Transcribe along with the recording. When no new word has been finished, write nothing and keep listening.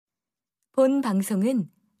본 방송은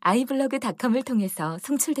iblog.com을 통해서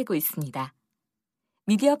송출되고 있습니다.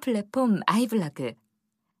 미디어 플랫폼 iblog,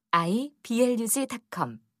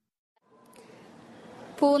 iblog.com.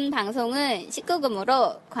 본 방송은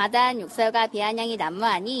 19금으로 과다한 욕설과 비아냥이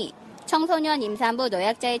난무하니 청소년 임산부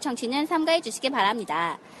노약자의 청취는 삼가해 주시기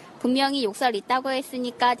바랍니다. 분명히 욕설 있다고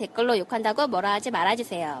했으니까 댓글로 욕한다고 뭐라 하지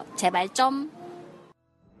말아주세요. 제발 좀.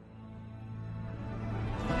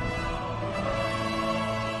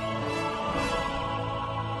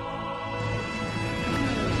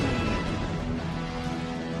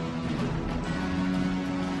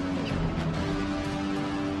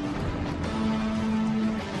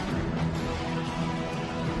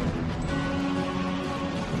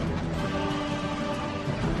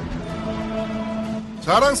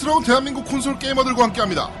 자랑스러운 대한민국 콘솔 게이머들과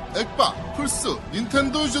함께합니다. 엑바, 플스,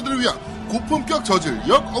 닌텐도 유저들을 위한 고품격 저질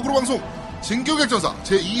역어그로 방송 진격의 엑전사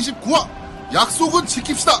제29화 약속은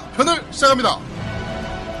지킵시다 편을 시작합니다.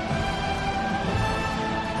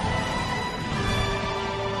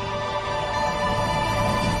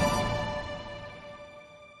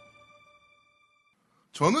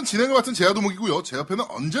 저는 진행을 맡은 제야도목이고요. 제 옆에는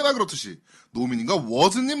언제나 그렇듯이 노민님과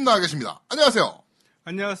워즈님 나와 계십니다. 안녕하세요.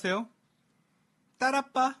 안녕하세요.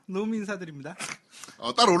 딸아빠 노미 인사드립니다.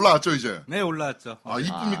 딸 올라왔죠 이제? 네, 올라왔죠.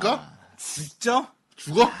 이쁩니까? 진짜?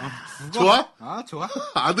 죽어? 좋아? 좋아.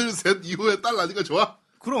 아들 셋 이후에 딸 나니까 좋아?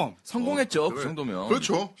 그럼 성공했죠. 그래. 그 정도면.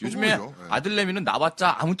 그렇죠. 요즘에 성공이죠. 네. 아들내미는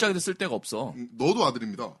나봤자 아무짝에도 쓸 데가 없어. 너도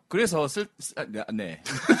아들입니다. 그래서 네. 네.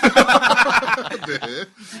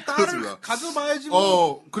 딸을 그렇습니다. 가져봐야지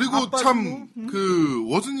뭐. 그리고 참,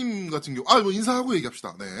 워즈님 같은 경우, 뭐 인사하고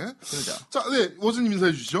얘기합시다. 네. 그러자. 자, 네, 워즈님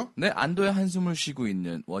인사해 주시죠. 네, 안도의 한숨을 쉬고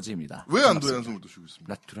있는 워즈입니다. 왜 안도의 한숨을 또 쉬고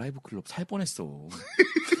있습니까? 나 드라이브 클럽 살 뻔했어.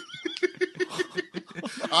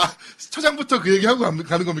 초장부터 그 얘기하고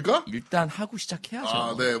가는 겁니까? 일단 하고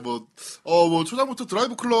시작해야죠. 네, 초장부터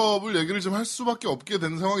드라이브 클럽을 얘기를 좀 할 수밖에 없게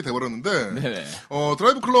되는 상황이 돼버렸는데, 네네.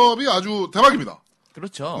 드라이브 클럽이 아주 대박입니다.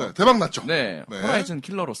 그렇죠. 네, 대박 났죠. 네, 네. 호라이즌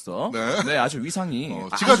킬러로서. 네. 네, 아주 위상이.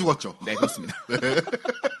 지가 죽었죠. 네, 그렇습니다. 네.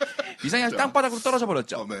 위상이 아주 땅바닥으로 떨어져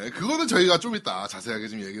버렸죠. 네, 그거는 저희가 좀 이따 자세하게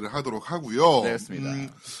좀 얘기를 하도록 하고요. 네,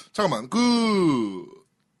 그렇습니다. 잠깐만,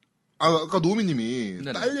 아까 노미님이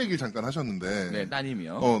네네. 딸 얘기를 잠깐 하셨는데. 네,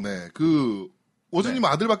 따님이요. 네. 워즈님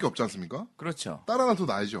아들밖에 없지 않습니까? 그렇죠. 딸 하나 더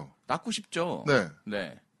낳아야죠. 낳고 싶죠. 네.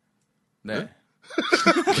 네. 네?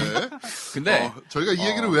 근데. 저희가 이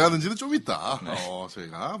얘기를 왜 하는지는 좀 이따, 네.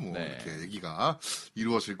 저희가 네. 이렇게 얘기가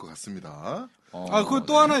이루어질 것 같습니다. 그거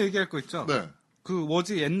또 하나 얘기할 거 있죠? 네. 그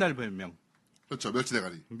워즈 옛날 별명. 그렇죠.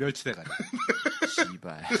 멸치대가리. 멸치대가리.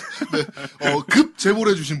 씨발. 네. 급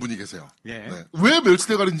제보를 해주신 분이 계세요. 예. 네. 왜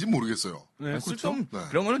멸치대가리인지 모르겠어요. 네, 그렇죠. 네.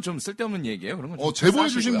 그런 거는 좀 쓸데없는 얘기예요. 그런 건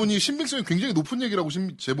제보해주신 분이 신빙성이 굉장히 높은 얘기라고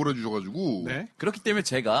제보를 해주셔가지고. 네. 그렇기 때문에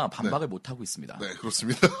제가 반박을 못 하고 있습니다. 네,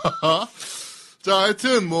 그렇습니다. 자,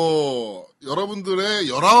 하여튼, 여러분들의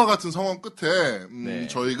열화와 같은 상황 끝에, 네.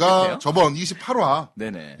 저희가 끝에요? 저번 28화,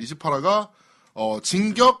 네네. 28화가,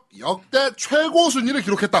 진격 역대 최고 순위를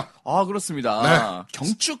기록했다. 그렇습니다. 네.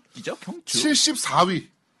 경축이죠? 경축. 74위.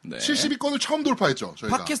 네. 72건을 처음 돌파했죠,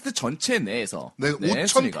 저희가. 팟캐스트 전체 내에서. 네,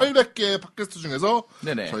 순위가. 5,800개의 팟캐스트 중에서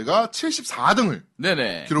네네. 저희가 74등을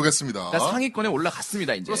네네. 기록했습니다. 그러니까 상위권에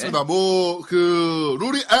올라갔습니다, 이제. 그렇습니다.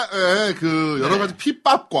 여러 가지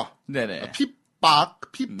핏밥과. 네네.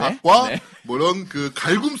 핏밥과 네. 이런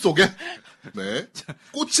갈굼 속에 네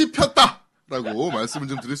꽃이 폈다라고 말씀을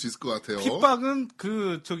좀 드릴 수 있을 것 같아요. 핏박은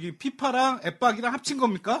피파랑 앱박이랑 합친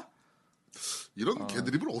겁니까? 이런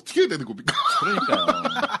개드립을 어떻게 해야 되는 겁니까? 그러니까요.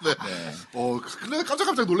 네. 네. 근데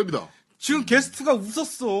깜짝 놀랍니다. 지금 게스트가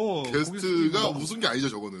웃었어. 게스트가 웃은 게 아니죠,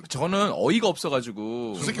 저거는. 저는 어이가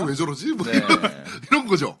없어가지고. 저 새끼 왜 저러지? 네. 이런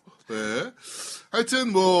거죠. 네.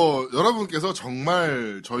 하여튼 여러분께서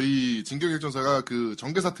정말 저희 진격의 엑전사가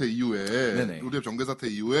정계 사태 이후에 네네. 우리의 정계 사태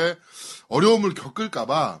이후에 어려움을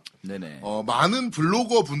겪을까봐 네네. 많은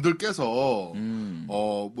블로거 분들께서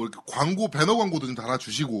이렇게 배너 광고도 좀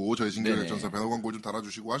달아주시고 저희 진격의 네네. 엑전사 배너 광고 좀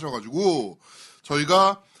달아주시고 하셔가지고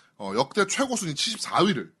저희가 역대 최고 순위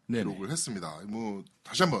 74위를 네네. 기록을 했습니다.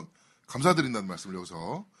 다시 한번 감사드린다는 말씀을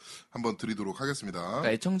여기서 한번 드리도록 하겠습니다.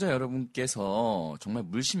 그러니까 애청자 여러분께서 정말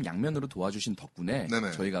물심양면으로 도와주신 덕분에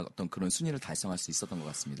네네. 저희가 어떤 그런 순위를 달성할 수 있었던 것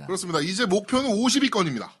같습니다. 그렇습니다. 이제 목표는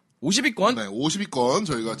 50위권입니다. 50위권? 네, 50위권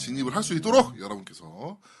저희가 진입을 할 수 있도록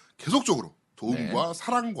여러분께서 계속적으로 도움과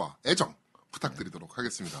사랑과 애정 부탁드리도록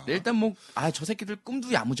하겠습니다. 네, 일단 저 새끼들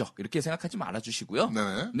꿈도 야무져 이렇게 생각하지 말아주시고요.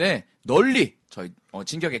 네네. 네, 널리 저희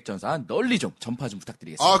진격 액전사 널리 좀 전파 좀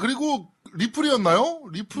부탁드리겠습니다. 그리고 리플이었나요?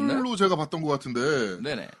 리플로 제가 봤던 것 같은데.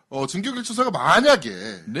 네네. 진격 엑전사가 만약에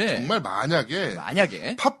네. 정말 만약에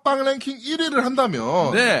만약에 팟빵 랭킹 1위를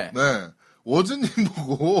한다면 네. 워즈님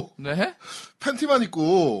보고 네? 팬티만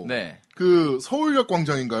입고 네. 그 서울역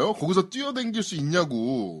광장인가요? 거기서 뛰어댕길 수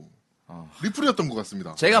있냐고 리플이었던 것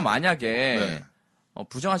같습니다. 제가 만약에 네.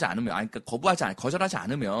 부정하지 않으면, 아니, 그러니까 거절하지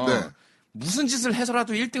않으면 네. 무슨 짓을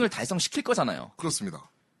해서라도 1등을 달성시킬 거잖아요. 그렇습니다.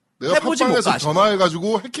 내가 해보지 팟빵에서 못하시고.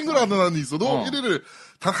 전화해가지고 해킹을 하는 한이 있어도 1위를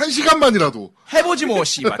단 1시간만이라도 해보지 뭐,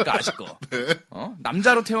 씨발, 까짓 거. 네.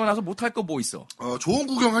 남자로 태어나서 못할 거 뭐 있어. 좋은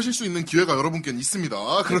구경하실 수 있는 기회가 여러분께는 있습니다.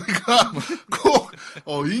 그러니까 꼭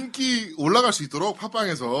인기 올라갈 수 있도록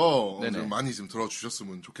팟빵에서 좀 많이 좀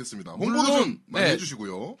들어주셨으면 좋겠습니다. 홍보도 좀 많이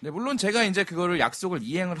해주시고요. 네, 물론 제가 이제 그거를 약속을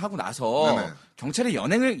이행을 하고 나서 네네. 경찰에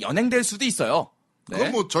연행될 수도 있어요. 네.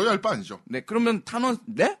 그건 뭐 저희 할 바 아니죠. 네, 그러면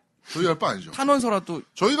네? 저희 할 바 아니죠. 탄원서라도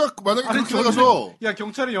저희가 만약에 아니, 그렇게 나가서 야,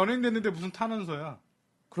 경찰에 연행됐는데 무슨 탄원서야?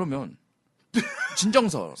 그러면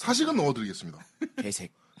진정서 사식은 넣어드리겠습니다.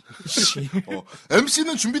 개색.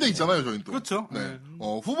 MC는 준비돼 있잖아요, 저희는 또. 그렇죠. 네. 네.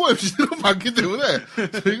 후보 MC로 받기 때문에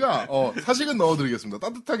저희가 사식은 넣어드리겠습니다.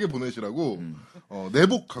 따뜻하게 보내시라고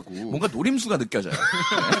내복하고. 뭔가 노림수가 느껴져요.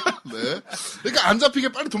 네. 그러니까 안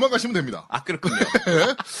잡히게 빨리 도망가시면 됩니다. 아, 그렇군요.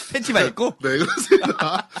 팬티만 입고 네,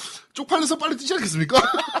 그렇습니다. 쪽팔려서 빨리 뛰지 않겠습니까?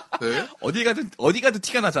 네. 어디 가도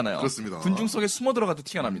티가 나잖아요. 그렇습니다. 군중 속에 숨어 들어가도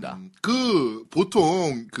티가 납니다.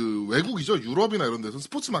 보통 외국이죠. 유럽이나 이런 데서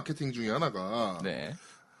스포츠 마케팅 중에 하나가 네.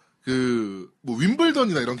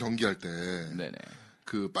 윈블던이나 이런 경기할 때 네네.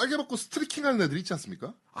 빨개 벗고 스트리킹 하는 애들 있지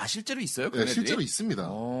않습니까? 아, 실제로 있어요? 네, 그런 애들이? 실제로 있습니다.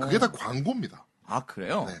 그게 다 광고입니다. 아,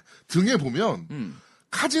 그래요? 네. 등에 보면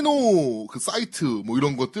카지노 사이트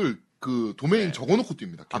이런 것들 도메인 적어놓고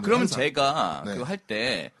뜁니다. 아, 그러면 항상. 제가 네. 그거 할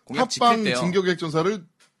때 공약 팟빵 지킬 때요. 진격의 엑전사를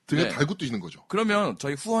등에 네. 달고 뛰시는 거죠. 그러면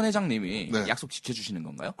저희 후원 회장님이 네. 약속 지켜주시는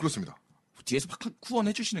건가요? 그렇습니다. 뒤에서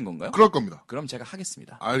후원해 주시는 건가요? 그럴 겁니다. 그럼 제가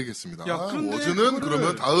하겠습니다. 알겠습니다. 야, 근데 워즈는 그거를-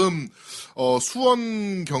 그러면 다음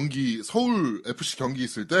수원 경기 서울 FC 경기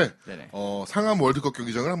있을 때 네네. 상암 월드컵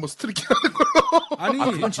경기장을 한번 스트리킹하는 걸로. 아니,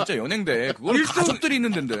 그건 진짜 연행돼. 그거는 일등- 가족들이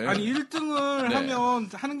있는 데인데. 아니 1등을 네. 하면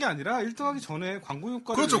하는 게 아니라 1등하기 전에 광고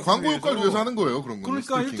효과를 그렇죠. 광고 효과를 위해서 하는 거예요. 그런 거.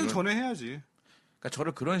 그러니까 1등 전에 해야지. 그러니까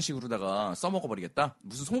저를 그런 식으로다가 써먹어버리겠다?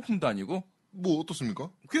 무슨 소모품도 아니고? 뭐 어떻습니까?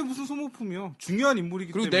 그게 무슨 소모품이요? 중요한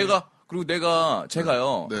인물이기 그리고 때문에.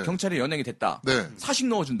 제가요, 네. 경찰에 연행이 됐다. 네. 사식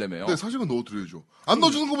넣어준다며요. 네, 사실은 넣어드려야죠. 안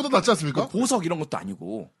넣어주는 것보다 낫지 않습니까? 보석 이런 것도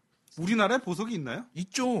아니고. 우리나라에 보석이 있나요?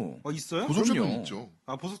 있죠. 있어요? 보석제도 그럼요. 있죠.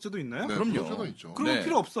 아 보석제도 있나요? 네, 그럼요. 보석제도 있죠. 그럼 네.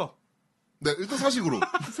 필요 없어. 네, 일단 사식으로.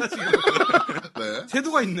 네.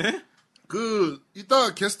 제도가 있네.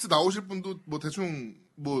 이따 게스트 나오실 분도 대충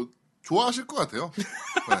좋아하실 것 같아요.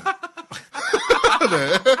 네.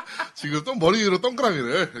 네. 지금 또 머리 위로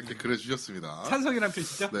동그라미를 이렇게 그려주셨습니다. 찬성이란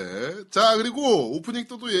표시죠? 네. 자, 그리고 오프닝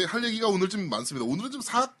또 할 얘기가 오늘 좀 많습니다. 오늘은 좀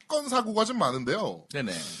사건, 사고가 좀 많은데요.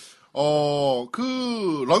 네네.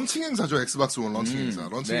 런칭 행사죠. 엑스박스 원 런칭 행사.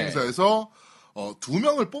 런칭 네. 행사에서,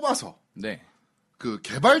 2명을 뽑아서, 네.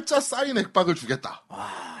 개발자 사인 액박을 주겠다.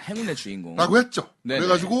 와, 행운의 주인공. 라고 했죠. 네네.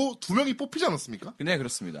 그래가지고 2명이 뽑히지 않았습니까? 네,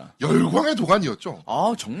 그렇습니다. 열광의 도가니였죠.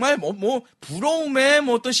 아, 정말 부러움의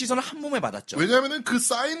어떤 시선을 한 몸에 받았죠. 왜냐면은 그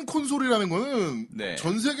사인 콘솔이라는 거는 네.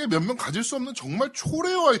 전 세계 몇 명 가질 수 없는 정말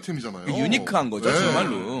초레어 아이템이잖아요. 유니크한 거죠, 네.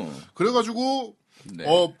 정말로. 그래가지고 네.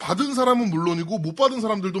 받은 사람은 물론이고 못 받은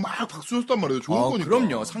사람들도 막 박수였단 말이에요. 좋은 거니까.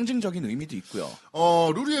 그럼요. 상징적인 의미도 있고요.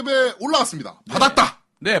 루리앱에 올라왔습니다. 받았다.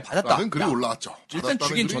 네, 받았다. 라는 글이 야, 올라왔죠. 일단 받았다는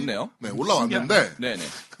주긴 글이, 줬네요. 네, 올라왔는데 네네.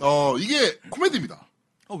 이게 코미디입니다.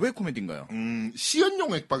 왜 코미디인가요?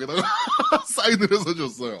 시연용 액박에다가 사인을 해서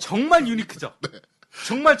줬어요. 정말 유니크죠?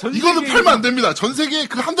 정말 전 이거는 세계에 팔면 안 됩니다. 전 세계에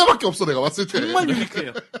그 한 대밖에 없어 내가 봤을 때. 정말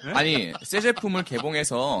유니크해요. 네? 아니, 새 제품을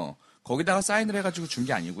개봉해서 거기다가 사인을 해가지고 준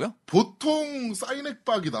게 아니고요? 보통 사인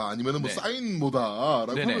액박이다 아니면은 네. 사인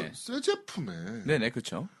뭐다라고 네네. 하면 새 제품에 네네,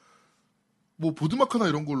 그렇죠. 보드마커나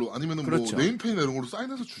이런 걸로 아니면은 그렇죠. 네임펜이나 이런 걸로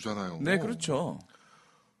사인해서 주잖아요. 네, 그렇죠.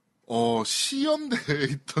 시연대에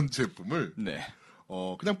있던 제품을 네.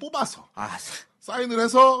 그냥 뽑아서 아, 사인을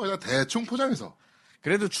해서 그냥 대충 포장해서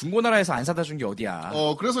그래도 중고나라에서 안 사다 준 게 어디야.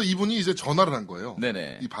 그래서 이분이 이제 전화를 한 거예요.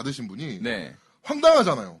 네네. 이 받으신 분이 네.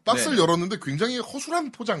 황당하잖아요. 박스를 네. 열었는데 굉장히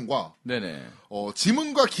허술한 포장과 네네.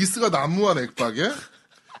 지문과 기스가 난무한 액박에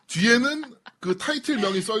뒤에는 그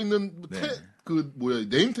타이틀명이 써 있는 네.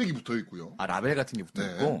 네임택이 붙어 있고요. 아, 라벨 같은 게 붙어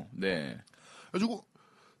네. 있고. 네. 그래가지고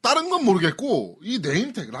다른 건 모르겠고 이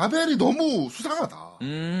네임택 라벨이 너무 수상하다.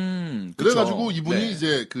 그쵸. 그래가지고 이분이 네.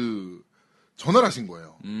 이제 전화를 하신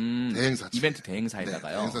거예요. 대행사 측. 이벤트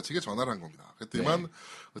대행사에다가요. 네, 대행사 측에 전화를 한 겁니다. 그랬더니만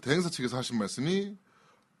대행사 측에서 하신 말씀이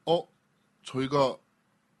저희가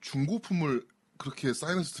중고품을 그렇게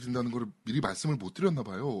사인해서 드린다는 걸 미리 말씀을 못 드렸나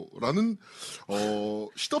봐요. 라는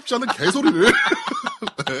시덥지 않은 개소리를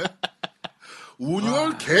네.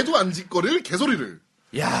 5월 개도 안 짓거릴 개소리를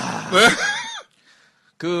야. 네.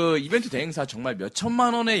 그 이벤트 대행사 정말 몇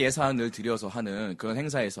천만 원의 예산을 들여서 하는 그런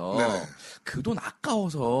행사에서 네. 그 돈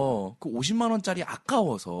아까워서 그 50만 원짜리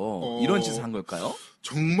아까워서 이런 짓을 한 걸까요?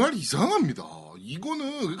 정말 이상합니다.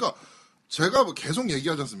 이거는 그러니까 제가 계속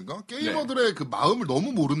얘기하지 않습니까? 게이머들의 그 마음을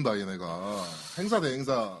너무 모른다 얘네가. 행사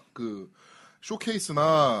대행사 그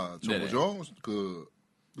쇼케이스나 저 네네. 뭐죠? 그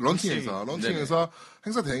런칭 행사 네네.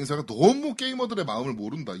 행사 대행사가 너무 게이머들의 마음을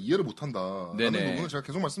모른다. 이해를 못한다. 라는 네네. 부분을 제가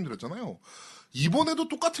계속 말씀드렸잖아요. 이번에도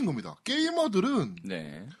똑같은 겁니다. 게이머들은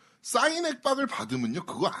네. 사인 액박을 받으면요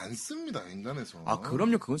그거 안 씁니다. 인간에서. 아,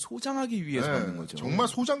 그럼요. 그건 소장하기 위해서 네, 만든 거죠. 정말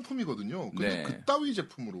소장품이거든요. 근데 네. 그따위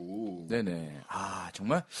제품으로. 네네. 아,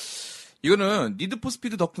 정말. 이거는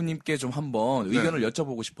니드포스피드 덕후님께 좀 한번 네. 의견을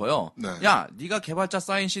여쭤보고 싶어요. 네. 야, 네가 개발자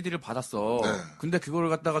사인 CD를 받았어. 네. 근데 그걸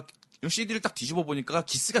갖다가 CD를 딱 뒤집어 보니까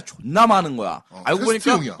기스가 존나 많은 거야. 알고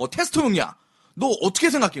테스트용이야. 보니까 테스트용이야. 너 어떻게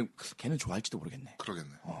생각해? 걔는 좋아할지도 모르겠네. 그러겠네.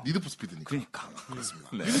 니드포 스피드니까. 그러니까. 그렇습니다.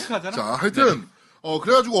 네. 유니크하잖아. 자, 하여튼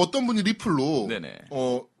그래가지고 어떤 분이 리플로 네네.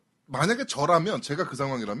 만약에 저라면 제가 그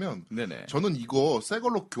상황이라면 네네. 저는 이거 새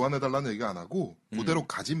걸로 교환해달라는 얘기 안 하고 그대로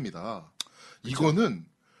가집니다. 이거는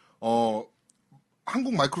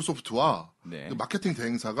한국 마이크로소프트와 네. 그 마케팅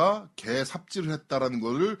대행사가 개 삽질을 했다라는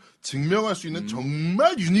거를 증명할 수 있는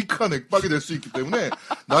정말 유니크한 액박이 될 수 있기 때문에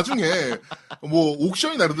나중에 뭐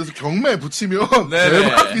옥션이나 이런 데서 경매에 붙이면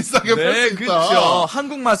대박 비싸게 팔 수 있다. 그렇죠.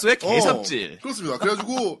 한국 마수의 개삽질. 그렇습니다.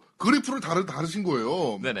 그래가지고 그리프를 다르신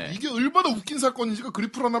거예요. 네네. 이게 얼마나 웃긴 사건인지가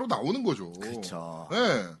그리프 하나로 나오는 거죠. 그렇죠.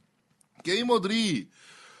 네. 게이머들이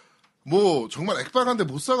뭐 정말 액박한데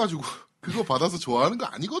못 사가지고 그거 받아서 좋아하는 거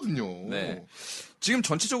아니거든요. 네. 지금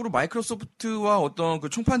전체적으로 마이크로소프트와 어떤 그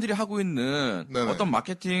총판들이 하고 있는 네네. 어떤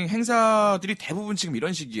마케팅 행사들이 대부분 지금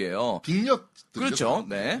이런 식이에요. 빅력. 그렇죠.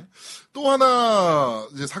 네. 또 하나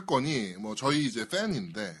이제 사건이 뭐 저희 이제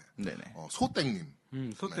팬인데 네네. 소땡님.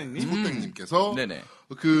 소땡님. 소땡님께서 네네.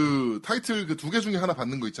 그 타이틀 그 두 개 중에 하나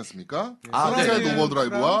받는 거 있지 않습니까? 아, 선셋 네.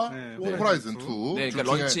 오버드라이브와 네. 호라이즌 2. 네, 그러니까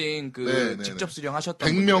런칭 그 네네네. 직접 수령하셨던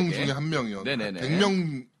 100명 분들에게. 중에 한 명이요. 네네네.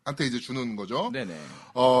 100명한테 이제 주는 거죠. 네네.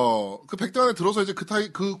 그 100대 안에 들어서 이제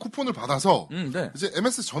그 쿠폰을 받아서 네. 이제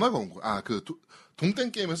MS 전화가 온 거예요. 아, 그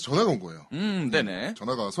동땡 게임에서 전화가 온 거예요. 네네.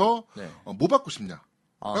 전화가 와서 네. 뭐 받고 싶냐?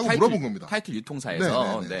 라고 타이틀, 물어본 겁니다. 타이틀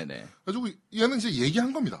유통사에서. 네네네. 네네. 그래가지고 얘는 이제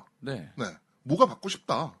얘기한 겁니다. 네. 네. 뭐가 받고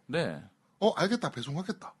싶다. 네. 알겠다.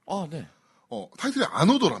 배송하겠다. 네. 타이틀이 안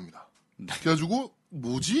오더랍니다. 네. 그래가지고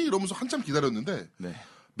뭐지? 이러면서 한참 기다렸는데 네.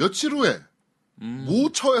 며칠 후에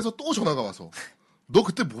모처에서 또 전화가 와서 너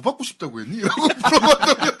그때 뭐 받고 싶다고 했니? 라고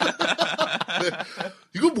물어봤더니 네.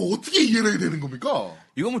 이거 뭐 어떻게 이해를 해야 되는 겁니까?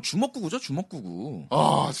 이거 뭐 주먹구구죠, 주먹구구.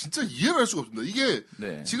 아 진짜 이해를 할 수가 없습니다. 이게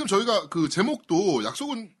네. 지금 저희가 그 제목도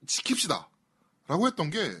약속은 지킵시다 라고 했던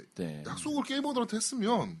게 네. 약속을 게이머들한테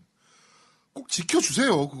했으면 꼭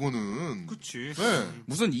지켜주세요. 그거는. 그치. 네.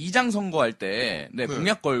 무슨 이장 선거할 때, 네.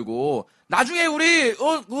 공약 걸고, 나중에 우리,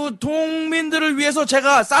 그, 동민들을 위해서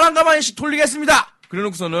제가 쌀 한 가마니씩 돌리겠습니다! 그래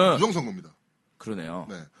놓고서는. 부정선거입니다. 그러네요.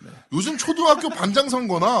 네. 네. 요즘 초등학교 반장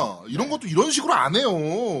선거나 이런 것도 이런 식으로 안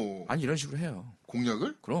해요. 아니, 이런 식으로 해요.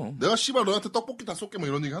 공약을? 그럼. 내가 씨발 너한테 떡볶이 다 쏠게 뭐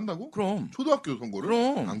이런 얘기 한다고? 그럼. 초등학교 선거를?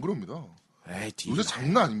 그럼. 안 그럽니다. 에이, 요새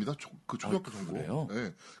장난 아닙니다. 그 초등학교 선거. 그래요?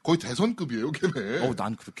 네. 거의 대선급이에요, 걔네.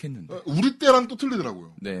 난 그렇게 했는데. 우리 때랑 또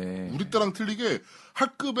틀리더라고요. 네. 우리 때랑 틀리게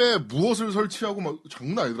학급에 무엇을 설치하고 막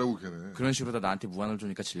장난 아니더라고, 걔네. 그런 식으로 다 나한테 무한을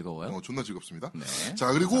주니까 즐거워요? 존나 즐겁습니다. 네.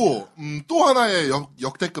 자, 그리고, 또 하나의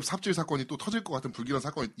역대급 삽질 사건이 또 터질 것 같은 불길한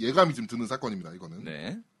사건이, 예감이 좀 드는 사건입니다, 이거는.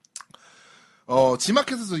 네.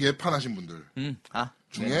 지마켓에서 예판하신 분들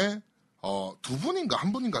중에, 네. 두 분인가,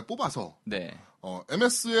 한 분인가 뽑아서, 네.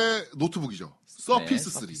 MS의 노트북이죠. 서피스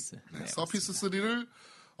 3. 서피스. 네, 네, 서피스 3를,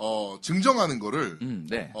 증정하는 거를,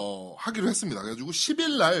 네. 하기로 했습니다. 그래가지고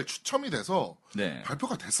 10일 날 추첨이 돼서, 네.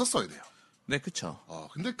 발표가 됐었어야 돼요. 네, 그쵸.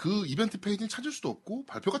 근데 그 이벤트 페이지는 찾을 수도 없고,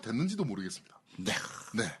 발표가 됐는지도 모르겠습니다. 네.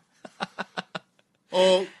 네.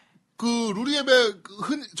 그 루리앱에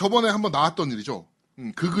저번에 한번 나왔던 일이죠.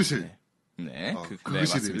 그그실. 네.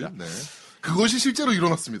 그그실 일. 맞습니다. 네. 그것이 실제로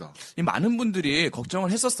일어났습니다. 많은 분들이 걱정을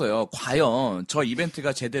했었어요. 과연 저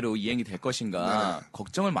이벤트가 제대로 이행이 될 것인가 네.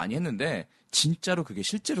 걱정을 많이 했는데 진짜로 그게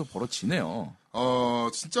실제로 벌어지네요.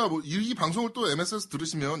 진짜 뭐 이 방송을 또 MS에서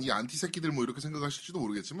들으시면 이 안티 새끼들 뭐 이렇게 생각하실지도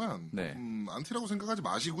모르겠지만, 네. 안티라고 생각하지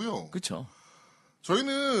마시고요. 그렇죠.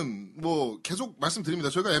 저희는 뭐 계속 말씀드립니다.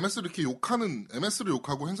 저희가 MS를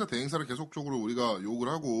욕하고 행사 대행사를 계속적으로 우리가 욕을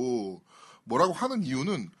하고 뭐라고 하는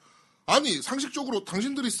이유는 아니 상식적으로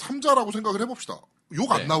당신들이 3자라고 생각을 해봅시다.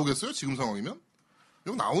 욕 안 네. 나오겠어요? 지금 상황이면?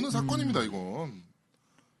 욕 나오는 사건입니다. 이건.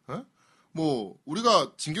 네? 뭐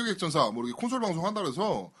우리가 진격의 엑전사 뭐 이렇게 콘솔 방송 한다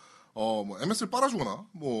그래서 뭐 MS를 빨아주거나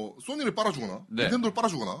뭐 소니를 빨아주거나 네. 닌텐도를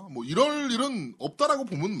빨아주거나 뭐 이럴 일은 없다라고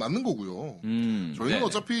보면 맞는 거고요. 저희는 네네.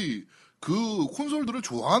 어차피 그 콘솔들을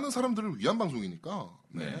좋아하는 사람들을 위한 방송이니까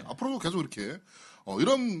네. 앞으로도 계속 이렇게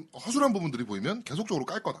이런 허술한 부분들이 보이면 계속적으로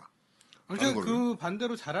깔 거다. 이제 그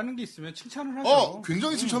반대로 잘하는 게 있으면 칭찬을 하죠.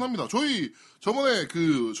 굉장히 칭찬합니다. 저희 저번에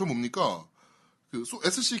저 뭡니까?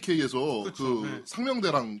 SCK에서 그렇죠. 네.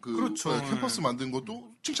 상명대랑 그렇죠. 캠퍼스 만든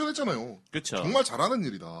것도 칭찬했잖아요. 그렇죠. 정말 잘하는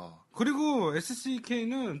일이다. 그리고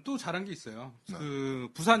SCK는 또 잘한 게 있어요. 네. 그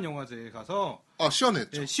부산 영화제에 가서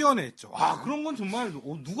시연했죠. 예, 시연회 했죠. 그런 건 정말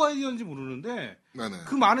누가 아이디어인지 모르는데 네네.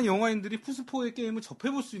 그 많은 영화인들이 플스4의 게임을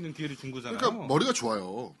접해볼 수 있는 기회를 준 거잖아요. 그러니까 머리가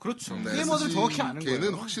좋아요. 그렇죠. 네, 게이머들 정확히 아는 거예요.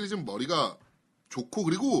 걔는 확실히 좀 머리가 좋고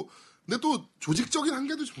그리고 근데 또 조직적인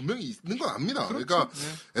한계도 분명히 있는 건 압니다. 그렇죠. 그러니까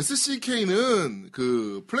네. SCK는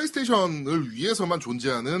그 플레이스테이션을 위해서만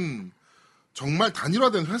존재하는 정말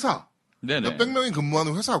단일화된 회사, 네네. 몇백 명이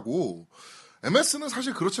근무하는 회사고 MS는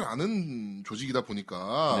사실 그렇진 않은 조직이다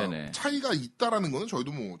보니까 네네. 차이가 있다라는 거는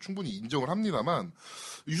저희도 뭐 충분히 인정을 합니다만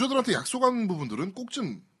유저들한테 약속한 부분들은 꼭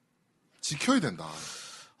좀 지켜야 된다.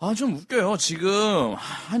 좀 웃겨요. 지금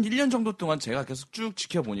한 1년 정도 동안 제가 계속 쭉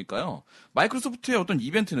지켜보니까요. 마이크로소프트의 어떤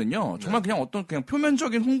이벤트는요. 정말 그냥 그냥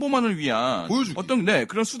표면적인 홍보만을 위한 보여주기.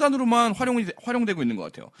 그런 수단으로만 활용되고 있는 것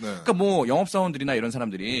같아요. 네. 그러니까 뭐 영업사원들이나 이런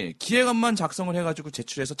사람들이 기획안만 작성을 해가지고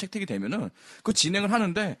제출해서 채택이 되면은 그 진행을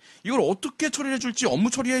하는데 이걸 어떻게 처리해줄지 업무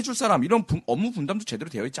처리해줄 사람 이런 업무 분담도 제대로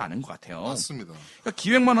되어 있지 않은 것 같아요. 맞습니다. 그러니까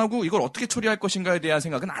기획만 하고 이걸 어떻게 처리할 것인가에 대한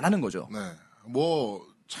생각은 안 하는 거죠. 네. 뭐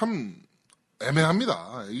참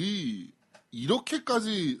애매합니다.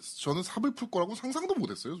 이렇게까지 저는 삽을 풀 거라고 상상도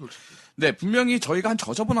못했어요, 솔직히. 네, 분명히 저희가 한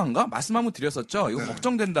저번인가 말씀 한번 드렸었죠. 이거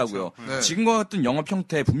걱정된다고요. 네. 지금과 같은 영업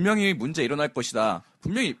형태 분명히 문제 일어날 것이다.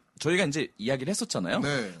 분명히 저희가 이제 이야기를 했었잖아요.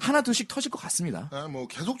 네. 하나 둘씩 터질 것 같습니다. 뭐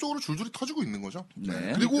계속적으로 줄줄이 터지고 있는 거죠.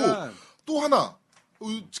 네. 그리고 그러니까- 또 하나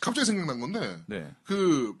갑자기 생각난 건데 네.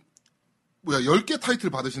 10개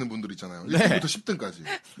타이틀 받으시는 분들 있잖아요. 네. 1등부터 10등까지.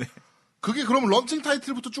 그게 그러면 런칭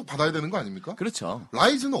타이틀부터 쭉 받아야 되는 거 아닙니까? 그렇죠.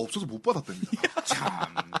 라이즈는 없어서 못 받았답니다. 참.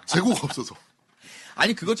 재고가 없어서.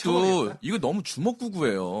 아니 그것도 이거 너무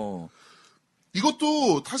주먹구구예요.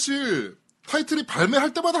 이것도 사실 타이틀이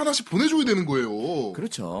발매할 때마다 하나씩 보내줘야 되는 거예요.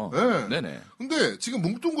 그렇죠. 네. 네네. 근데 지금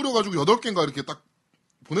뭉뚱그려가지고 8개인가 이렇게 딱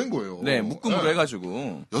보낸 거예요. 네, 묶음으로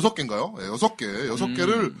해가지고. 6개인가요? 네,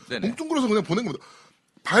 6개를 네네. 뭉뚱그려서 그냥 보낸 겁니다.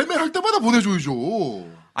 발매할 때마다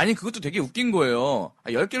보내줘야죠. 아니 그것도 되게 웃긴 거예요.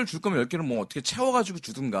 10개를 줄 거면 10개를 뭐 어떻게 채워가지고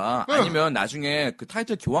주든가 네. 아니면 나중에 그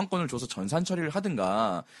타이틀 교환권을 줘서 전산 처리를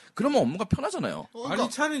하든가 그러면 업무가 편하잖아요. 그러니까 아니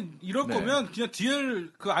차라리 이럴 네. 거면 그냥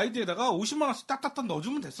DL 그 아이디에다가 50만 원씩 딱딱딱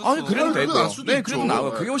넣어주면 됐었어. 아니 그래도 그래도 되고. 날 수도 네, 있죠. 그래도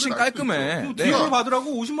나와요. 네, 그게 훨씬 그래도 날 수도 깔끔해. 있죠. 네. DL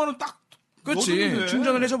받으라고 50만 원 딱 그렇지. 넣어주면 돼.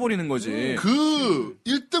 충전을 해줘버리는 거지.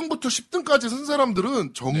 1등부터 10등까지 쓴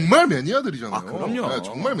사람들은 정말 매니아들이잖아요. 아, 그럼요. 네,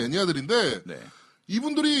 정말 매니아들인데 네.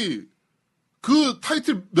 이분들이 그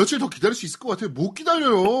타이틀 며칠 더 기다릴 수 있을 것 같아요. 못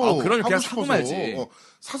기다려요. 그러면 그냥 하고 사고 싶어서. 말지.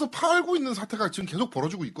 사서 팔고 있는 사태가 지금 계속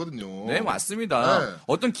벌어지고 있거든요. 네, 맞습니다. 네.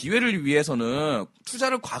 어떤 기회를 위해서는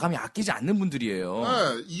투자를 과감히 아끼지 않는 분들이에요.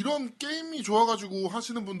 네, 이런 게임이 좋아가지고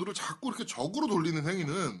하시는 분들을 자꾸 이렇게 적으로 돌리는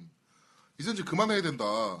행위는 이제 그만해야 된다.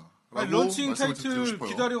 아니, 런칭 타이틀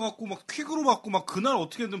기다려갖고 막 퀵으로 받고 막 그날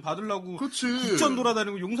어떻게든 받으려고 그렇지. 국전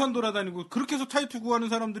돌아다니고 용산 돌아다니고 그렇게 해서 타이틀 구하는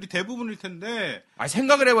사람들이 대부분일 텐데. 아니,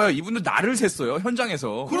 생각을 해봐요. 이분들 날을 샜어요,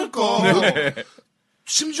 현장에서. 그러니까. 네.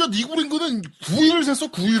 심지어 니구링크는 9일을 셌어,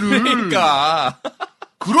 9일을. 그러니까.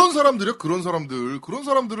 그런 사람들이야, 그런 사람들. 그런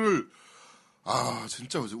사람들을,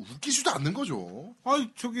 진짜 웃기지도 않는 거죠. 아니,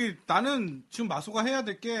 나는 지금 마소가 해야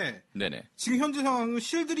될 게, 네네. 지금 현재 상황은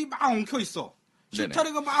실들이 막 엉켜 있어. 네네.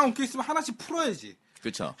 실타래가 막 엉켜 있으면 하나씩 풀어야지.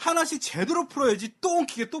 그쵸. 하나씩 제대로 풀어야지 또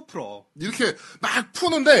엉키게 또 풀어. 이렇게 막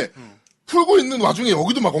푸는데, 풀고 있는 와중에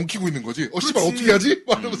여기도 막 엉키고 있는 거지. 씨발, 그렇지. 어떻게 하지?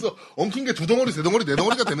 막 이러면서 엉킨 게 2덩어리, 3덩어리,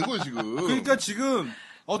 4덩어리가 되는 거예요, 지금. 그러니까 지금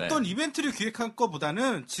어떤 이벤트를 기획한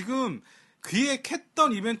것보다는 지금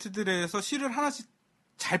기획했던 이벤트들에서 실을 하나씩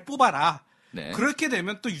잘 뽑아라. 네. 그렇게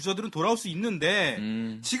되면 또 유저들은 돌아올 수 있는데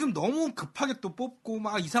지금 너무 급하게 또 뽑고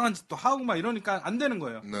막 이상한 짓도 하고 막 이러니까 안 되는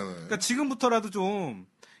거예요. 네네. 그러니까 지금부터라도 좀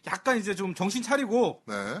약간 이제 좀 정신 차리고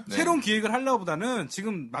네. 새로운 기획을 하려보다는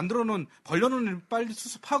지금 만들어놓은 벌려놓은 일 빨리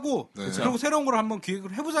수습하고 네. 그리고 새로운 걸 한번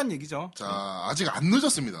기획을 해보자는 얘기죠. 자, 아직 안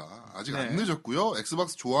늦었습니다. 아직 안 네. 늦었고요.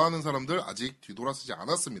 엑스박스 좋아하는 사람들 아직 뒤돌아서지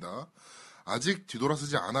않았습니다. 아직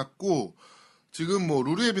뒤돌아서지 않았고, 지금 뭐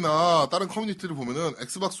루리앱이나 다른 커뮤니티를 보면은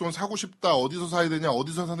엑스박스 원 사고 싶다, 어디서 사야 되냐,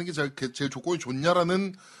 어디서 사는 게 제일 조건이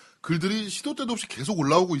좋냐라는 글들이 시도 때도 없이 계속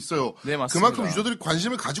올라오고 있어요. 네, 맞습니다. 그만큼 유저들이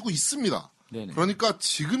관심을 가지고 있습니다. 네네. 그러니까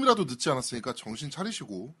지금이라도 늦지 않았으니까 정신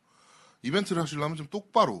차리시고 이벤트를 하시려면 좀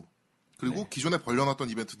똑바로 그리고 기존에 벌려놨던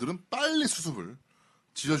이벤트들은 빨리 수습을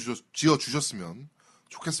지어주셨으면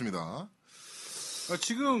좋겠습니다.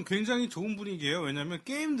 지금 굉장히 좋은 분위기예요. 왜냐하면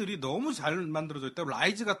게임들이 너무 잘 만들어져 있다.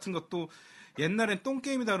 라이즈 같은 것도 옛날엔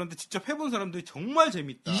똥게임이다 그러는데 직접 해본 사람들이 정말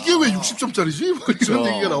재밌다. 이게 왜 60점짜리지? 뭐 이런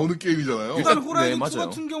얘기가 나오는 게임이잖아요. 일단 호라이즌 2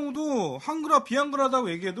 같은 경우도 한글화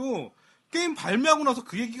비한글화다고 얘기해도 게임 발매하고 나서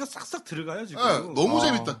그 얘기가 싹싹 들어가요, 지금. 네, 너무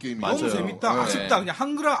재밌다, 게임이. 너무 재밌다. 네. 아쉽다. 그냥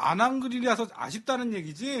한글화 안 한글이라서 아쉽다는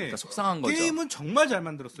얘기지. 그러니까 속상한 거죠. 게임은 정말 잘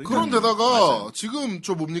만들었어요. 그런데다가 지금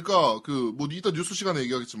저 뭡니까 이따 뉴스 시간에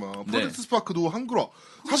얘기하겠지만 프로젝트 스파크도 한글화.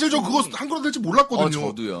 사실 저 그거 한글화 될지 몰랐거든요.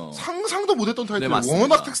 저도요. 상상도 못했던 타이틀. 네,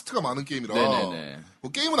 워낙 텍스트가 많은 게임이라. 네네네.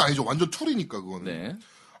 뭐 게임은 아니죠. 완전 툴이니까 그거는. 네.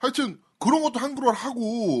 하여튼 그런 것도 한글화를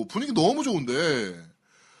하고 분위기 너무 좋은데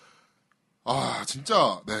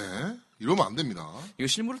진짜 네. 이러면 안 됩니다. 이거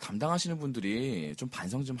실무를 담당하시는 분들이 좀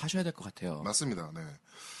반성 좀 하셔야 될 것 같아요. 맞습니다. 네.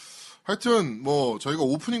 하여튼 뭐 저희가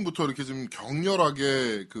오프닝부터 이렇게 좀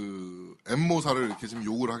격렬하게 그 M모사를 이렇게 좀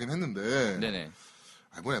욕을 하긴 했는데, 네네.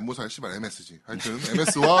 뭐 M모사 씨발 MS지. 하여튼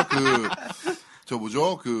MS와 그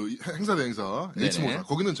행사 대행사 H모사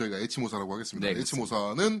거기는 저희가 H모사라고 하겠습니다. 네,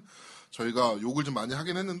 H모사는 저희가 욕을 좀 많이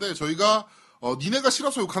하긴 했는데 저희가 니네가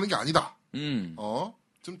싫어서 욕하는 게 아니다.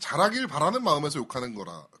 좀 잘하길 바라는 마음에서 욕하는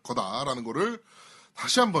거다라는 거를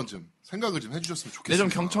다시 한번 좀 생각을 좀 해주셨으면 좋겠습니다. 네, 좀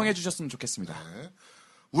경청해 주셨으면 좋겠습니다. 네.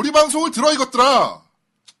 우리 방송을 들어 이것들아.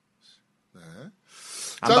 네.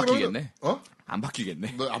 안 바뀌겠네. 그러면, 안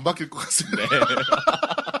바뀌겠네. 안 바뀔 것 같습니다. 네.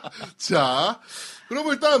 자, 그럼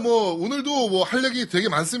일단 뭐 오늘도 뭐 할 얘기 되게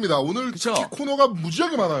많습니다. 오늘 그쵸? 특히 코너가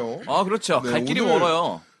무지하게 많아요. 그렇죠. 네, 갈 길이 오늘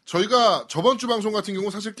멀어요. 저희가 저번 주 방송 같은 경우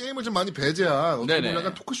사실 게임을 좀 많이 배제한 어떻게 보면 네네.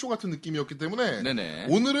 약간 토크쇼 같은 느낌이었기 때문에 네네.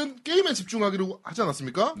 오늘은 게임에 집중하기로 하지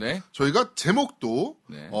않았습니까? 네. 저희가 제목도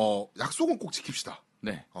네. 약속은 꼭 지킵시다.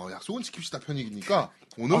 네. 약속은 지킵시다 편이니까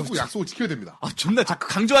오늘은 꼭 약속을 지켜야 됩니다. 존나 자꾸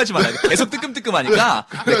강조하지 말아요. 계속 뜨끔뜨끔하니까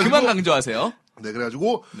그만 강조하세요. 네,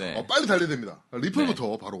 그래가지고 네. 빨리 달려야 됩니다.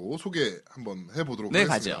 리플부터 바로 소개 한번 해보도록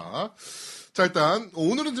하겠습니다. 가죠. 자, 일단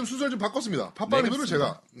오늘은 좀 순서를 좀 바꿨습니다. 팟빵 네, 리뷰를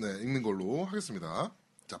그렇습니다. 제가 읽는 걸로 하겠습니다.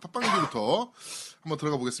 자, 팟빵 리뷰부터 한번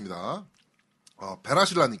들어가 보겠습니다.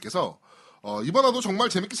 베라실라님께서 이번 화도 정말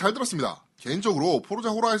재밌게 잘 들었습니다. 개인적으로 포르자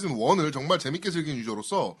호라이즌 1을 정말 재밌게 즐긴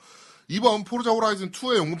유저로서 이번 포르자 호라이즌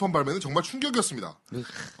 2의 연금판 발매는 정말 충격이었습니다.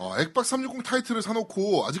 액박 360 타이틀을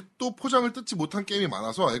사놓고 아직도 포장을 뜯지 못한 게임이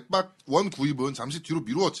많아서 액박 1 구입은 잠시 뒤로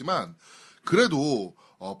미루었지만 그래도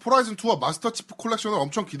포라이즌 2와 마스터 치프 콜렉션을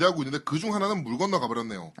엄청 기대하고 있는데 그중 하나는 물 건너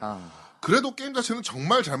가버렸네요. 그래도 게임 자체는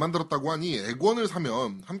정말 잘 만들었다고 하니 액원을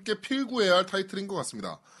사면 함께 필구해야 할 타이틀인 것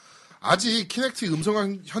같습니다. 아직 키넥트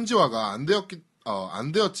음성 현지화가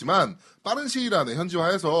안 되었지만 빠른 시일 안에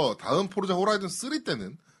현지화해서 다음 포르자 호라이즌 3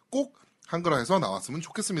 때는 꼭 한글화해서 나왔으면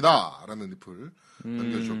좋겠습니다. 라는 리플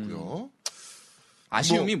남겨주셨고요.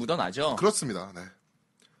 아쉬움이 묻어나죠. 그렇습니다. 네.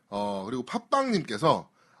 그리고 팟빵님께서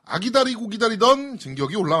기다리고 기다리던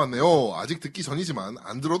진격이 올라왔네요. 아직 듣기 전이지만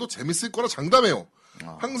안 들어도 재밌을 거라 장담해요.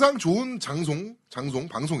 항상 좋은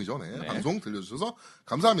방송이죠. 네. 네. 방송 들려주셔서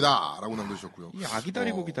감사합니다. 라고 남겨주셨고요.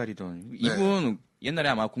 기다리고 기다리던. 이분 옛날에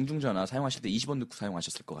아마 공중전화 사용하실 때 20원 넣고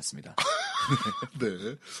사용하셨을 것 같습니다.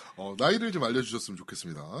 네. 나이를 좀 알려주셨으면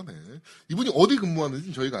좋겠습니다. 네. 이분이 어디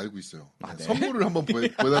근무하는지 저희가 알고 있어요. 네. 선물을 한번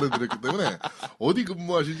보내드렸기 때문에 어디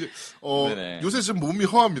근무하실지, 네네. 요새 좀 몸이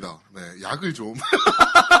허합니다. 네. 약을 좀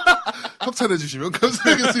협찬해주시면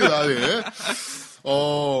감사하겠습니다. 네.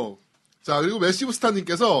 자, 그리고 메시브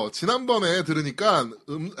스타님께서 지난번에 들으니까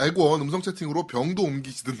액원 음성 채팅으로 병도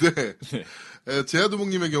옮기시던데,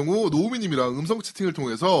 제아두목님의 경우 노우미님이랑 음성 채팅을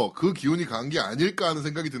통해서 그 기운이 강한 게 아닐까 하는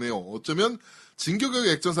생각이 드네요. 어쩌면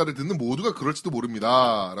진격의 엑전사를 듣는 모두가 그럴지도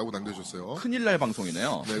모릅니다. 라고 남겨주셨어요. 큰일 날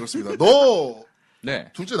방송이네요. 네, 그렇습니다.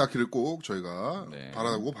 네. 둘째 낳기를 꼭 저희가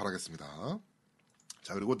바라겠습니다.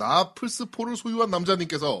 자, 그리고 나 플스4를 소유한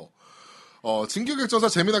남자님께서 진격의 엑전사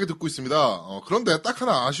재미나게 듣고 있습니다. 그런데 딱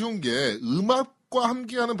하나 아쉬운 게 음악과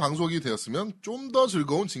함께하는 방송이 되었으면 좀 더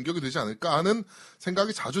즐거운 진격이 되지 않을까 하는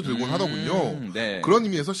생각이 자주 들곤 하더군요. 네. 그런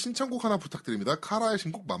의미에서 신청곡 하나 부탁드립니다. 카라의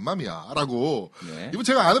신곡 맘마미야 라고. 네. 이분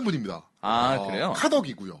제가 아는 분입니다. 그래요?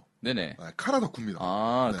 카덕이고요. 네네. 네, 카라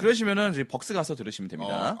덕후입니다. 네. 그러시면은 이제 벅스 가서 들으시면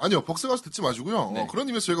됩니다. 아니요, 벅스 가서 듣지 마시고요. 네. 그런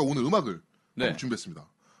의미에서 저희가 오늘 음악을 준비했습니다.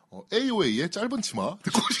 AOA의 짧은 치마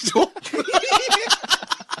듣고 오시죠.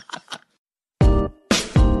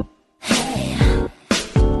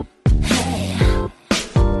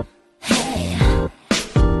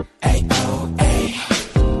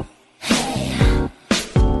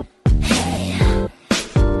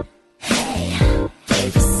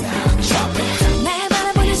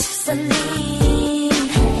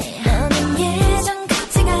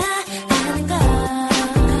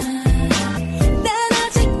 난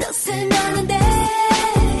아직도 쓸모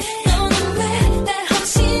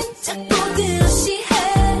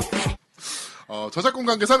저작권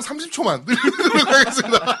관계상 30초만 드리도록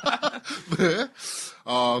하겠습니다. 네.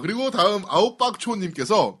 그리고 다음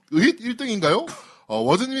아웃박초님께서 의잇 1등인가요?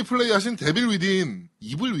 워즈님이 플레이하신 데빌 위딘,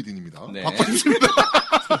 이블 위딘입니다. 네. 받고 싶습니다.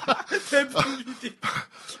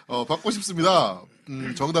 받고 싶습니다.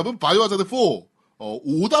 정답은 바이오하자드 4.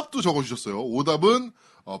 오답도 적어주셨어요. 오답은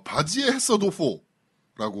바지에 했어도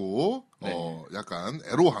 4라고 네. 약간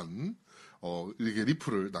애로한 이렇게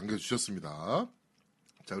리플을 남겨주셨습니다.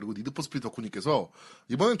 자, 그리고 니드포스피드 덕후님께서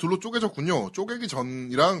이번엔 둘로 쪼개졌군요. 쪼개기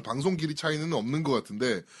전이랑 방송 길이 차이는 없는 것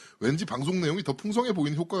같은데 왠지 방송 내용이 더 풍성해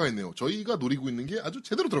보이는 효과가 있네요. 저희가 노리고 있는 게 아주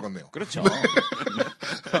제대로 들어갔네요. 그렇죠.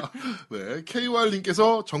 네,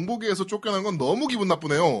 KYR님께서 정보계에서 쫓겨난 건 너무 기분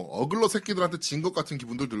나쁘네요. 어글러 새끼들한테 진 것 같은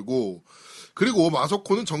기분들 들고. 그리고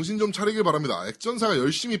마소코는 정신 좀 차리길 바랍니다. 액전사가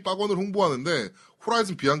열심히 빡원을 홍보하는데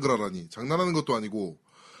호라이즌 비앙그라라니 장난하는 것도 아니고.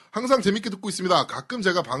 항상 재밌게 듣고 있습니다. 가끔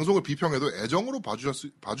제가 방송을 비평해도 애정으로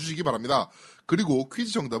봐주시기 바랍니다. 그리고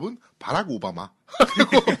퀴즈 정답은 바락 오바마.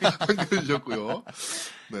 그리고 남겨주셨고요.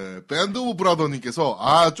 네, 밴드 오브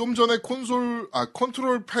브라더님께서 좀 전에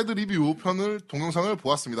컨트롤 패드 리뷰 편을 동영상을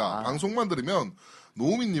보았습니다. 방송만 들으면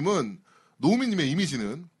노우미님의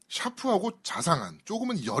이미지는 샤프하고 자상한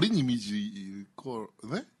조금은 여린 이미지일 걸,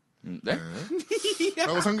 네? 네?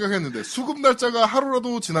 라고 생각했는데 수급 날짜가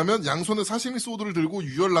하루라도 지나면 양손에 사시미 소드를 들고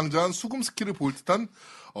유열낭자한 수금 스킬을 보일 듯한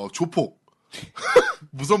조폭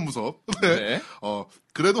무섭 네. 네.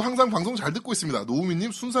 그래도 항상 방송 잘 듣고 있습니다.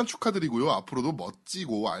 노우미님 순산 축하드리고요. 앞으로도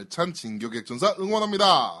멋지고 알찬 진격의 엑전사 응원합니다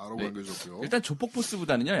라고 네. 남겨주셨고요. 일단 조폭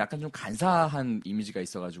보스보다는요 약간 좀 간사한 이미지가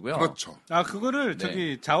있어가지고요. 그렇죠. 그거를 네.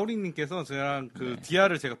 저기 자오링님께서 저랑 그 네.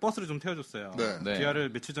 디아를 제가 버스를 좀 태워줬어요. 네. 네. 디아를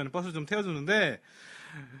며칠 전에 버스를 좀 태워줬는데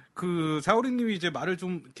그 자오링님이 이제 말을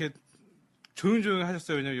좀 이렇게 조용조용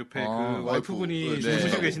하셨어요. 왜냐면 옆에 그 와이프분이 와이프.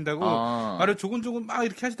 주무시고 네. 계신다고 말을 조곤조곤 막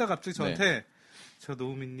이렇게 하시다가 갑자기 저한테 저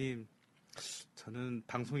노우미님 저는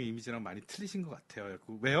방송의 이미지랑 많이 틀리신 것 같아요.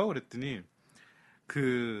 왜요? 그랬더니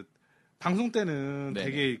그 방송 때는 네네.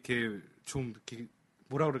 되게 이렇게 좀 이렇게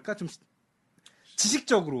뭐라 그럴까 좀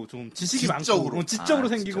지식적으로 좀 지식이 지적으로. 많고 지적으로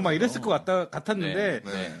생기고 지적으로. 막 이랬을 것 같았는데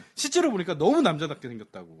네. 실제로 보니까 너무 남자답게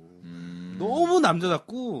생겼다고. 너무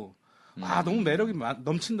남자답고 너무 매력이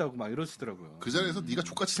넘친다고 막 이러시더라고요. 그 자리에서 네가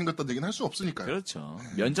족같이 생겼다는 얘기는 할 수 없으니까요. 그렇죠.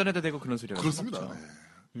 면전에다 대고 그런 소리가 그렇습니다.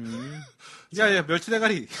 야,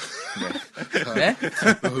 멸치대가리. 네?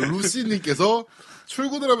 루시님께서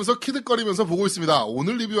출근을 하면서 키득거리면서 보고 있습니다.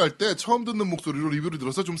 오늘 리뷰할 때 처음 듣는 목소리로 리뷰를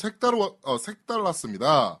들어서 좀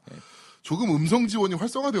색달랐습니다. 조금 음성 지원이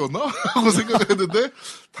활성화되었나? 하고 생각을 했는데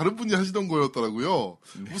다른 분이 하시던 거였더라고요.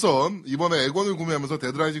 우선 이번에 액원을 구매하면서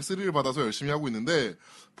데드라이징 3를 받아서 열심히 하고 있는데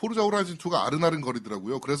포르자 호라이즌 2가 아른아른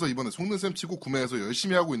거리더라고요. 그래서 이번에 속는셈 치고 구매해서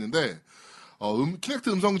열심히 하고 있는데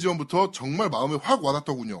키넥트 음성 지원부터 정말 마음에 확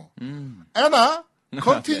와닿더군요. 에나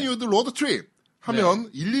Continued Road Trip 하면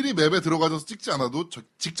일일이 맵에 들어가서 찍지 않아도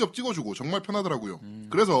직접 찍어주고 정말 편하더라고요.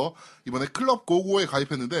 그래서 이번에 클럽 고고에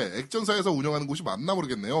가입했는데 액전사에서 운영하는 곳이 맞나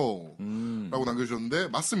모르겠네요. 라고 남겨주셨는데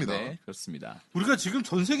맞습니다. 네, 그렇습니다. 우리가 지금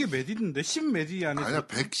전 세계 몇 위인데 10몇 위 안에 아니야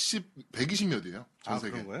 120몇이에요. 전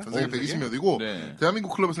세계. 그런 거예요? 전 세계 120몇이고 네.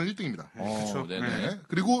 대한민국 클럽에서는 1등입니다. 그렇죠. 네네. 네.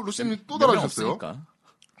 그리고 루시님 또 몇 명 달아주셨어요. 없으니까.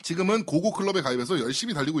 지금은 고고 클럽에 가입해서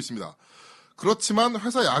열심히 달리고 있습니다. 그렇지만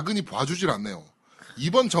회사 야근이 봐주질 않네요.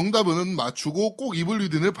 이번 정답은 맞추고 꼭 이블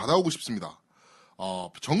리든을 받아오고 싶습니다.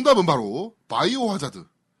 정답은 바로 바이오 하자드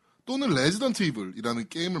또는 레지던트 이블이라는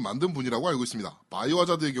게임을 만든 분이라고 알고 있습니다. 바이오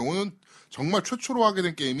하자드의 경우는 정말 최초로 하게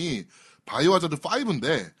된 게임이 바이오 하자드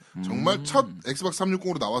 5인데 정말 첫 엑스박스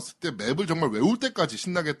 360으로 나왔을 때 맵을 정말 외울 때까지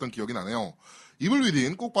신나게 했던 기억이 나네요. 이블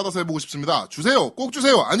리든 꼭 받아서 해보고 싶습니다. 주세요. 꼭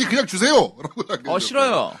주세요. 아니 그냥 주세요. 라고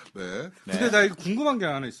싫어요. 네. 근데 나 이거 궁금한 게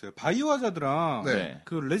하나 있어요. 바이오 하자드랑 네.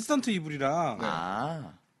 그 레지던트 이블이랑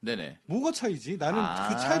네네. 뭐가 차이지? 나는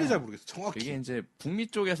그 차이를 잘 모르겠어. 정확히. 그게 이제 북미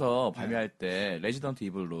쪽에서 발매할 때 레지던트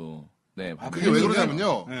이블로 그게 왜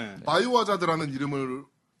그러냐면요. 네. 바이오 하자드라는 이름을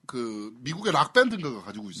그 미국의 락 밴드인가가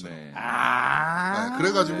가지고 있어요. 네. 네,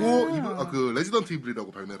 그래가지고 그 레지던트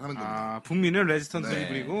이블이라고 발매를 하는 겁니다. 북미는 레지던트 네.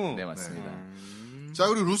 이블이고. 네, 맞습니다. 자,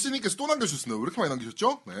 그리고 루시님께서 또 남겨주셨습니다. 왜 이렇게 많이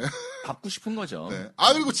남기셨죠? 네. 받고 싶은 거죠. 네.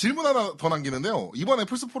 그리고 질문 하나 더 남기는데요. 이번에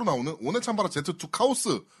플스4로 나오는 오네찬바라 Z2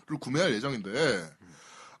 카오스를 구매할 예정인데,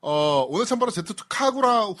 오네찬바라 Z2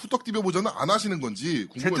 카구라 후떡 디벼 버전은 안 하시는 건지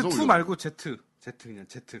궁금해서. Z2 말고 Z 그냥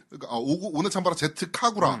Z. 그러니까 오네찬바라 Z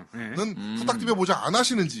카구라는 후딱 디벼 버전 안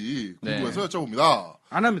하시는지 궁금해서 여쭤봅니다.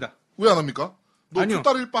 안 합니다. 왜 안 합니까? 너 아니요.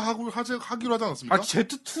 투따릴바 하기로 하지 않았습니까?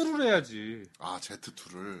 Z2를 해야지.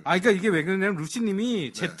 Z2를. 그러니까 이게 왜 그러냐면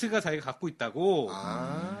루시님이 Z가 자기가 갖고 있다고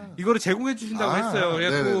이거를 제공해 주신다고 했어요.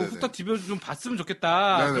 그래갖고 네네네네. 후딱 디벼 좀 봤으면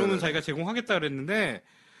좋겠다. 네네네. 그러면 자기가 제공하겠다 그랬는데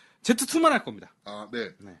Z2만 할 겁니다. 아, 네.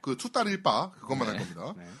 네. 그 투딸 1바 그것만 할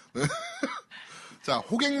겁니다. 네. 네. 자,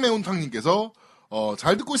 호갱매운탕님께서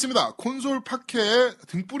잘 듣고 있습니다. 콘솔 팟캐에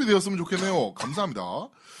등불이 되었으면 좋겠네요. 감사합니다.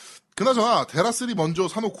 그나저나 데라3 먼저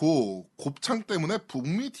사놓고 곱창 때문에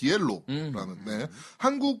북미 디엘로라는 네.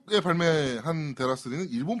 한국에 발매한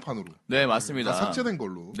데라3는 일본판으로 네, 맞습니다. 다 삭제된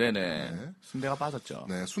걸로. 네네. 네. 순대가 빠졌죠.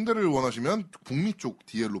 네, 순대를 원하시면 북미 쪽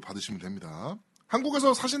디엘로 받으시면 됩니다.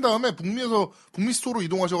 한국에서 사신 다음에 북미에서 북미 스토어로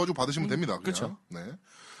이동하셔가지고 받으시면 됩니다. 그렇죠. 네.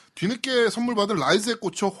 뒤늦게 선물 받은 라이즈에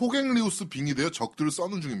꽂혀 호갱리우스 빙이 되어 적들을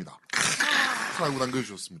써는 중입니다. 라고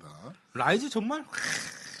남겨주셨습니다. 라이즈 정말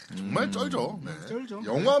쩔죠. 네. 쩔죠.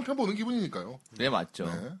 영화 한 편 보는 기분이니까요. 네, 맞죠.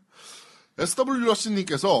 네.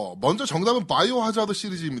 SW러시님께서 먼저 정답은 바이오 하자드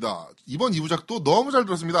시리즈입니다. 이번 2부작도 너무 잘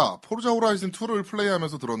들었습니다. 포르자 호라이즌 2를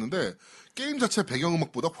플레이하면서 들었는데 게임 자체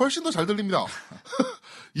배경음악보다 훨씬 더 잘 들립니다.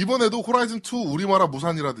 이번에도 호라이즌 2 우리나라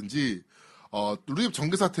무산이라든지 루입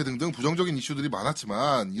정계 사태 등등 부정적인 이슈들이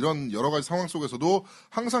많았지만 이런 여러 가지 상황 속에서도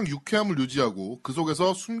항상 유쾌함을 유지하고 그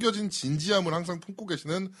속에서 숨겨진 진지함을 항상 품고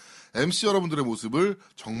계시는 MC 여러분들의 모습을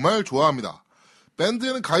정말 좋아합니다.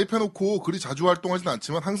 밴드에는 가입해놓고 그리 자주 활동하진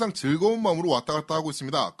않지만 항상 즐거운 마음으로 왔다 갔다 하고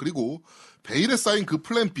있습니다. 그리고 베일에 쌓인 그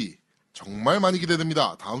플랜 B 정말 많이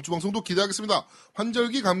기대됩니다. 다음 주 방송도 기대하겠습니다.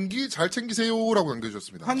 환절기 감기 잘 챙기세요라고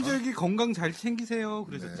남겨주셨습니다. 환절기 건강 잘 챙기세요.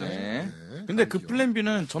 그러셨죠. 네. 네, 근데 그 감기요. 플랜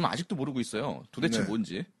B는 저는 아직도 모르고 있어요. 도대체 네.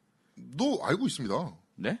 뭔지. 너 알고 있습니다.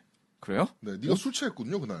 네? 그래요? 네, 네가 술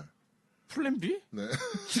취했군요 그날. 플랜 B? 네,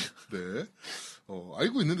 네.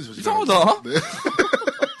 알고 있는데 저 이상하다. 네.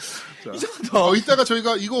 자, 이상하다. 이따가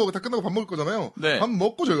저희가 이거 다 끝나고 밥 먹을 거잖아요. 네. 밥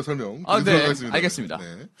먹고 저희가 설명. 아, 네. 드리도록 하겠습니다. 알겠습니다.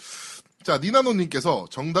 네. 자, 니나노님께서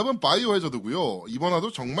정답은 바이오 해저드고요. 이번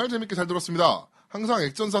화도 정말 재밌게 잘 들었습니다. 항상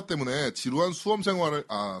액전사 때문에 지루한 수험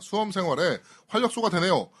생활에 활력소가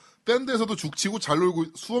되네요. 밴드에서도 죽치고 잘 놀고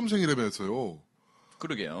수험생이라면서요.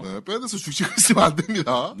 그러게요. 네, 밴드에서 죽치고 있으면 안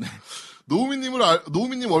됩니다. 네.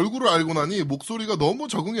 노우미님 얼굴을 알고 나니 목소리가 너무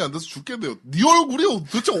적응이 안 돼서 죽겠네요. 네 얼굴이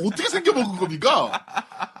도대체 어떻게 생겨먹은 겁니까?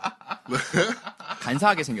 네.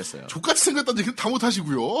 간사하게 생겼어요. 족같이 생겼다는 얘기는 다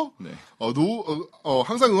못하시고요. 네.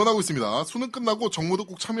 항상 응원하고 있습니다. 수능 끝나고 정모도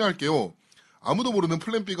꼭 참여할게요. 아무도 모르는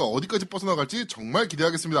플랜 B가 어디까지 뻗어나갈지 정말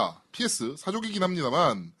기대하겠습니다. PS, 사족이긴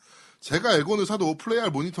합니다만 제가 에건을 사도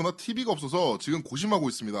플레이할 모니터나 TV가 없어서 지금 고심하고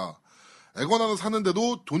있습니다. 에건 하나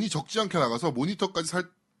사는데도 돈이 적지 않게 나가서 모니터까지 살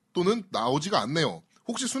돈은 나오지가 않네요.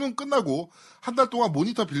 혹시 수능 끝나고 한 달 동안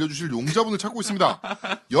모니터 빌려주실 용자분을 찾고 있습니다.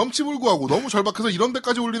 염치불구하고 너무 절박해서 이런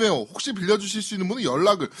데까지 올리네요. 혹시 빌려주실 수 있는 분은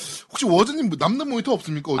연락을. 혹시 워즈님 남는 모니터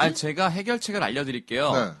없습니까? 어디? 아니, 제가 해결책을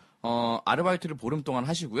알려드릴게요. 네. 아르바이트를 보름 동안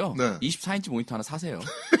하시고요. 네. 24인치 모니터 하나 사세요.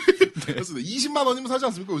 그렇습니다. 20만 원이면 사지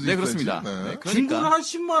않습니까? 요즘 네, 그렇습니다. 네. 네, 중고는 그러니까. 한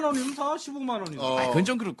 10만 원이면 사, 15만 원이면. 그건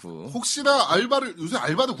좀 그렇고. 혹시나 요새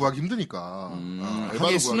알바도 구하기 힘드니까. 알바도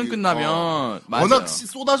하긴 수능 끝나면, 맞아요. 워낙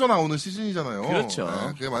쏟아져 나오는 시즌이잖아요. 그렇죠.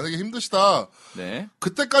 네, 그게 만약에 힘드시다. 네.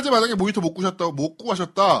 그때까지 만약에 모니터 못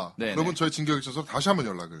구하셨다. 네네. 그러면 저희 진격에 있어서 다시 한번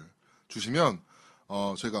연락을 주시면,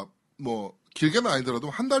 저희가 길게는 아니더라도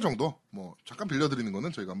한 달 정도, 잠깐 빌려드리는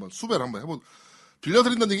거는 저희가 한번 수배를 한번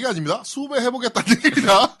빌려드린다는 얘기가 아닙니다. 수배 해보겠다는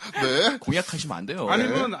얘기입니다. 네. 공약하시면 안 돼요.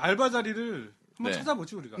 아니면 알바 자리를 한번 네.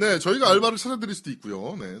 찾아보지, 우리가. 네, 저희가 알바를 찾아드릴 수도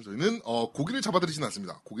있고요. 네, 저희는 고기를 잡아드리진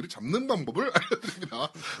않습니다. 고기를 잡는 방법을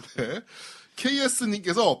알려드립니다. 네,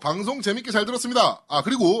 KS님께서 방송 재밌게 잘 들었습니다.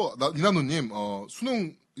 그리고 니나노님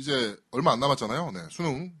수능 이제 얼마 안 남았잖아요. 네,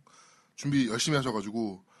 수능 준비 열심히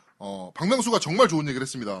하셔가지고 박명수가 정말 좋은 얘기를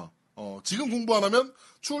했습니다. 지금 공부 안 하면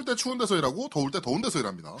추울 때 추운 데서 일하고 더울 때 더운 데서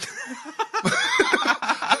일합니다.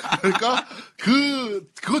 그러니까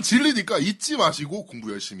그건 진리니까 잊지 마시고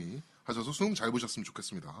공부 열심히 하셔서 수능 잘 보셨으면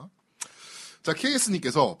좋겠습니다. 자,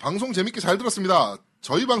 KS님께서 방송 재밌게 잘 들었습니다.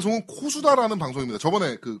 저희 방송은 코수다라는 방송입니다.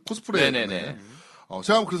 저번에 그 코스프레. 네네네.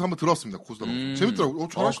 제가 그래서 한번 들었습니다. 코수다 방송. 재밌더라고요.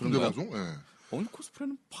 잘하시던데 그런가요? 방송. 네. 오늘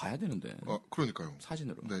코스프레는 봐야 되는데. 그러니까요.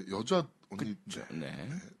 사진으로. 네, 여자 언니. 네.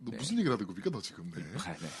 너 무슨 얘기를 하는 겁니까, 너 지금? 네.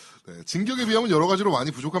 네. 네, 진격에 비하면 여러 가지로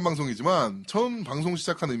많이 부족한 방송이지만 처음 방송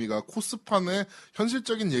시작한 의미가 코스판의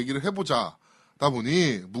현실적인 얘기를 해보자다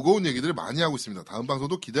보니 무거운 얘기들을 많이 하고 있습니다. 다음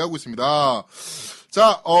방송도 기대하고 있습니다.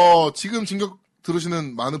 자, 지금 진격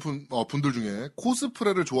들으시는 많은 분들 중에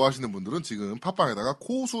코스프레를 좋아하시는 분들은 지금 팟빵에다가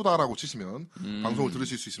코수다라고 치시면 방송을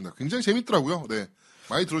들으실 수 있습니다. 굉장히 재밌더라고요. 네,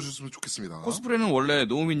 많이 들어주셨으면 좋겠습니다. 코스프레는 원래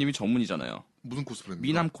노우미님이 전문이잖아요. 무슨 코스프레입니까?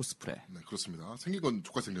 미남 코스프레. 네, 그렇습니다. 생긴 건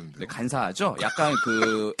족같이 생겼는데. 네, 간사하죠? 약간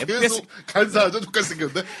그 FPS 계속 간사하죠, 족같이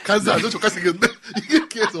생겼는데. 간사하죠, 족같이 생겼는데. 이게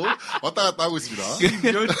계속 왔다 갔다 하고 있습니다.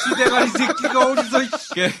 열지대가리 새끼가 어디서.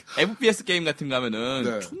 FPS 게임 같은 거 하면은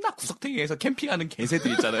네. 존나 구석탱이에서 캠핑하는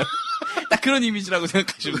개새들 있잖아요. 딱 그런 이미지라고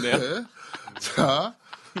생각하시면 돼요. 네. 자,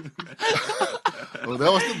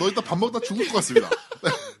 내가 봤을 때 너 이따 밥 먹다 죽을 것 같습니다.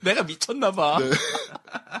 내가 미쳤나봐. 네.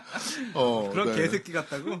 그런 네. 개새끼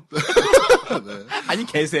같다고? 네. 아니,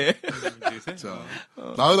 개새. 개새? 자,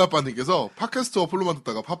 나은 아빠님께서 팟캐스트 어플로만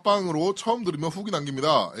듣다가 팟빵으로 처음 들으면 후기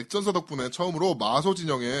남깁니다. 액전사 덕분에 처음으로 마소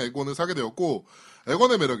진영의 액원을 사게 되었고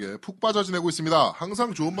액원의 매력에 푹 빠져 지내고 있습니다.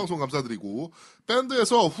 항상 좋은 방송 감사드리고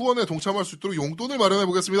밴드에서 후원에 동참할 수 있도록 용돈을 마련해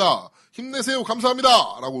보겠습니다. 힘내세요. 감사합니다.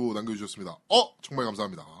 라고 남겨주셨습니다. 정말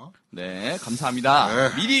감사합니다. 네, 감사합니다.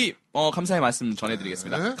 네. 미리 감사의 말씀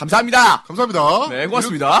전해드리겠습니다. 네. 감사합니다. 감사합니다. 네,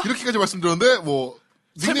 고맙습니다. 이렇게까지 말씀드렸는데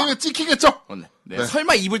닉네임에 찍히겠죠? 네, 네.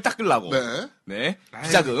 설마 입을 닦으려고. 네. 네,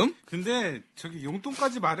 비자금. 근데 저기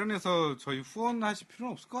용돈까지 마련해서 저희 후원하실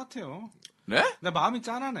필요는 없을 것 같아요. 네? 나 마음이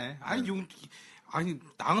짠하네. 아니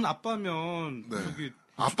나은 아빠면 네. 저기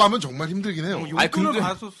아빠면 정말 힘들긴 해요. 용돈을 아니, 근데-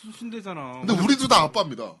 받아서 쓰신대잖아. 근데 우리도 다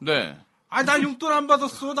아빠입니다. 네. 아니 나 용돈 안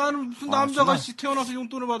받았어. 나는 무슨 남자가 태어나서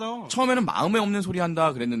용돈을 받아. 처음에는 마음에 없는 소리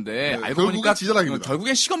한다 그랬는데, 네, 알고 결국엔 보니까 지자랑입니다.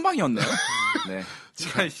 결국엔 시건방이었네요. 네.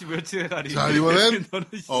 자, 씨 멸치대가리. 자, 이번엔 너는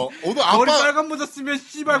씨, 오늘 머리 아빠 빨간 모자 쓰면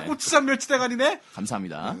씨발 고추장 멸치대가리네.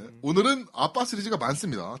 감사합니다. 네, 오늘은 아빠 시리즈가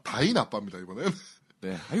많습니다. 다인 아빠입니다, 이번엔.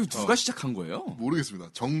 네. 아유, 누가 시작한 거예요? 모르겠습니다.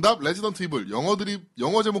 정답 레지던트 이블 영어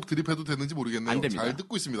제목 드립해도 되는지 모르겠네요. 안 됩니다. 잘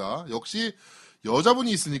듣고 있습니다. 역시 여자분이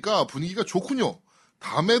있으니까 분위기가 좋군요.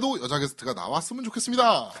 다음에도 여자 게스트가 나왔으면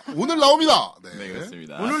좋겠습니다. 오늘 나옵니다. 네. 네,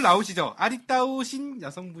 그렇습니다. 오늘 나오시죠. 아리따우신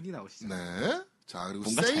여성분이 나오시죠. 네. 자, 그리고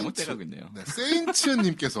뭔가 잘못돼가고 있네요. 네,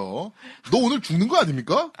 세인츠님께서 너 오늘 죽는 거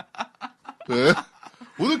아닙니까? 네.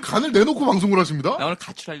 오늘 간을 내놓고 방송을 하십니다. 나 오늘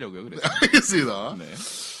가출하려고요, 그래서. 알겠습니다. 네.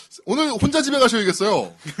 오늘 혼자 집에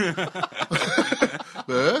가셔야겠어요.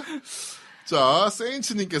 네. 자,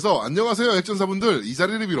 세인츠님께서 안녕하세요, 액전사분들. 이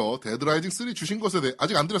자리를 빌어 데드라이징 3 주신 것에 대해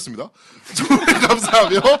아직 안 드렸습니다. 정말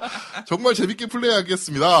감사하며 정말 재밌게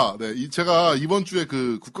플레이하겠습니다. 네, 제가 이번 주에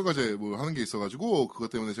그 국가과제 뭐 하는 게 있어가지고 그것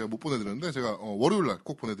때문에 제가 못 보내드렸는데 제가 월요일날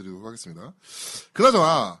꼭 보내드리도록 하겠습니다.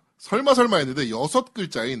 그나저나 설마 했는데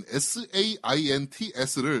 6글자인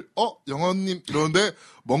SAINTS를 영원님 이러는데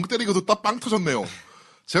멍 때리고 듣다 빵 터졌네요.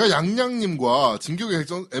 제가 양양님과 진격의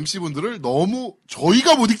엑전 MC분들을 너무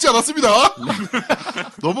저희가 못 읽지 않았습니다.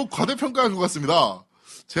 너무 과대평가한 것 같습니다.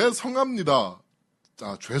 죄송합니다.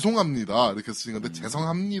 죄송합니다. 이렇게 쓰신 건데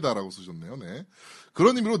죄송합니다라고 쓰셨네요. 네.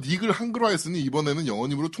 그런 의미로 닉을 한글화했으니 이번에는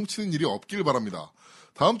영어님으로 퉁치는 일이 없길 바랍니다.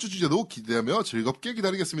 다음 주 주제도 기대하며 즐겁게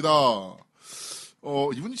기다리겠습니다.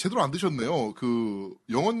 이분이 제대로 안 드셨네요. 그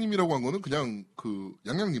영어님이라고 한 거는 그냥 그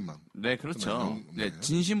양양님만. 네, 그렇죠. 네. 네,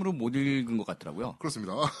 진심으로 못 읽은 것 같더라고요.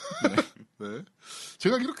 그렇습니다. 네.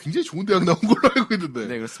 제가 알기로 굉장히 좋은 대학 나온 걸로 알고 있는데.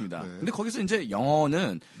 네, 그렇습니다. 네. 근데 거기서 이제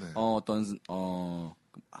영어는 네.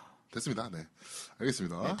 됐습니다. 네.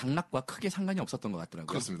 알겠습니다. 네, 당락과 크게 상관이 없었던 것 같더라고요.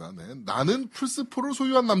 그렇습니다. 네. 나는 플스4를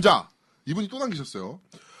소유한 남자. 이분이 또 남기셨어요.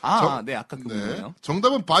 네, 아까 그분이에요. 네.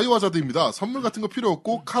 정답은 바이오하자드입니다. 선물 같은 거 필요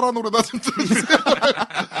없고 카라 노래나 좀 들어주세요.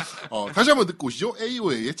 다시 한번 듣고 오시죠.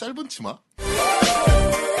 AOA의 짧은 치마.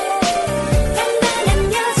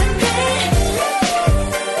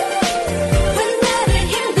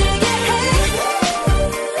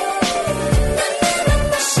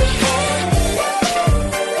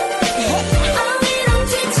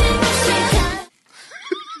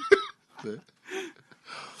 네.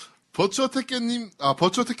 버추어 테켄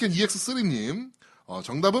EX3님.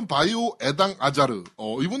 정답은 바이오 에당 아자르.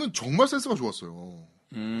 이분은 정말 센스가 좋았어요.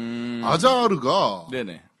 아자르가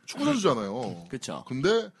네네. 축구 선수잖아요. 그렇죠.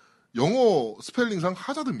 근데 영어 스펠링상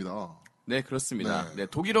하자드입니다. 네, 그렇습니다. 네. 네,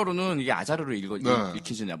 독일어로는 이게 아자르로 네.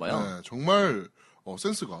 읽히시나 봐요. 네, 정말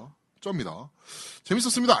센스가 쩝니다.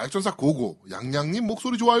 재밌었습니다. 액전사 고고. 양양님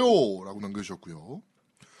목소리 좋아요. 라고 남겨주셨고요.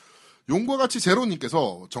 용과 같이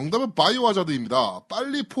제로님께서 정답은 바이오 하자드입니다.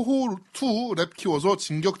 빨리 포호2 랩 키워서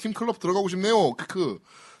진격팀 클럽 들어가고 싶네요. 크크.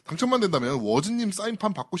 당첨만 된다면 워즈님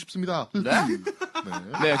사인판 받고 싶습니다. 네? 네.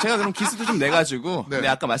 네, 제가 그럼 기스도 좀 내가지고, 네. 네,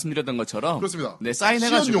 아까 말씀드렸던 것처럼. 그렇습니다. 네,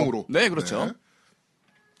 사인해가지고. 시연용으로. 네, 그렇죠. 네.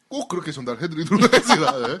 꼭 그렇게 전달해드리도록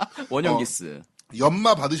하겠습니다. 네. 원형 기스.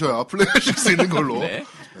 연마 받으셔야 플레이하실 수 있는 걸로. 네.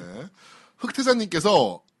 네.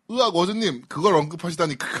 흑태자님께서 의학 워즈님 그걸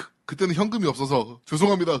언급하시다니 그때는 현금이 없어서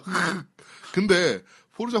죄송합니다. 근데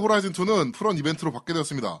포르자 호라이즌2는 풀원 이벤트로 받게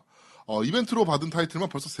되었습니다. 이벤트로 받은 타이틀만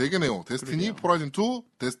벌써 3개네요. 데스티니, 포라이즌2,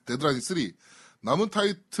 데드라이징 3. 남은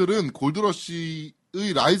타이틀은 골드러시의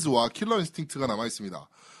라이즈와 킬러 인스팅트가 남아있습니다.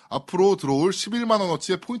 앞으로 들어올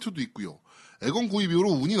 11만원어치의 포인트도 있고요. 애건 구입 이후로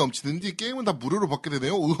운이 넘치는지 게임은 다 무료로 받게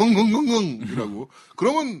되네요. 이라고.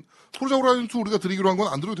 그러면 포르자 호라이즌2 우리가 드리기로 한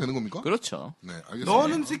건 안 드려도 되는 겁니까? 그렇죠. 네, 알겠습니다.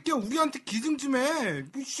 너는 새끼야 우리한테 기증 좀 해.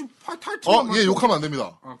 타이틀. 예, 욕하면 안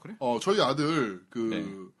됩니다. 아 그래? 저희 아들 네.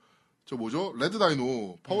 저 뭐죠? 레드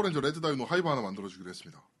다이노, 파워레인저 레드 다이노 하이브 하나 만들어주기로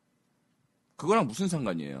했습니다. 그거랑 무슨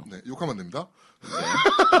상관이에요? 네, 욕하면 안 됩니다.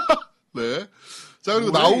 네. 자,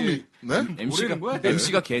 그리고 나오미. 네?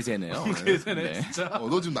 MC가 개새네요. 개새네, 진짜.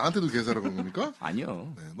 너 지금 나한테도 개새라고 그런 겁니까?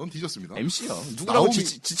 아니요. 네, 넌 뒤졌습니다. MC요. 누구라고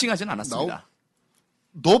지칭하진 않았습니다.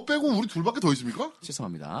 너 빼고 우리 둘밖에 더 있습니까?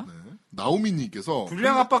 죄송합니다. 네. 나오미님께서.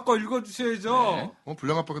 불량 아빠 거 읽어주셔야죠. 네.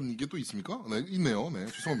 불량 아빠님께 또 있습니까? 네, 있네요. 네,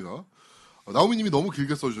 죄송합니다. 나오미님이 너무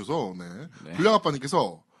길게 써주셔서, 네. 네. 불량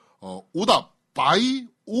아빠님께서, 오답, 바이,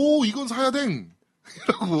 오, 이건 사야 댕!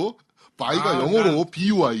 이라고, 바이가 영어로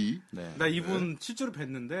BUI. 네. 나 이분 실제로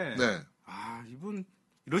뵀는데, 네. 이분,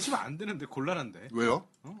 이러시면 안 되는데, 곤란한데. 왜요?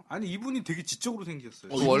 아니, 이분이 되게 지적으로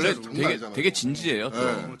생겼어요. 원래 되게 진지해요.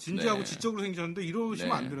 네. 진지하고 네. 지적으로 생겼는데,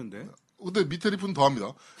 이러시면 안 되는데. 근데 밑에 리프는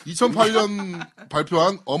더합니다. 2008년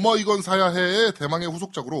발표한 어머 이건 사야 해의 대망의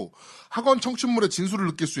후속작으로 학원 청춘물의 진수를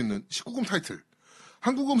느낄 수 있는 19금 타이틀.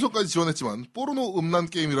 한국 음성까지 지원했지만 포르노 음란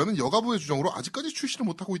게임이라는 여가부의 주장으로 아직까지 출시를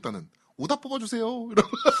못하고 있다는 오답 뽑아주세요.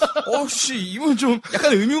 씨, 이분 좀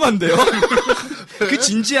약간 음흉한데요? 네. 그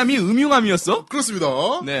진지함이 음흉함이었어? 그렇습니다.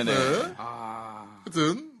 네네. 네.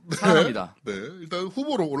 하여튼. 네. 사랑합니다. 네. 일단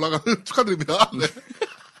후보로 올라가는 축하드립니다. 네.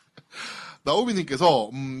 나오미님께서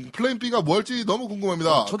플레인 B가 뭐 할지 너무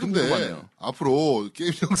궁금합니다. 저도 근데 궁금하네요. 앞으로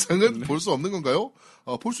게임 영상은 볼 수 없는 건가요?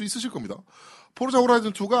 볼 수 있으실 겁니다. 포르자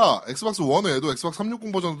호라이즌 2가 엑스박스 1 외에도 엑스박스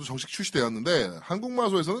 360 버전도 정식 출시되었는데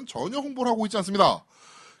한국마소에서는 전혀 홍보를 하고 있지 않습니다.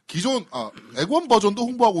 기존 액원 버전도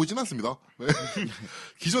홍보하고 있지는 않습니다. 네.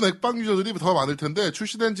 기존 액방 유저들이 더 많을 텐데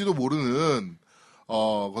출시된지도 모르는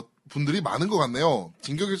분들이 많은 것 같네요.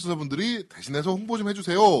 진격의 엑전사 분들이 대신해서 홍보 좀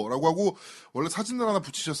해주세요라고 하고 원래 사진을 하나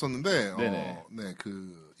붙이셨었는데 네,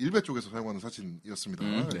 그 일베 쪽에서 사용하는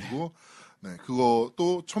사진이었습니다. 그리고 네, 그거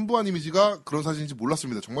또 첨부한 이미지가 그런 사진인지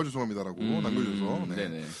몰랐습니다. 정말 죄송합니다라고 남겨주셔서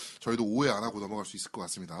네, 저희도 오해 안 하고 넘어갈 수 있을 것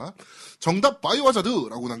같습니다. 정답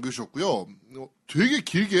바이오하자드라고 남겨주셨고요. 되게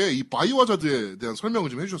길게 이 바이오하자드에 대한 설명을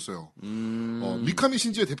좀 해주셨어요. 미카미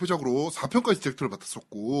신지의 대표작으로 4편까지 디렉터를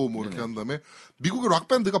맡았었고 뭐 이렇게 한 다음에 미국의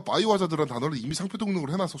락밴드가 바이오하자드라는 단어를 이미 상표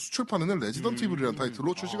등록을 해놔서 수출판에는 레지던트 이블이라는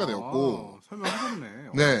타이틀로 출시가 되었고 설명하셨네.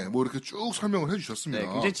 네, 뭐 이렇게 쭉 설명을 해주셨습니다.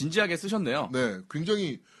 네, 굉장히 진지하게 쓰셨네요. 네,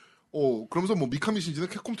 굉장히 그러면서 뭐 미카미 신지는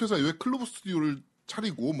캡콤 퇴사 이후에 클로버 스튜디오를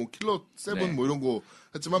차리고 뭐 킬러 7 뭐 이런 거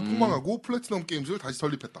했지만 폭망하고 플래티넘 게임즈를 다시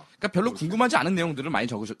설립했다. 그러니까 별로 궁금하지 않은 내용들을 많이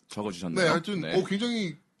적어주셨네요. 네, 하여튼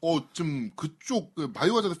굉장히 좀 그쪽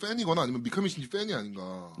바이오하자드 팬이거나 아니면 미카미 신지 팬이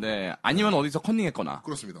아닌가. 네, 아니면 어디서 컨닝했거나.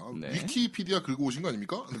 그렇습니다. 네. 위키피디아 긁고 오신 거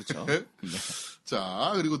아닙니까? 그렇죠. 네.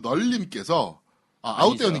 자, 그리고 널님께서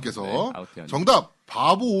아웃데어님께서 네, 아웃데어님. 정답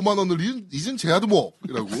바보 5만 원을 잊은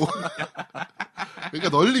제아드목이라고. 그러니까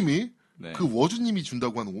널님이 그 워주님이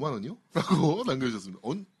준다고 한 5만 원이요? 라고 남겨주셨습니다.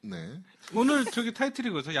 네. 오늘 저기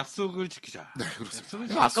타이틀이 그래서 약속을 지키자. 네,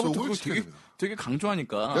 그렇습니다. 아까부터 되게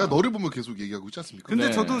강조하니까. 내가 너를 보면 계속 얘기하고 있지 않습니까? 근데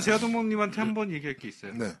네. 저도 제아동목님한테 한번 얘기할 게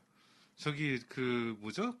있어요. 네. 저기 그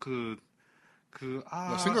뭐죠?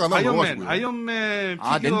 생각 안 하고 넘어가시고요. 아이언맨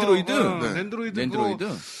랜드로이드? 네.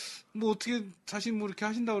 랜드로이드. 뭐 어떻게 자신 뭐 이렇게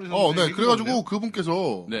하신다고 그러셨는데. 네. 그래가지고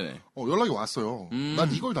그분께서 네네. 연락이 왔어요. 난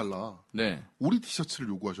이걸 달라. 네. 오리 티셔츠를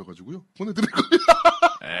요구하셔가지고요. 보내드릴 거예요.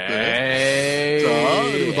 네. 자,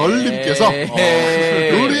 그리고 널님께서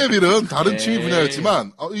요리의 빌은 다른 취미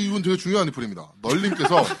분야였지만 이분 되게 중요한 인플입니다.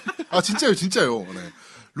 널님께서 진짜요. 네.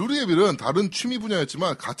 루리의 빌은 다른 취미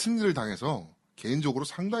분야였지만 같은 일을 당해서 개인적으로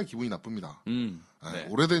상당히 기분이 나쁩니다. 네.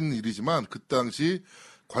 오래된 일이지만 그때 당시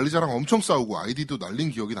관리자랑 엄청 싸우고 아이디도 날린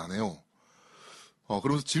기억이 나네요.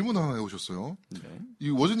 그러면서 질문 하나 해오셨어요. 네. 이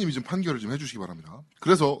워즈님이 좀 판결을 좀 해주시기 바랍니다.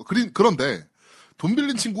 그런데 돈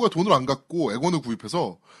빌린 친구가 돈을 안 갖고 액원을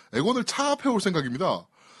구입해서 액원을 차압해올 생각입니다.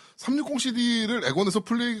 360 CD를 액원에서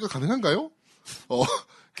플레이가 가능한가요?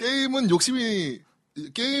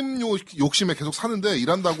 게임 욕심에 계속 사는데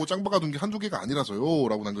일한다고 짱 박아둔 게 한두 개가 아니라서요.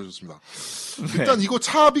 라고 남겨주셨습니다. 일단 이거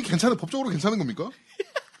차압이 법적으로 괜찮은 겁니까?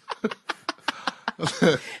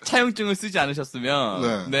 네. 차용증을 쓰지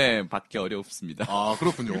않으셨으면 받기 어렵습니다.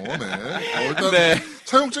 그렇군요. 네. 일단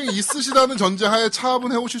차용증이 있으시다는 전제하에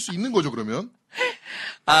차압은 해오실 수 있는 거죠. 그러면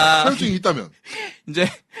차용증이 있다면 이제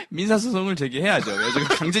민사소송을 제기해야죠. 그래서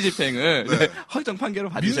강제 집행을 확정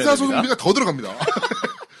판결을 받으셔야 됩니다. 민사소송비가 더 들어갑니다.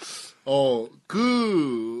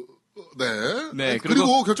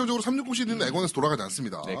 그리고 결정적으로 360 CD는 액원에서 돌아가지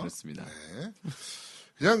않습니다. 네, 그렇습니다. 네.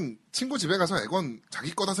 그냥 친구 집에 가서 액원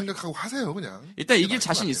자기 거다 생각하고 하세요, 그냥. 일단 이길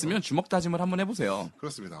자신 있으면 주먹 다짐을 한번 해보세요.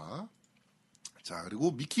 그렇습니다. 자,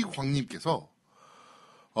 그리고 미키광님께서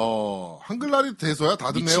한글날이 돼서야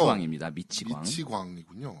다 듣네요. 미치광입니다.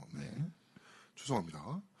 미치광이군요. 네.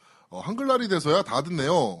 죄송합니다. 한글날이 돼서야 다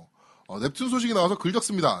듣네요. 넵튠 소식이 나와서 글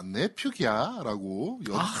적습니다. 넵튠이야 라고.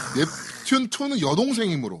 넵튠2는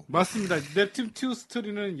여동생이므로. 맞습니다. 넵튠2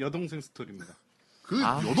 스토리는 여동생 스토리입니다.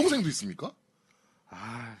 여동생도 있습니까?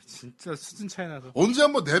 진짜 수준 차이 나서. 언제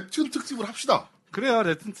한번 넵튠 특집을 합시다. 그래요,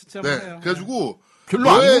 넵튠 특집 한번 해요. 그래가지고.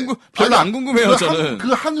 별로 안 궁금해요, 저는.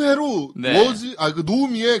 그 한 회로, 그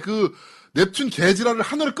노우미의 그 넵튠 개지랄을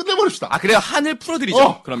한 회로 끝내버립시다. 그래요. 한을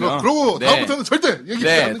풀어드리죠. 그러면. 그러고 다음부터는 절대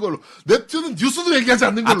얘기하지 않는 걸로. 넵튠은 뉴스도 얘기하지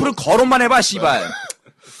않는 걸로. 앞으로 거론만 해봐, 씨발.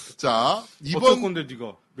 자, 어쩔 건데,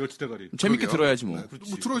 니가. 멸치 대가리. 재밌게 들어야지, 뭐.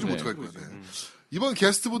 뭐 들어야지 뭐 어떡할 거야. 이번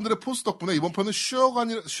게스트분들의 포스 덕분에 이번 편은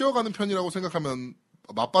쉬어가는 편이라고 생각하면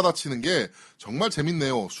맞받아치는 게 정말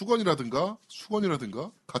재밌네요. 수건이라든가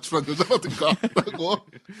가출한 여자라든가 라고.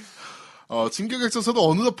 진격의 엑전사도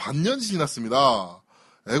어느덧 반년이 지났습니다.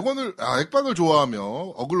 액박을 좋아하며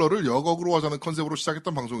어글러를 역어그로하자는 컨셉으로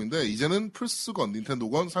시작했던 방송인데 이제는 플스건,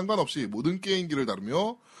 닌텐도건 상관없이 모든 게임기를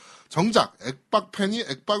다루며 정작 액박 팬이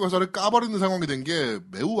액박 회사를 까버리는 상황이 된 게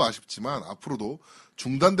매우 아쉽지만 앞으로도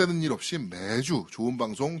중단되는 일 없이 매주 좋은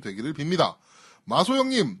방송 되기를 빕니다.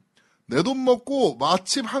 마소영님, 내 돈 먹고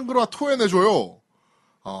맛집 한 그릇 토해내줘요.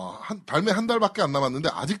 발매 한 달밖에 안 남았는데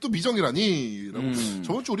아직도 미정이라니. 라고.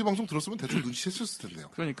 저번 주 우리 방송 들었으면 대충 눈치챘을 텐데요.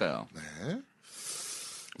 그러니까요. 네.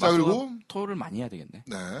 자, 그리고 토를 많이 해야 되겠네.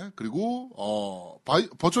 네. 그리고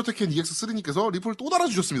버추어 테켄 EX3님께서 리플을 또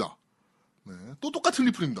달아주셨습니다. 네. 또 똑같은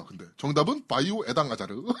리플입니다. 근데 정답은 바이오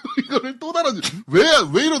에당아자르. 이거를 또 달아주.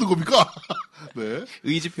 왜 이러는 겁니까? 네.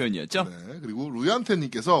 의지 표현이었죠. 네. 그리고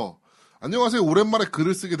루얀테님께서 안녕하세요. 오랜만에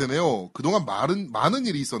글을 쓰게 되네요. 그동안 많은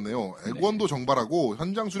일이 있었네요. 액원도 정발하고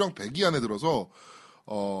현장 수령 100위 안에 들어서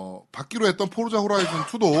받기로 했던 포르자 호라이즌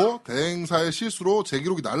 2도 대행사의 실수로 제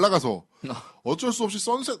기록이 날아가서 어쩔 수 없이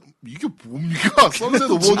선셋 이게 뭡니까? 선셋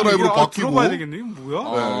오버드라이브로 바뀌고. 들어봐야 되겠네. 이거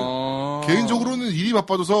뭐야? 네. 개인적으로는 일이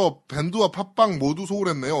바빠져서 밴드와 팟빵 모두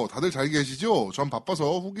소홀했네요. 다들 잘 계시죠? 전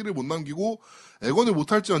바빠서 후기를 못 남기고 액원을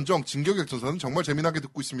못할지언정 진격의 엑전사는 정말 재미나게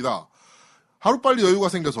듣고 있습니다. 하루빨리 여유가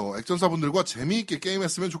생겨서 액전사분들과 재미있게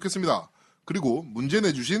게임했으면 좋겠습니다. 그리고 문제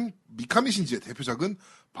내주신 미카미 신지의 대표작은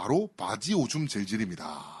바로 바지 오줌 질질입니다.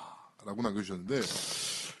 라고 남겨주셨는데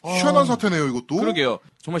희한한 사태네요, 이것도. 그러게요.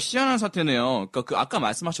 정말 희한한 사태네요. 그러니까 아까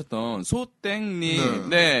말씀하셨던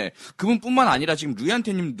소땡님, 네, 그분뿐만 아니라 지금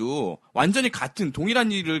루얀테님도 완전히 같은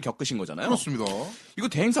동일한 일을 겪으신 거잖아요. 그렇습니다. 이거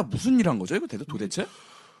대행사 무슨 일 한 거죠? 이거 도대체?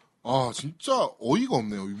 진짜 어이가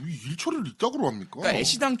없네요. 일 처리를 이따구로 합니까? 그러니까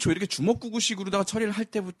애시당초 이렇게 주먹구구식으로다가 처리를 할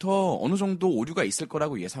때부터 어느 정도 오류가 있을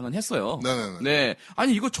거라고 예상은 했어요. 네네네. 네.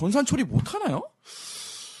 아니, 이거 전산 처리 못 하나요?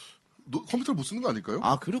 컴퓨터를 못 쓰는 거 아닐까요?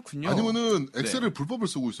 그렇군요. 아니면은 엑셀을 불법을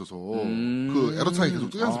쓰고 있어서 그 에러창이 계속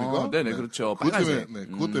뜨지 않습니까? 네네, 그렇죠. 그것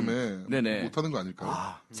때문에 네네. 못 하는 거 아닐까요?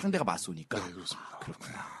 상대가 맞소니까. 네, 그렇습니다.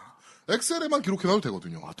 그렇구나. 엑셀에만 기록해놔도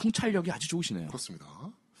되거든요. 통찰력이 아주 좋으시네요. 그렇습니다.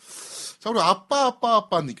 자, 우리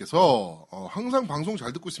아빠님께서 항상 방송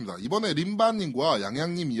잘 듣고 있습니다. 이번에 림바님과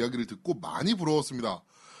양양님 이야기를 듣고 많이 부러웠습니다.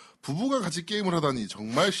 부부가 같이 게임을 하다니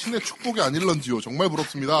정말 신의 축복이 아닐런지요. 정말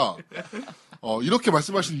부럽습니다. 이렇게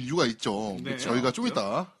말씀하신 이유가 있죠. 네, 저희가 좀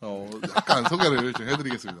이따 약간 소개를 좀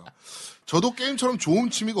해드리겠습니다. 저도 게임처럼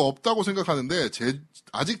좋은 취미가 없다고 생각하는데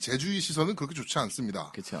아직 제 주위 시선은 그렇게 좋지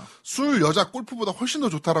않습니다. 그렇죠. 술, 여자, 골프보다 훨씬 더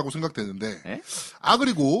좋다라고 생각되는데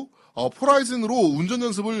그리고 포라이즌으로 운전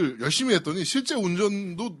연습을 열심히 했더니 실제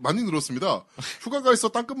운전도 많이 늘었습니다. 휴가가 있어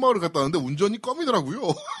땅끝마을을 갔다 왔는데 운전이 껌이더라고요.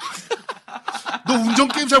 너 운전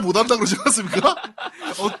게임 잘 못한다 그러지 않았습니까?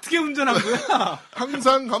 어떻게 운전한 거야?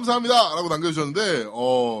 항상 감사합니다 라고 남겨주셨는데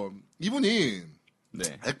이분이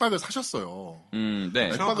액박을 사셨어요.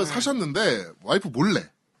 네. 액박을 사셨는데 와이프 몰래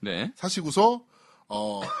사시고서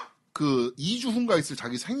그 2주 후인가 있을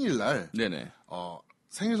자기 생일날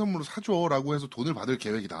생일 선물로 사줘라고 해서 돈을 받을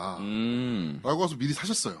계획이다. 라고 해서 미리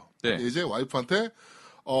사셨어요. 이제 와이프한테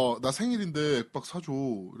나 생일인데 액박 사줘.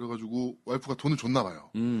 이래가지고 와이프가 돈을 줬나 봐요.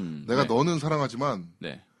 내가 너는 사랑하지만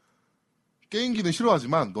게임기는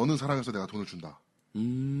싫어하지만 너는 사랑해서 내가 돈을 준다.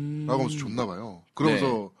 라고 하면서 줬나 봐요.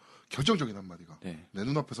 그러면서 결정적인 한마디가 내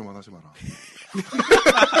눈앞에서만 하지 마라.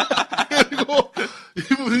 그리고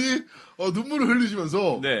이분이 눈물을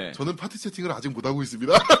흘리시면서 저는 파티 채팅을 아직 못하고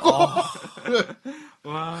있습니다.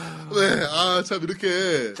 참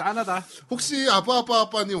이렇게 짠하다. 혹시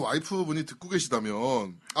아빠님 와이프분이 듣고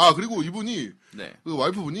계시다면 그리고 이분이 그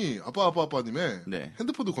와이프분이 아빠님의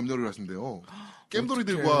핸드폰도 검열을 하신대요.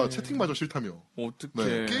 게임돌이들과 채팅마저 싫다며.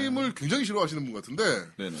 어떡해. 게임을 굉장히 싫어하시는 분 같은데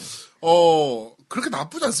그렇게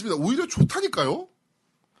나쁘지 않습니다. 오히려 좋다니까요.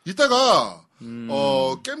 이따가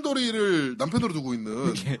게임돌이를 남편으로 두고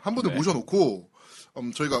있는 한 분을 모셔놓고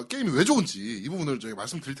저희가 게임이 왜 좋은지 이 부분을 저희가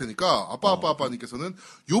말씀드릴 테니까 아빠님께서는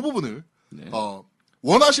이 부분을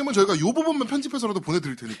원하시면 저희가 요 부분만 편집해서라도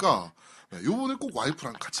보내드릴 테니까 네, 요 부분을 꼭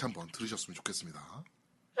와이프랑 같이 한번 들으셨으면 좋겠습니다.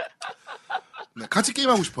 네, 같이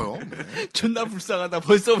게임하고 싶어요. 네. 존나 불쌍하다.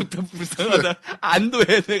 벌써부터 불쌍하다.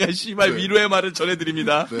 안도해. 내가 씨발 네. 위로의 말을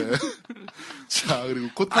전해드립니다. 네. 자, 그리고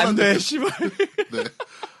코타나. 안돼 씨발. 네.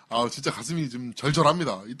 아, 진짜 가슴이 좀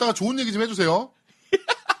절절합니다. 이따가 좋은 얘기 좀 해주세요.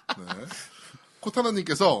 네.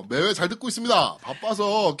 코타나님께서 매회 잘 듣고 있습니다.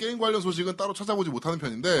 바빠서 게임 관련 소식은 따로 찾아보지 못하는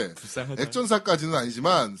편인데 불쌍하다. 액전사까지는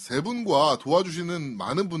아니지만 세 분과 도와주시는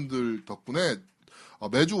많은 분들 덕분에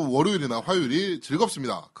매주 월요일이나 화요일이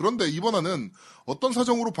즐겁습니다. 그런데 이번화는 어떤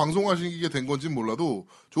사정으로 방송하시게 된 건지는 몰라도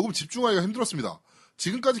조금 집중하기가 힘들었습니다.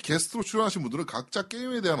 지금까지 게스트로 출연하신 분들은 각자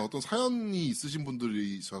게임에 대한 어떤 사연이 있으신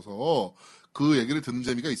분들이 있어서 그 얘기를 듣는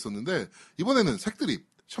재미가 있었는데 이번에는 색드립,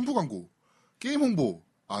 샴푸 광고, 게임 홍보,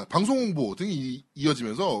 방송 홍보 등이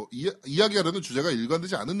이어지면서 이야기하려는 주제가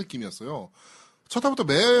일관되지 않은 느낌이었어요. 첫 화부터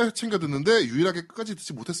매 챙겨 듣는데 유일하게 끝까지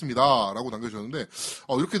듣지 못했습니다. 라고 남겨주셨는데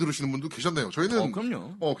이렇게 들으시는 분도 계셨네요. 저희는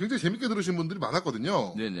그럼요. 굉장히 재밌게 들으시는 분들이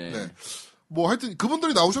많았거든요. 네네. 네. 뭐 하여튼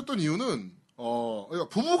그분들이 나오셨던 이유는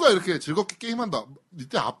부부가 이렇게 즐겁게 게임한다.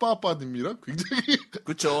 이때 아빠님이랑 굉장히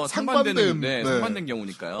그렇죠. 상반된 상반된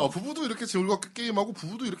경우니까요. 부부도 이렇게 즐겁게 게임하고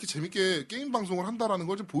부부도 이렇게 재밌게 게임 방송을 한다라는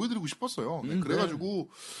걸 좀 보여드리고 싶었어요. 네, 그래가지고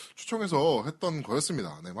초청해서 했던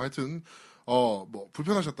거였습니다. 네, 하여튼 뭐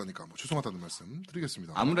불편하셨다니까 뭐 죄송하다는 말씀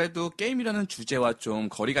드리겠습니다. 아무래도 게임이라는 주제와 좀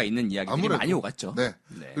거리가 있는 이야기들이 많이 오갔죠. 네.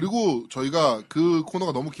 그리고 저희가 그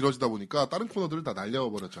코너가 너무 길어지다 보니까 다른 코너들을 다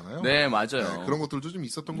날려버렸잖아요. 네, 맞아요. 네, 그런 것들도 좀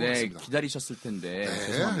있었던 것 같습니다. 기다리셨을 텐데. 네,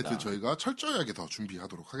 죄송합니다. 하여튼 저희가 철저하게 더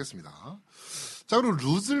준비하도록 하겠습니다. 자, 그리고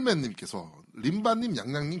루즐맨님께서 림바님,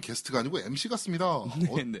 양양님 게스트가 아니고 MC 같습니다.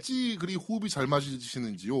 어찌 그리 호흡이 잘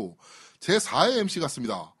맞으시는지요. 제 4회 MC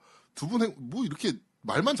같습니다. 두 분 뭐 이렇게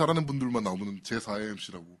말만 잘하는 분들만 나오면 제 4회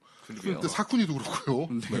MC라고. 그때 사쿠니도 그렇고요.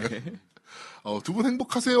 네. 두 분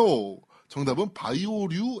행복하세요. 정답은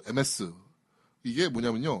바이오류 MS. 이게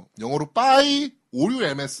뭐냐면요. 영어로 빠이 오류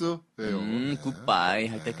MS예요. 굿바이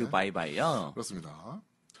할 때 그 바이바이요. 그렇습니다.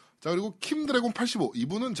 자, 그리고 킴드래곤 85.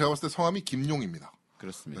 이분은 제가 봤을 때 성함이 김용입니다.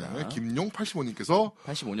 그렇습니다. 네, 김용 85님께서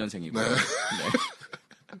 85년생이고요. 네.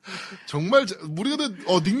 정말 우리가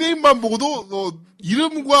닉네임만 보고도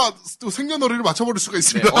이름과 또 생년월일을 맞춰버릴 수가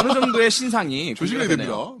있습니다. 네, 어느 정도의 신상이 조심해야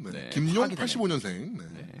됩니다. 네, 김용 85년생.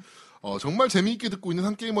 네. 정말 재미있게 듣고 있는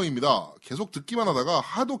한 게이머입니다. 계속 듣기만 하다가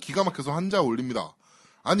하도 기가 막혀서 한자 올립니다.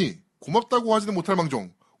 아니, 고맙다고 하지는 못할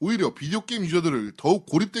망정. 오히려 비디오 게임 유저들을 더욱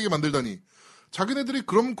고립되게 만들다니. 자기네들이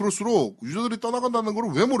그럴수록 유저들이 떠나간다는 걸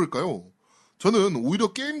왜 모를까요? 저는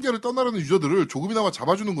오히려 게임계를 떠나려는 유저들을 조금이나마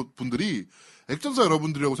잡아주는 분들이 액전사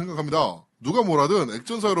여러분들이라고 생각합니다. 누가 뭐라든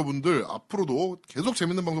액전사 여러분들 앞으로도 계속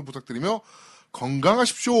재밌는 방송 부탁드리며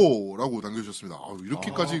건강하십시오 라고 남겨주셨습니다.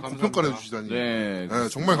 이렇게까지 고평가를 해주시다니. 네,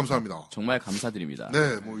 정말 감사합니다. 정말 감사드립니다.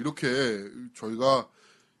 네, 뭐 이렇게 저희가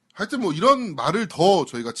하여튼 뭐 이런 말을 더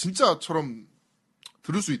저희가 진짜처럼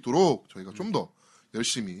들을 수 있도록 저희가 좀 더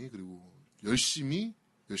열심히 그리고 열심히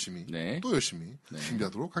또 열심히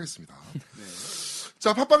준비하도록 하겠습니다.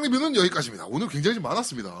 자, 팟빵 리뷰는 여기까지입니다. 오늘 굉장히 좀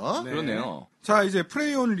많았습니다. 네. 그러네요. 자, 이제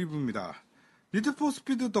프레이온 리뷰입니다.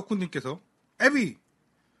 니드포스피드 덕후님께서 애비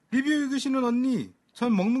리뷰 읽으시는 언니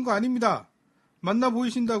전 먹는 거 아닙니다. 만나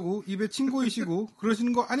보이신다고 입에 침 고이시고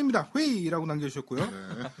그러시는 거 아닙니다. 회의라고 남겨주셨고요.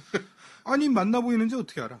 아니 만나 보이는지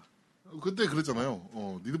어떻게 알아? 그때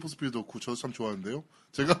그랬잖아요. 니드포스피드 덕후 저 참 좋아하는데요.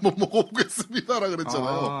 제가 한번 먹어보겠습니다라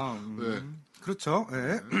그랬잖아요. 네. 그렇죠.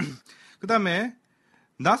 네. 그 다음에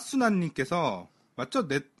나수나님께서 맞죠?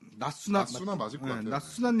 나수나 맞을 것 같아요.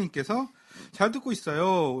 나수나님께서 잘 듣고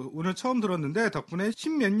있어요. 오늘 처음 들었는데 덕분에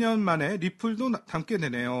 10몇 년 만에 리플도 담게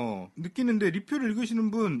되네요. 느끼는데 리플을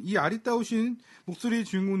읽으시는 분, 이 아리따우신 목소리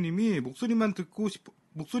주인공님이 목소리만 듣고 싶어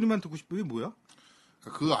이게 뭐야?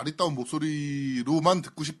 그 아리따운 목소리로만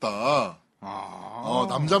듣고 싶다.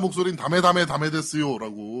 남자 목소리는 다메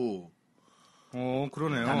됐어요라고.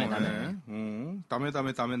 그러네요. 다메 됐어요.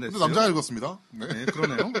 근데 남자가 읽었습니다. 네,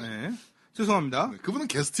 그러네요. 네. 죄송합니다. 네, 그분은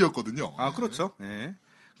게스트였거든요. 그렇죠. 네.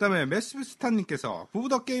 그다음에 매시브스타님께서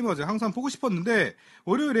부부더 게이머즈 항상 보고 싶었는데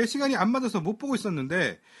월요일에 시간이 안 맞아서 못 보고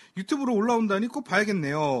있었는데 유튜브로 올라온다니 꼭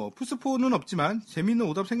봐야겠네요. 플스4는 없지만 재미있는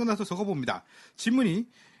오답 생각나서 적어봅니다. 질문이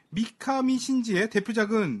미카미 신지의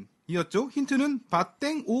대표작은 이었죠. 힌트는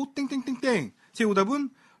바땡 오 땡땡땡땡. 제 오답은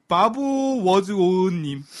바보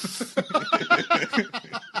워즈오님.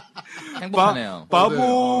 행복하네요.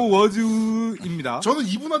 바보 워즈입니다. 저는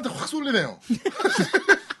이분한테 확 쏠리네요.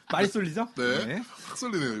 많이 쏠리죠? 네. 확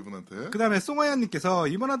쏠리네요, 이분한테. 그 다음에 송하연님께서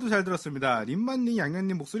이번화도 잘 들었습니다. 림만님,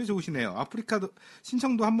 양양님 목소리 좋으시네요. 아프리카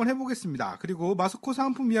신청도 한번 해보겠습니다. 그리고 마스코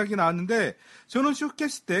사은품 이야기 나왔는데 저는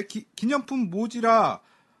쇼케이스 때 기념품 모지라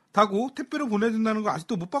다고 택배로 보내준다는 거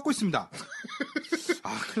아직도 못 받고 있습니다.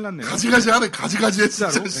 아, 큰일 났네요. 가지가지하네, 가지가지해,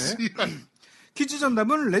 진짜로. 진짜. 네. 퀴즈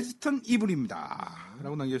정답은 레지턴 이블입니다.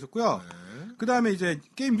 라고 남겨주셨고요. 네. 그 다음에 이제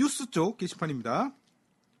게임 뉴스 쪽 게시판입니다.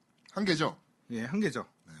 한 개죠? 예, 한 개죠.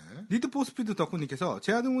 네. 리드 포스피드 덕후님께서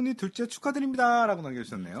제 아드모니 둘째 축하드립니다. 라고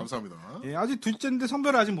남겨주셨네요. 감사합니다. 예, 아직 둘째인데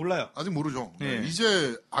성별을 아직 몰라요. 아직 모르죠. 네. 네.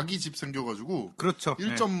 이제 아기 집 생겨가지고. 그렇죠.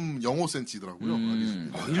 1.05cm더라고요. 아기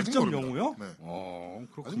집. 1.05요? 네. 그렇군요.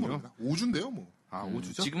 아직 모릅니다. 5주인데요, 뭐. 아,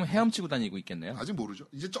 5주죠? 지금은 헤엄치고 다니고 있겠네요. 아직 모르죠.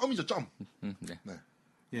 이제 점이죠, 점. 네. 네.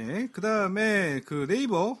 예, 그 다음에 그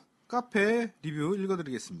네이버 카페 리뷰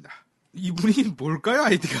읽어드리겠습니다. 이분이 뭘까요,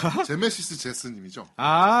 아이디가? 제메시스 제스님이죠.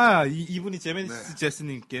 아, 이분이 제메시스 네.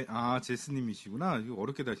 제스님께, 제스님이시구나. 이거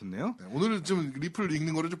어렵게 다셨네요. 네, 오늘 좀 리플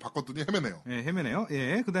읽는 거를 좀 바꿨더니 헤매네요. 예, 헤매네요.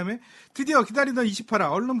 예, 그 다음에 드디어 기다리던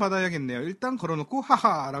 28화 얼른 받아야겠네요. 일단 걸어놓고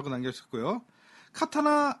하하라고 남겨주셨고요.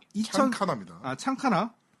 카타나 2000. 창카나입니다.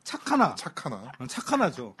 창카나? 착하나. 착하나.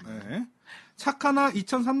 착하나죠. 네. 착하나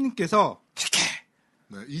 2003님께서 키케.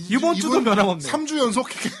 네, 이번 주도 변함없네요. 3주 연속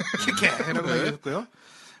키케라고 네. 남겨주셨고요.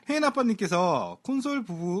 혜인 아빠님께서 콘솔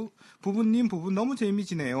부부님 부부 너무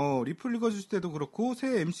재미지네요. 리플 읽어주실 때도 그렇고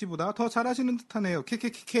새 MC보다 더 잘하시는 듯하네요.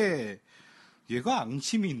 케케케케. 얘가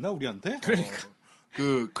앙심이 있나 우리한테? 그러니까.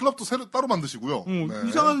 그 클럽도 새로 따로 만드시고요. 네.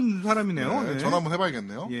 이상한 사람이네요. 네, 네. 전화 한번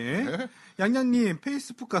해봐야겠네요. 예. 네. 양양님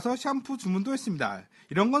페이스북 가서 샴푸 주문도 했습니다.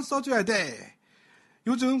 이런 건 써줘야 돼.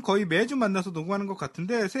 요즘 거의 매주 만나서 녹음하는 것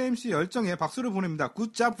같은데 새 MC 열정에 박수를 보냅니다.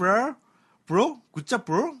 굿잡 브로? 브로? 굿잡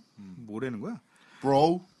브로? 뭐라는 거야?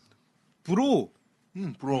 브로. 브로.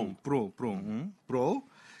 브로. 브로.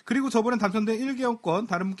 그리고 저번에 당첨된 1개월권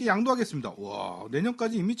다른 분께 양도하겠습니다. 와,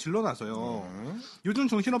 내년까지 이미 질러놔서요. 요즘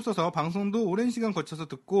정신없어서 방송도 오랜 시간 거쳐서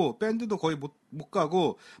듣고 밴드도 거의 못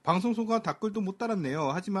가고 방송소가 댓글도 못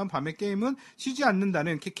달았네요. 하지만 밤에 게임은 쉬지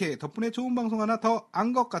않는다는 케케 덕분에 좋은 방송 하나 더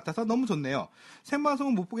안 것 같아서 너무 좋네요.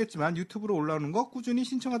 생방송은 못 보겠지만 유튜브로 올라오는 거 꾸준히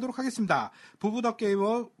신청하도록 하겠습니다. 부부덕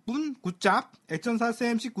게이머 분 굿잡, 엑전사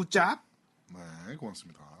CMC 굿잡. 네,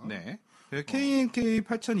 고맙습니다. 네.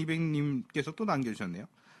 KNK8200님께서 또 남겨주셨네요.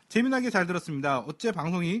 재미나게 잘 들었습니다. 어째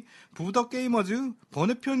방송이 부덕 게이머즈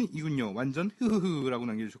번외편이군요. 완전 흐흐흐라고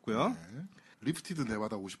남겨주셨고요. 네. 리프티드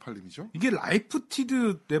네바다 58님이죠? 이게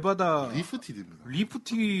라이프티드 네바다 리프티드입니다.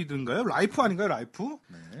 리프티드인가요? 라이프 아닌가요? 라이프?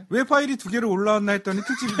 네. 왜 파일이 2개로 올라왔나 했더니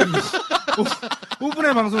특집이군요.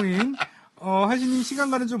 5분의 방송인 하시니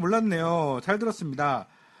시간 가는 줄 몰랐네요. 잘 들었습니다.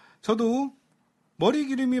 저도 머리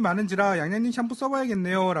기름이 많은지라 양양님 샴푸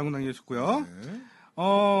써봐야겠네요. 라고 남겨주셨고요. 네.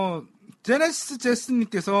 제네시스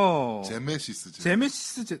제스님께서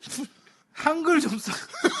제메시스 제스 한글 좀 써.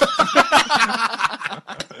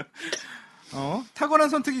 탁월한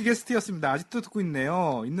선택이 게스트였습니다. 아직도 듣고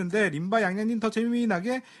있는데 림바 양양님 더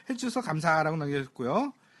재미나게 해주셔서 감사라고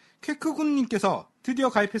남겨주셨고요. 케크군님께서 드디어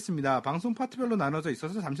가입했습니다. 방송 파트별로 나눠져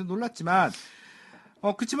있어서 잠시 놀랐지만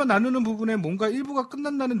그치만 나누는 부분에 뭔가 일부가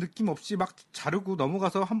끝난다는 느낌 없이 막 자르고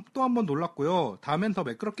넘어가서 또 한 번 놀랐고요. 다음엔 더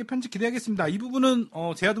매끄럽게 편집 기대하겠습니다. 이 부분은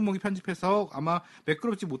제아두목이 편집해서 아마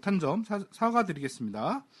매끄럽지 못한 점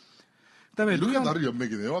사과드리겠습니다. 그다음에 이렇게 나를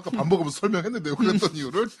연맥이네요. 아까 밥 먹으면서 설명했는데요. 그랬던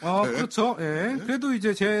이유를. 네. 그렇죠. 예. 네. 그래도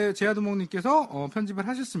이제 제아두목님께서 편집을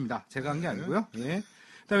하셨습니다. 제가 한 게 아니고요. 예.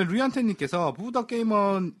 그다음에 루이한테님께서 부부덕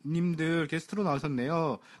게이머님들 게스트로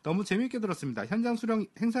나오셨네요. 너무 재미있게 들었습니다. 현장 수령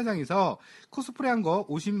행사장에서 코스프레한 거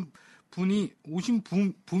오신 분이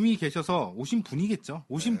계셔서 오신 분이겠죠.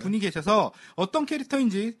 오신 분이 계셔서 어떤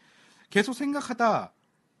캐릭터인지 계속 생각하다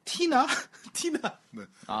티나? 네.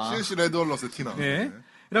 CNC 레드얼럿의 티나. 네. 네.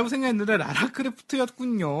 라고 생각했는데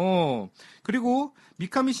라라크래프트였군요. 그리고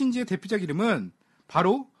미카미 신지의 대표작 이름은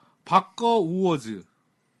바로 바커 우워즈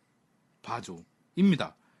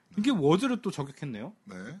바조입니다. 이게 워즈를 또 저격했네요.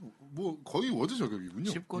 네. 뭐 거의 워즈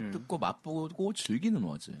저격이군요. 씹고 뜯고 맛보고 즐기는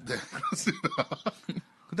워즈. 네, 그렇습니다.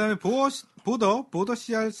 그다음에 보더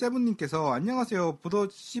CR7님께서 안녕하세요. 보더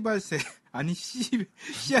씨발세 아니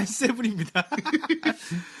CR7입니다.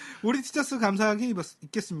 우리 티처스 감사하게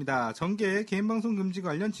읽겠습니다. 전개 개인방송 금지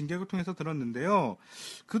관련 징계를 통해서 들었는데요.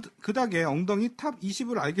 그닥에 엉덩이 탑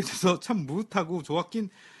 20을 알게 돼서 참 무릇하고 좋았긴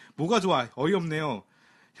뭐가 좋아 어이없네요.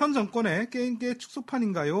 현 정권의 게임계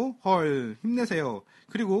축소판인가요? 헐 힘내세요.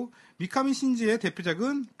 그리고 미카미 신지의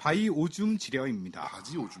대표작은 바이 오줌 지려입니다.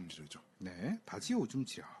 바지 오줌 지려죠. 네, 바지 오줌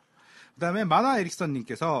지려. 그다음에 마나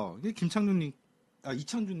에릭선님께서 이게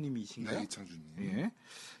이창준님이신가요? 네, 이창준님. 예.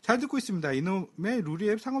 잘 듣고 있습니다. 이놈의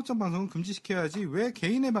루리앱 상업적 방송은 금지시켜야지 왜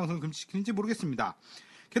개인의 방송을 금지시키는지 모르겠습니다.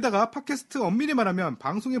 게다가 팟캐스트 엄밀히 말하면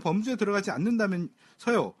방송의 범주에 들어가지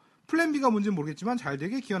않는다면서요. 플랜 B가 뭔지는 모르겠지만 잘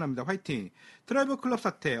되길 기원합니다. 화이팅. 드라이버 클럽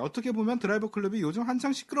사태. 어떻게 보면 드라이버 클럽이 요즘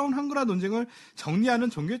한창 시끄러운 한글화 논쟁을 정리하는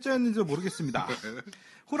종결자였는지도 모르겠습니다.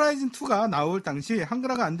 호라이즌2가 나올 당시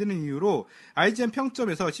한글화가 안 되는 이유로 IGN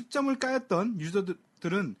평점에서 10점을 까였던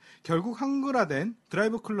유저들은 결국 한글화된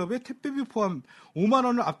드라이버 클럽의 택배비 포함 5만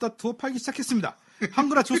원을 앞다투어 팔기 시작했습니다.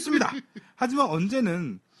 한글화 좋습니다. 하지만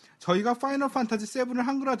언제는 저희가 파이널 판타지 7을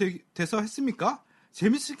한글화 돼서 했습니까?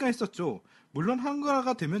 재밌으니까 했었죠. 물론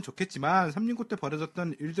한글화가 되면 좋겠지만 369 때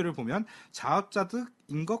벌어졌던 일들을 보면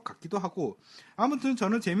자업자득인 것 같기도 하고 아무튼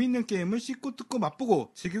저는 재미있는 게임을 씻고 뜯고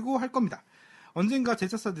맛보고 즐기고 할 겁니다. 언젠가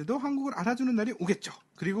제작사들도 한국을 알아주는 날이 오겠죠.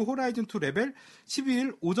 그리고 호라이즌2 레벨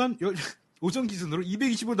 12일 오전 기준으로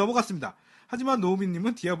 220을 넘어갔습니다. 하지만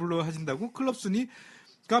노우미님은 디아블로 하신다고 클럽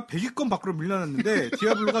순위가 100위권 밖으로 밀려났는데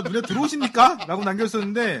디아블로가 눈에 들어오십니까? 라고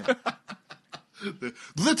남겼었는데 네.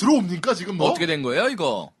 눈에 들어옵니까 지금 뭐? 어떻게 된 거예요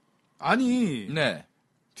이거? 아니 네.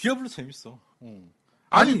 디아블로 재밌어.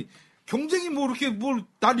 아니 경쟁이 뭐 이렇게 뭘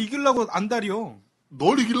날 이기려고 안달이요.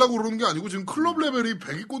 널 이기려고 그러는 게 아니고 지금 클럽 레벨이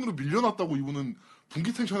 100위권으로 밀려났다고 이분은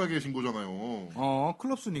분기탱천하게 계신 거잖아요.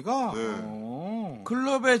 클럽 순위가? 네.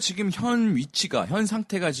 클럽의 지금 현 위치가, 현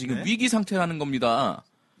상태가 지금 네? 위기 상태라는 겁니다.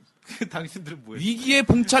 당신들은 뭐예요? 위기에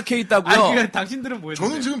봉착해 있다고요. 아니, 그러니까 당신들은 뭐예요?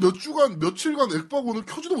 저는 지금 며칠간 액박원을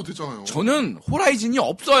켜지도 못했잖아요. 저는 호라이즌이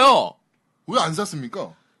없어요. 왜 안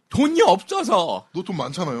샀습니까? 돈이 없어서. 너 돈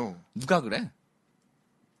많잖아요. 누가 그래?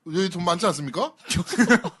 여기 돈 많지 않습니까?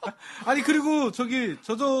 아니 그리고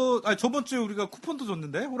저번 주에 우리가 쿠폰도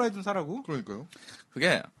줬는데 호라이즌 사라고. 그러니까요.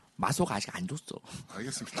 그게 마소가 아직 안 줬어.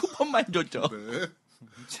 알겠습니다. 쿠폰만 줬죠. 네.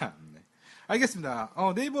 참네. 알겠습니다.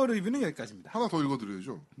 네이버 리뷰는 여기까지입니다. 하나 더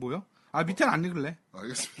읽어드려야죠. 뭐요? 밑에는 안 읽을래.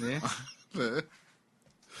 알겠습니다. 네. 네.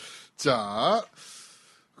 자,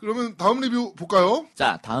 그러면 다음 리뷰 볼까요?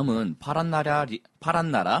 자, 다음은 파란 나라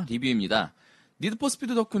리뷰입니다.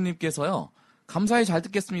 니드포스피드 덕후님께서요. 감사히 잘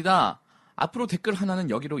듣겠습니다. 앞으로 댓글 하나는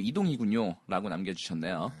여기로 이동이군요. 라고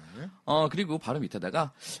남겨주셨네요. 네. 그리고 바로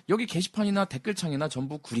밑에다가 여기 게시판이나 댓글창이나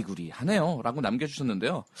전부 구리구리 하네요. 라고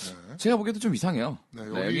남겨주셨는데요. 네. 제가 보기에도 좀 이상해요. 네,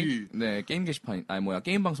 여기 게임 게시판,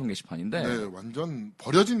 게임 방송 게시판인데. 네, 완전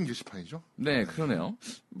버려진 게시판이죠. 네, 그러네요.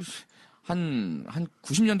 한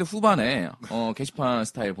 90년대 후반에 게시판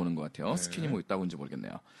스타일 보는 것 같아요. 네. 스킨이 뭐 있다고인지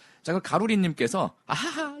모르겠네요. 자, 그 가루리님께서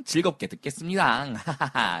아하하 즐겁게 듣겠습니다.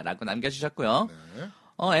 하하하 라고 남겨주셨고요. 네.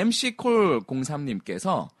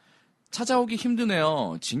 MC콜03님께서 찾아오기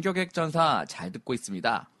힘드네요. 진격의 엑전사 잘 듣고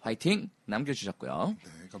있습니다. 화이팅 남겨주셨고요.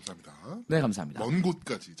 네, 감사합니다. 네, 감사합니다. 먼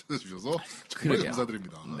곳까지 찾아주셔서 정말 그러게요.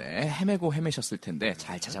 감사드립니다. 네, 헤매고 헤매셨을 텐데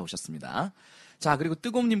잘 찾아오셨습니다. 자, 그리고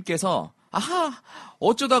뜨곰님께서 아하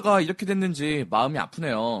어쩌다가 이렇게 됐는지 마음이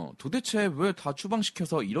아프네요. 도대체 왜 다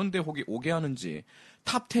추방시켜서 이런 데 오게 하는지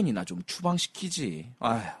탑10이나 좀 추방시키지.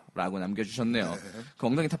 아휴 라고 남겨주셨네요. 네. 그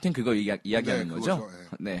엉덩이 탑10 그거 이야기하는 네, 거죠?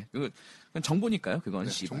 그거죠. 네. 그건 정보니까요. 그건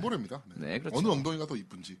네, 씨발. 정보랍니다. 네. 네, 그렇죠. 어느 엉덩이가 더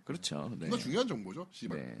이쁜지. 그렇죠. 네. 정말 중요한 정보죠.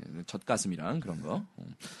 씨발. 네, 젖가슴이랑 그런 거.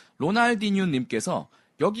 로날디뉴님께서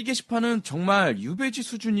여기 게시판은 정말 유배지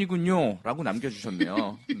수준이군요. 라고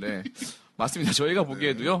남겨주셨네요. 네. 맞습니다. 저희가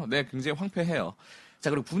보기에도요. 네, 굉장히 황폐해요. 자,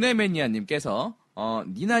 그리고 분해매니아님께서,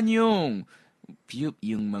 니나니용, 비읍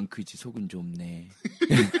이응만 그지 속은 좁네.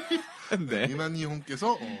 네. 이난이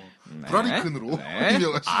형께서 브라리큰으로 네.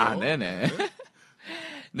 유명하시죠. 네네.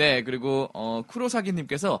 네, 그리고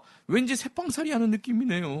쿠로사기님께서 왠지 새빵살이 하는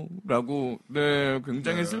느낌이네요. 라고 네,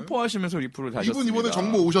 굉장히 네. 슬퍼하시면서 리플을 다셨습니다. 이분 이번에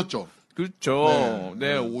정모 오셨죠? 그렇죠.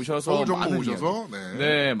 네, 오셔서 서울 정모 많은 오셔서 이야기,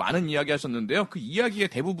 네. 많은 이야기 하셨는데요. 그 이야기의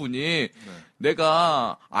대부분이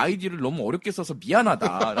내가 아이디를 너무 어렵게 써서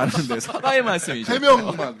미안하다라는 데 사과의 말씀이죠.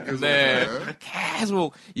 해명만 계속. 네.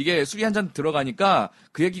 계속 이게 술이 한 잔 들어가니까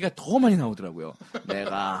그 얘기가 더 많이 나오더라고요.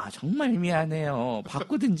 내가 정말 미안해요.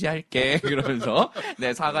 바꾸든지 할게. 그러면서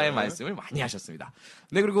네, 사과의 말씀을 많이 하셨습니다.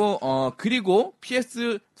 네, 그리고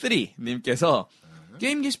PS3 님께서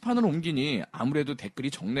게임 게시판을 옮기니 아무래도 댓글이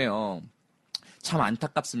적네요. 참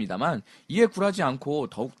안타깝습니다만 이해 굴하지 않고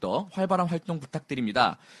더욱더 활발한 활동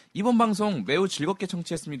부탁드립니다. 이번 방송 매우 즐겁게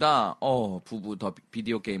청취했습니다. 부부 더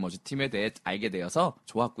비디오 게이머즈 팀에 대해 알게 되어서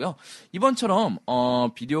좋았고요. 이번처럼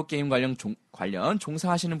비디오 게임 관련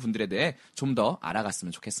종사하시는 분들에 대해 좀 더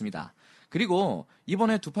알아갔으면 좋겠습니다. 그리고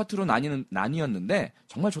이번에 두 파트로 나뉘었는데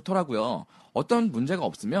정말 좋더라고요. 어떤 문제가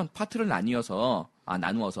없으면 파트를 나누어서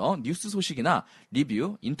뉴스 소식이나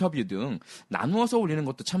리뷰, 인터뷰 등 나누어서 올리는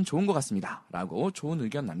것도 참 좋은 것 같습니다. 라고 좋은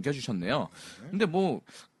의견 남겨주셨네요. 근데 뭐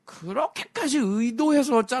그렇게까지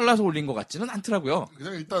의도해서 잘라서 올린 것 같지는 않더라고요.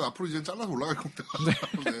 그냥 일단 앞으로 이제 잘라서 올라갈 겁니다.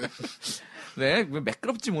 네. 네,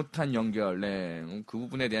 매끄럽지 못한 연결, 네, 그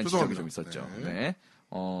부분에 대한 지적이 좀 있었죠. 네. 네.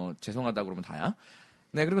 죄송하다 그러면 다야.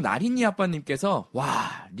 네, 그리고 나린이 아빠님께서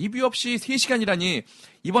와, 리뷰 없이 3시간이라니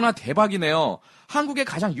이번화 대박이네요. 한국의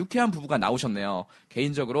가장 유쾌한 부부가 나오셨네요.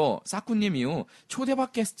 개인적으로 사쿠님 이후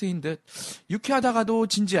초대박 게스트인 듯 유쾌하다가도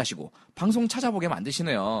진지하시고 방송 찾아보게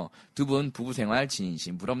만드시네요. 두 분 부부 생활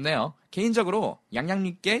진심 부럽네요. 개인적으로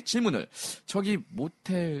양양님께 질문을 저기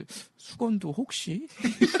모텔 수건도 혹시?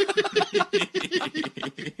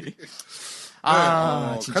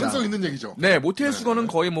 진짜. 가능성 있는 얘기죠. 네, 모텔 수거는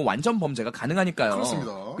거의 뭐 완전 범죄가 가능하니까요.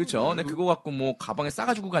 그렇습니다. 그렇죠. 네, 그거 갖고 뭐 가방에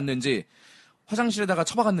싸가지고 갔는지 화장실에다가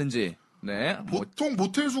처박았는지. 네. 보통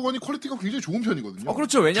모텔 수건이 퀄리티가 굉장히 좋은 편이거든요.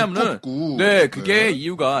 그렇죠. 왜냐하면은 두껍고. 네, 그게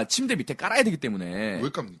이유가 침대 밑에 깔아야 되기 때문에. 왜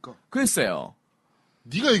깝니까? 글쎄요.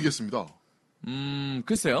 네가 얘기했습니다.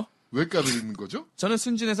 글쎄요. 왜 까르는 거죠? 저는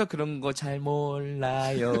순진해서 그런 거 잘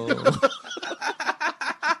몰라요.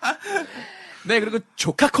 네, 그리고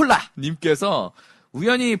조카콜라 님께서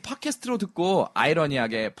우연히 팟캐스트로 듣고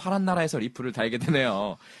아이러니하게 파란 나라에서 리플을 달게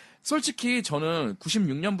되네요. 솔직히 저는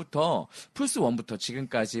 96년부터 플스1부터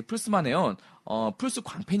지금까지 플스만 해온 플스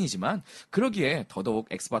광팬이지만 그러기에 더더욱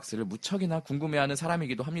엑스박스를 무척이나 궁금해하는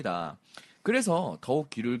사람이기도 합니다. 그래서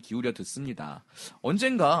더욱 귀를 기울여 듣습니다.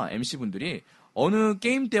 언젠가 MC분들이 어느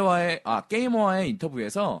게이머와의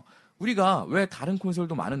인터뷰에서 우리가 왜 다른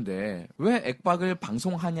콘솔도 많은데 왜 엑박을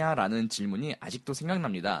방송하냐라는 질문이 아직도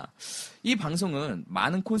생각납니다. 이 방송은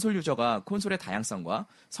많은 콘솔 유저가 콘솔의 다양성과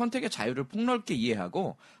선택의 자유를 폭넓게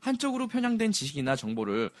이해하고 한쪽으로 편향된 지식이나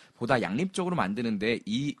정보를 보다 양립적으로 만드는데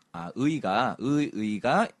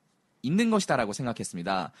의의가 있는 것이다라고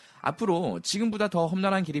생각했습니다. 앞으로 지금보다 더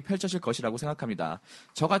험난한 길이 펼쳐질 것이라고 생각합니다.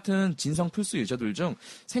 저 같은 진성 플스 유저들 중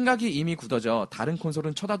생각이 이미 굳어져 다른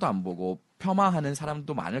콘솔은 쳐다도 안 보고 폄하하는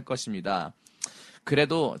사람도 많을 것입니다.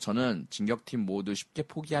 그래도 저는 진격팀 모두 쉽게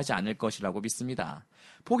포기하지 않을 것이라고 믿습니다.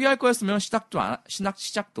 포기할 거였으면 시작도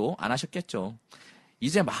안 하셨겠죠.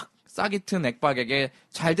 이제 막 싹이 튼 엑박에게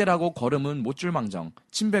잘 되라고 걸음은 못 줄망정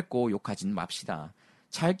침 뱉고 욕하진 맙시다.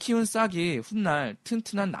 잘 키운 싹이 훗날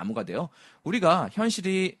튼튼한 나무가 되어 우리가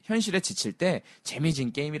현실에 지칠 때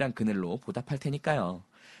재미진 게임이란 그늘로 보답할 테니까요.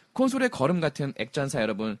 콘솔의 걸음 같은 액전사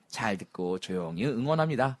여러분 잘 듣고 조용히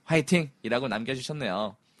응원합니다. 화이팅! 이라고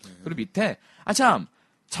남겨주셨네요. 그리고 밑에 참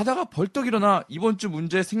자다가 벌떡 일어나 이번 주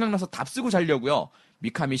문제 생각나서 답 쓰고 자려고요.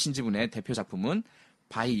 미카미 신지분의 대표 작품은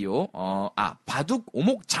바둑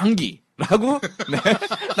오목 장기 라고 네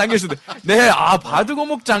남겨주셨는데 바둑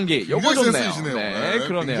오목 장기 요거 좋네요. 네,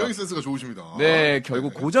 그러네요. 굉장히 센스가 좋으십니다. 네,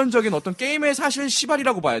 결국 고전적인 어떤 게임의 사실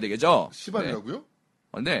시발이라고 봐야 되겠죠. 시발이라고요?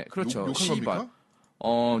 네, 그렇죠. 욕한 시발. 겁니까?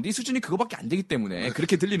 네 수준이 그거밖에 안 되기 때문에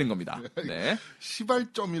그렇게 들리는 겁니다. 네.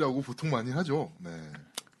 시발점이라고 보통 많이 하죠. 네.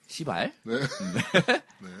 시발? 네. 네.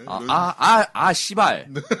 시발.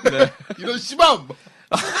 네. 네. 이런 시밤!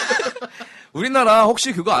 우리나라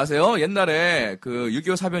혹시 그거 아세요? 옛날에 그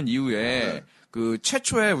 6.25 사변 이후에 그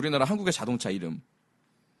최초의 우리나라 한국의 자동차 이름.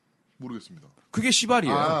 모르겠습니다. 그게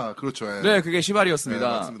시발이에요. 그렇죠. 예. 네, 그게 시발이었습니다.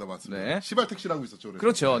 네, 맞습니다. 네. 시발 택시라고 있었죠.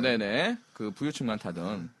 그렇죠. 네네. 그 부유층만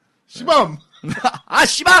타던. 시밤!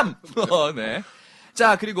 시밤! 네.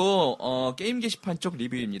 자, 그리고, 게임 게시판 쪽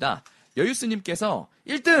리뷰입니다. 여유스님께서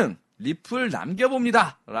 1등! 리플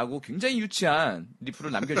남겨봅니다. 라고 굉장히 유치한 리플을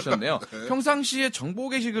남겨주셨네요. 네. 평상시에 정보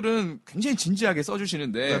게시글은 굉장히 진지하게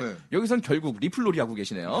써주시는데, 네네. 여기선 결국 리플놀이 하고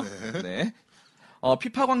계시네요. 네.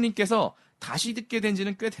 피파광님께서 다시 듣게 된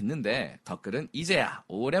지는 꽤 됐는데, 댓글은 이제야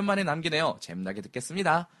오랜만에 남기네요. 재미나게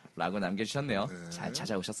듣겠습니다. 라고 남겨주셨네요. 네. 잘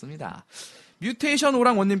찾아오셨습니다. 뮤테이션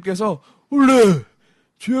오랑원님께서, 원래,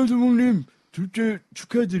 최하두목님, 둘째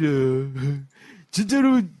축하드려요.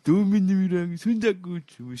 진짜로 도우미님이랑 손잡고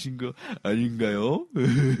주무신 거 아닌가요?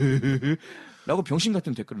 라고 병신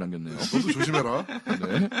같은 댓글을 남겼네요. 너도 조심해라.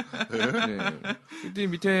 네. 그때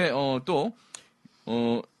밑에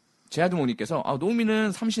제아드모님께서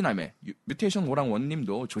노우미는 삼신함에 뮤테이션 오랑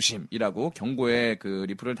원님도 조심이라고 경고의 그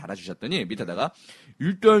리플을 달아주셨더니 밑에다가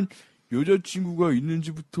일단 여자친구가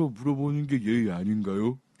있는지부터 물어보는 게 예의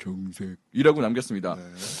아닌가요? 정색이라고 남겼습니다. 네.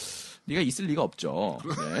 네가 있을 리가 없죠.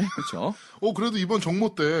 네, 그렇죠. 그래도 이번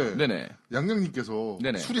정모 때 네네. 양양님께서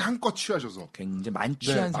네네. 술이 한껏 취하셔서 굉장히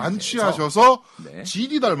만취한 안 상태에서 취하셔서 네.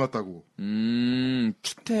 GD 닮았다고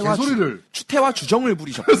개소리를 추태와 주정을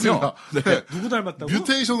부리셨군요. 네. 누구 닮았다고?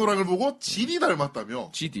 뮤테이션 오랑을 보고 GD 닮았다며.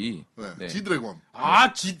 GD. 네. G드래곤.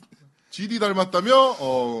 GD 닮았다며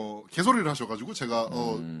개소리를 하셔가지고 제가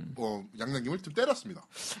양양님을 좀 때렸습니다.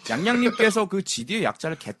 양양님께서 그 GD의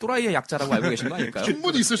약자를 개또라이의 약자라고 알고 계신 거 아닐까요?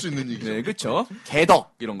 충분히 있을 수 있는 얘기죠. 네, 그렇죠.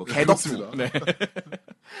 개덕 이런 거, 개덕부. 그렇습니다. 네.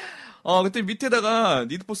 그때 밑에다가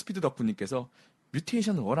니드포 스피드 덕분님께서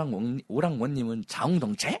뮤테이션 오랑원님은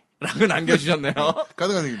자웅동체? 라고 남겨주셨네요.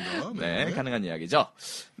 가능한 얘기입니다. 네, 가능한 이야기죠.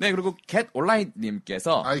 네, 그리고 겟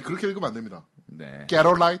온라인님께서 그렇게 읽으면 안 됩니다. 네. Get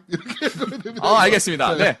alright 이렇게 해야 됩니다.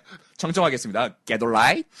 알겠습니다. 네. 정정하겠습니다. Get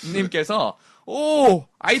alright 님께서 오,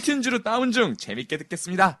 아이튠즈로 다운 중 재밌게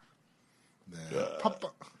듣겠습니다. 네.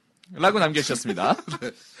 팟빵 라고 남겨주셨습니다.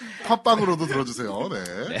 네. 팟빵으로도 들어주세요.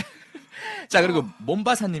 네. 네. 자, 그리고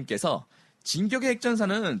몸바사님께서 진격의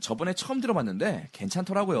액전사는 저번에 처음 들어봤는데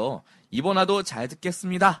괜찮더라고요. 이번 화도 잘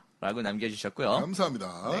듣겠습니다. 라고 남겨주셨고요.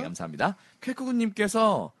 감사합니다. 네, 감사합니다.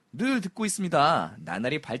 쾌쿠구님께서 늘 듣고 있습니다.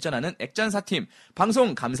 나날이 발전하는 액전사팀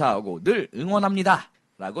방송 감사하고 늘 응원합니다.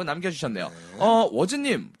 라고 남겨주셨네요. 네.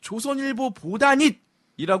 워즈님 조선일보 보다닛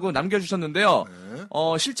이라고 남겨주셨는데요. 네.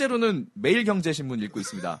 실제로는 매일경제신문 읽고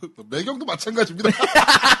있습니다. 매경도 마찬가지입니다.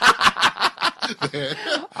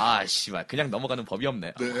 네. 씨발 그냥 넘어가는 법이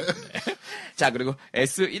없네요. 네. 네. 자, 그리고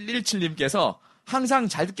S117님께서 항상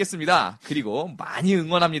잘 듣겠습니다. 그리고 많이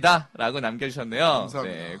응원합니다. 라고 남겨주셨네요.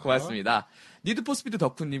 감사합니다. 네, 고맙습니다. 니드포스피드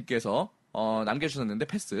덕후님께서 남겨주셨는데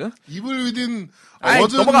패스. 이블 위딘 아이,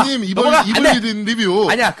 워즈님 이블 위딘 리뷰.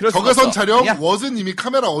 아니야, 그럴 수 적외선 없어. 촬영 아니야. 워즈님이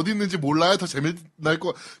카메라 어디 있는지 몰라야 더 재미날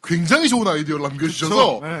거. 굉장히 좋은 아이디어를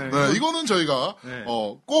남겨주셔서 네, 네, 이거는 저희가 네.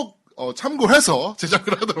 꼭 참고해서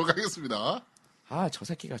제작을 하도록 하겠습니다. 저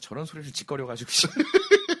새끼가 저런 소리를 짓거려가지고.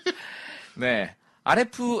 네.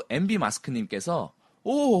 RFMB 마스크님께서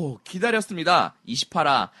기다렸습니다.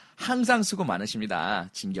 28화 항상 수고 많으십니다.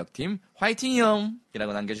 진격팀 화이팅이요.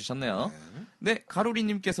 이라고 남겨주셨네요. 네,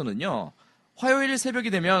 가로리님께서는요. 화요일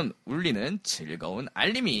새벽이 되면 울리는 즐거운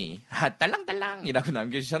알림이 딸랑딸랑이라고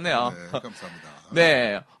남겨주셨네요. 네, 감사합니다.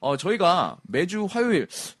 네, 저희가 매주 화요일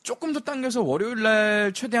조금 더 당겨서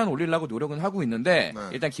월요일날 최대한 올리려고 노력은 하고 있는데 네.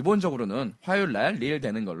 일단 기본적으로는 화요일날 리일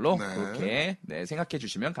되는 걸로 네. 그렇게 생각해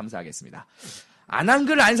주시면 감사하겠습니다.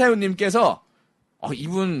 안한글 안사요님께서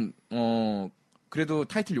이분 그래도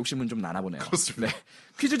타이틀 욕심은 좀 나나 보네요. 그렇습니다. 네,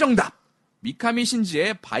 퀴즈 정답 미카미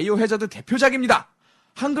신지의 바이오 해저드 대표작입니다.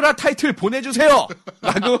 한글화 타이틀 보내주세요!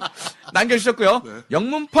 라고 남겨주셨고요. 네.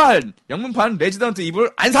 영문판 레지던트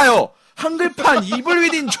이블 안 사요! 한글판 이블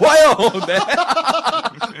위딘 좋아요! 네.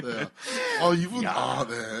 네. 이분,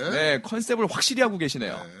 네. 네, 컨셉을 확실히 하고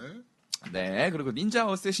계시네요. 네. 네, 그리고 닌자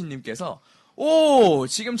어쌔신님께서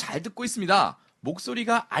지금 잘 듣고 있습니다.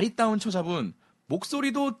 목소리가 아리따운 처자분,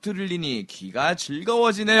 목소리도 들리니 귀가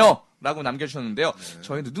즐거워지네요! 라고 남겨주셨는데요. 네.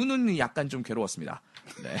 저희도 눈은 약간 좀 괴로웠습니다.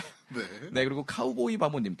 네. 네. 네, 그리고 카우보이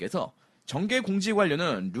바모님께서 정계 공지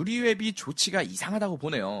관료는 누리웹이 조치가 이상하다고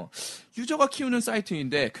보네요. 유저가 키우는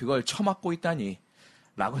사이트인데 그걸 처맞고 있다니.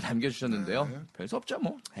 라고 남겨주셨는데요. 네. 별 수 없죠,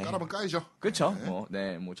 뭐. 까라면 까이죠. 그렇죠.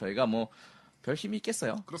 네. 저희가 별 힘이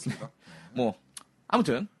있겠어요. 그렇습니다.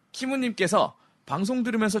 아무튼 키무님께서 방송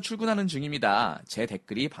들으면서 출근하는 중입니다. 제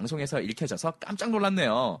댓글이 방송에서 읽혀져서 깜짝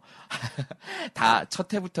놀랐네요. 다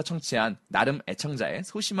첫 회부터 청취한 나름 애청자의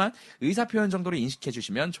소심한 의사표현 정도로 인식해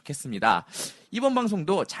주시면 좋겠습니다. 이번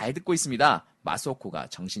방송도 잘 듣고 있습니다. 마소코가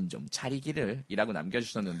정신 좀 차리기를 이라고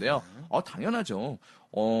남겨주셨는데요. 당연하죠.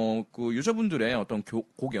 그 유저분들의 어떤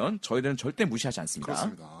고견 저희들은 절대 무시하지 않습니다.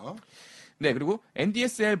 그렇습니다. 네, 그리고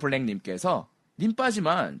NDSL 블랙님께서 님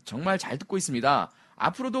빠지만 정말 잘 듣고 있습니다.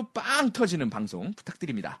 앞으로도 빵 터지는 방송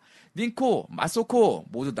부탁드립니다. 닌코, 마소코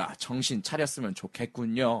모두 다 정신 차렸으면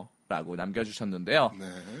좋겠군요. 라고 남겨주셨는데요. 네.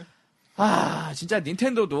 진짜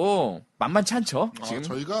닌텐도도 만만치 않죠? 지금.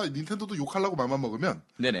 저희가 닌텐도도 욕하려고 맘만 먹으면.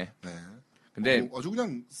 네네. 네. 근데. 아주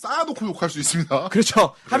그냥 쌓아놓고 욕할 수 있습니다.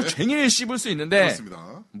 그렇죠. 네. 하루 종일 씹을 수 있는데.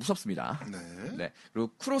 그렇습니다. 무섭습니다. 네. 네. 그리고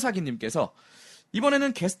쿠로사기님께서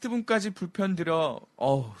이번에는 게스트분까지 불편 드려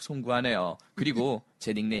송구하네요. 그리고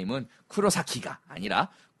제 닉네임은 쿠로사키가 아니라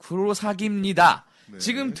쿠로사기입니다. 네.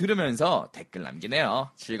 지금 들으면서 댓글 남기네요.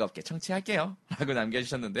 즐겁게 청취할게요. 라고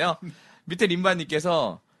남겨주셨는데요. 밑에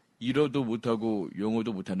림바님께서 이러도 못하고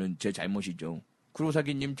영어도 못하는 제 잘못이죠.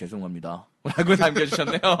 쿠로사기님 죄송합니다. 라고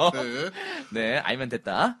남겨주셨네요. 네. 네, 알면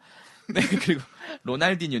됐다. 네, 그리고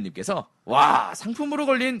로날디뉴님께서 와, 상품으로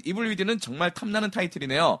걸린 이블 위드는 정말 탐나는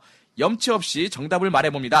타이틀이네요. 염치 없이 정답을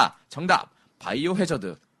말해봅니다. 정답, 바이오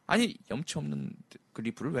해저드. 아니, 염치 없는 그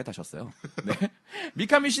리플을 왜 다셨어요? 네.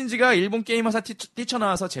 미카미 신지가 일본 게임회사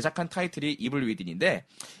뛰쳐나와서 제작한 타이틀이 이블 위딘인데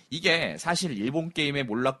이게 사실 일본 게임의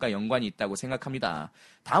몰락과 연관이 있다고 생각합니다.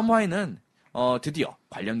 다음 화에는 드디어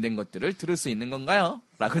관련된 것들을 들을 수 있는 건가요?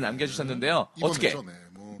 라고 남겨주셨는데요. 어떻게?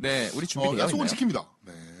 네, 우리 준비되어 있나요? 약속은 지킵니다.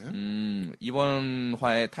 네. 이번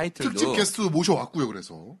화의 타이틀도 특집 게스트 모셔왔고요.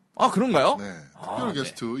 그래서 그런가요? 네, 특별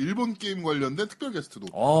게스트 일본 게임 관련된 특별 게스트도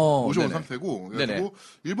모셔온 모셔온 상태고 그래가지고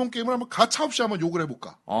일본 게임을 한번 가차 없이 한번 욕을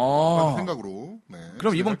해볼까 하는 생각으로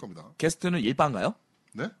그럼 이번 겁니다. 게스트는 일빠인가요?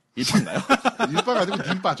 네? 일빠인가요? 일빠가 아니고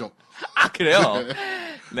님빠죠. 그래요?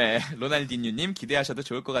 네, 로날디뉴님 기대하셔도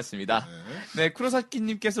좋을 것 같습니다. 네,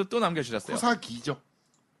 쿠로사키님께서 또 남겨주셨어요. 쿠로사기죠.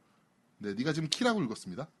 네, 네가 지금 키라고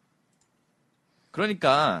읽었습니다.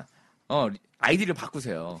 그러니까 아이디를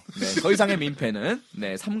바꾸세요. 네, 더 이상의 민폐는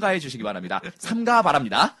네, 삼가해 주시기 바랍니다. 삼가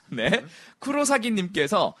바랍니다. 네.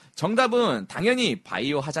 쿠로사기님께서 정답은 당연히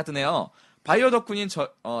바이오 하자드네요. 바이오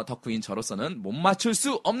덕후인 저로서는 못 맞출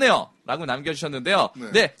수 없네요. 라고 남겨주셨는데요.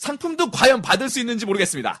 네, 상품도 과연 받을 수 있는지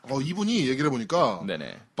모르겠습니다. 이분이 얘기를 해보니까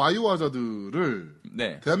네네. 바이오 하자드를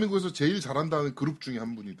네. 대한민국에서 제일 잘한다는 그룹 중에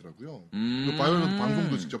한 분이더라고요. 바이오 하자드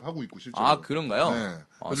방송도 직접 하고 있고 실제로. 아, 그런가요?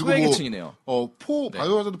 네. 소외계층이네요. 네.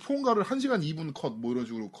 바이오 하자드 폰가를 1시간 2분 컷 뭐 이런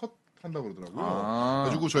식으로 컷 한다고 그러더라고요.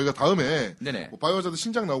 그래가지고 저희가 다음에 바이오 하자드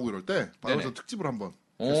신작 나오고 이럴 때 바이오 하자드 특집을 한번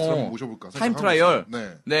게스트를 한번 모셔볼까. 타임 트라이얼.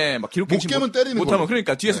 네. 네, 막 기록 갱신 못 깨면 때리는 못하면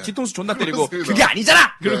그러니까 뒤에서 뒤통수 존나 때리고 그렇습니다. 그게 아니잖아.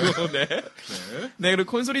 그리고 네. 네,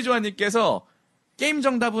 그리고 콘솔이 조아님께서 게임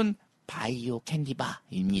정답은 바이오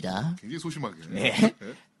캔디바입니다. 굉장히 소심하게. 네.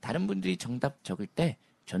 다른 분들이 정답 적을 때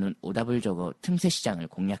저는 오답을 적어 틈새 시장을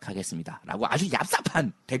공략하겠습니다. 라고 아주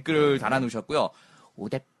얍삽한 댓글을 달아놓으셨고요.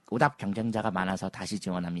 오답 경쟁자가 많아서 다시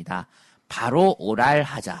지원합니다. 바로 오랄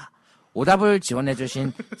하자. 오답을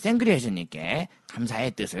지원해주신 생그리에즈님께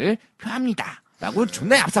감사의 뜻을 표합니다. 라고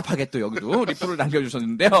존나 얍삽하게 또 여기도 리플을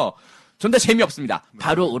남겨주셨는데요. 존나 재미없습니다.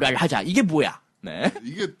 바로 오랄 하자. 이게 뭐야? 네.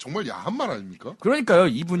 이게 정말 야한 말 아닙니까? 그러니까요,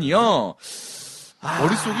 이분이요.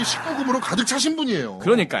 머릿속이 19금으로 가득 차신 분이에요.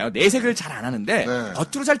 그러니까요. 내색을 잘 안 하는데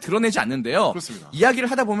겉으로 잘 드러내지 않는데요. 그렇습니다.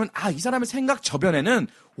 이야기를 하다 보면 이 사람의 생각 저변에는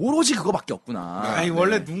오로지 그거밖에 없구나. 아니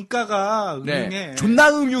원래 눈가가 음흉해. 네. 존나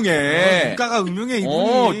음흉해. 눈가가 음흉해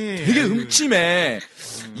이분이. 되게 음침해.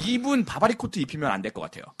 이분 바바리 코트 입히면 안 될 것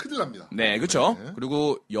같아요. 큰일 납니다. 네, 그렇죠.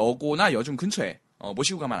 그리고 여고나 여중 근처에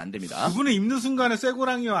모시고 가면 안 됩니다. 그분은 입는 순간에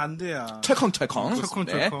쇠고랑이요 안 돼요. 철컹철컹.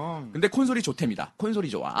 네. 근데 콘솔이 좋답니다. 콘솔이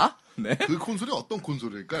좋아. 네. 그 콘솔이 어떤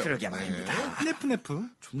콘솔일까요? 그러게 말입니다. 네프네프.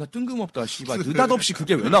 존나 뜬금없다. 씨발 느닷없이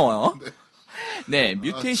그게 왜 나와요? 네,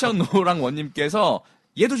 뮤테이션 노랑 원님께서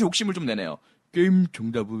얘도 욕심을 좀 내네요. 게임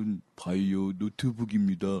정답은 바이오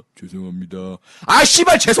노트북입니다. 죄송합니다. 아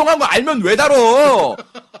씨발 죄송한 거 알면 왜 다뤄?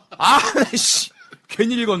 씨.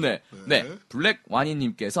 괜히 읽었네. 네. 블랙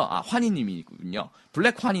와니님께서, 환희님이군요.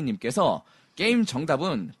 블랙 환희님께서, 게임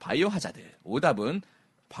정답은 바이오 하자드. 오답은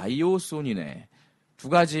바이오 소니네. 두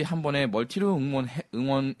가지 한 번에 멀티로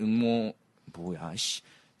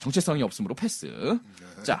정체성이 없으므로 패스.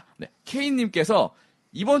 자, 네. K님께서,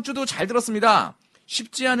 이번 주도 잘 들었습니다.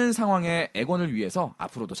 쉽지 않은 상황에 액원을 위해서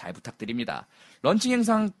앞으로도 잘 부탁드립니다. 런칭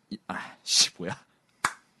행사,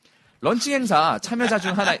 런칭 행사 참여자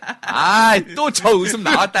중 하나, 또 저 웃음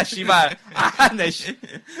나왔다, 씨발. 씨.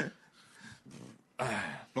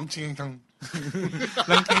 런칭 행사.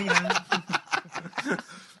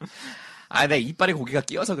 내 이빨에 고기가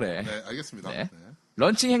끼어서 그래. 네, 알겠습니다. 네.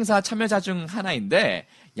 런칭 행사 참여자 중 하나인데,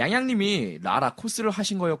 양양님이 라라 코스를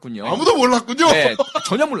하신 거였군요. 아무도 몰랐군요. 네,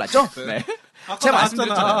 전혀 몰랐죠? 네. 제가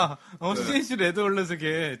말씀드렸잖아요. CNC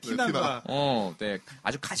레드올렛에게 티난다. 네.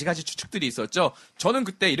 아주 가지가지 추측들이 있었죠. 저는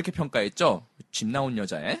그때 이렇게 평가했죠. 집 나온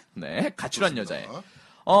여자애. 네. 가출한 여자애.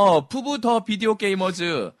 푸브 더 비디오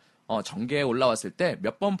게이머즈, 정계에 올라왔을 때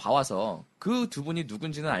몇 번 봐와서 그 두 분이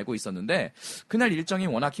누군지는 알고 있었는데, 그날 일정이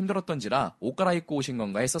워낙 힘들었던지라 옷 갈아입고 오신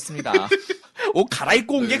건가 했었습니다. 옷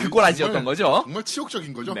갈아입고 온 게 그 꼬라지였던 거죠. 정말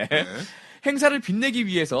치욕적인 거죠. 네. 행사를 빛내기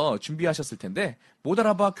위해서 준비하셨을 텐데 못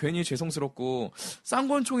알아봐 괜히 죄송스럽고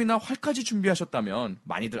쌍권총이나 활까지 준비하셨다면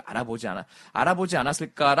많이들 알아보지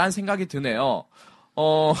않았을까란 생각이 드네요.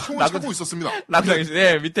 총을 차고 있었습니다.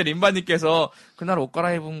 네, 밑에 림바님께서 그날 옷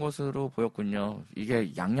갈아입은 것으로 보였군요.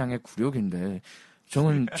 이게 양양의 굴욕인데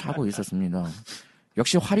저는 차고 있었습니다.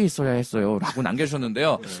 역시 활이 있어야 했어요. 라고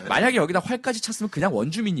남겨주셨는데요. 네. 만약에 여기다 활까지 찼으면 그냥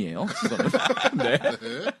원주민이에요. 네.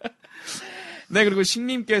 네, 그리고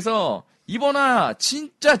식님께서 이번화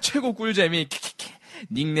진짜 최고 꿀잼이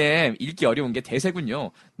닉네임 읽기 어려운 게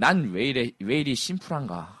대세군요. 난 왜 이리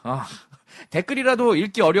심플한가. 댓글이라도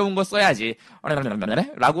읽기 어려운 거 써야지.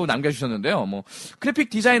 라고 남겨주셨는데요. 그래픽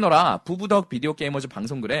디자이너라 부부덕 비디오 게이머즈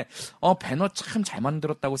방송글에 배너 참 잘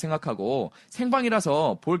만들었다고 생각하고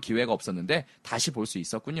생방이라서 볼 기회가 없었는데 다시 볼 수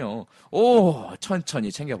있었군요.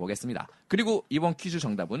 천천히 챙겨보겠습니다. 그리고 이번 퀴즈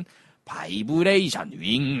정답은 바이브레이션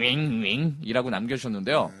윙윙윙이라고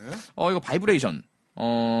남겨주셨는데요. 이거 바이브레이션.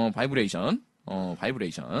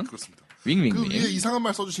 그렇습니다. 윙윙윙. 그 위에 이상한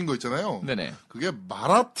말 써주신 거 있잖아요. 네네. 그게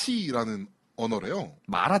마라티라는 언어래요.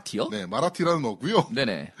 마라티요? 네, 마라티라는 어고요.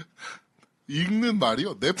 네네. 읽는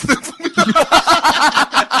말이요. 네프네프입니다.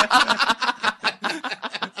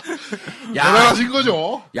 대단하신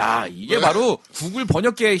거죠. 야, 이게 바로 구글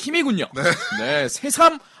번역계의 힘이군요. 네,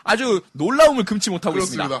 새삼 아주 놀라움을 금치 못하고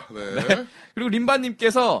그렇습니다. 있습니다. 네. 그리고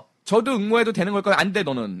림바님께서 저도 응모해도 되는 걸까요? 안 돼,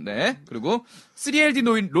 너는. 네. 그리고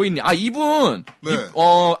 3LD 로이님. 아, 이분. 네.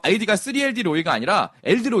 아이디가 3LD 로이가 아니라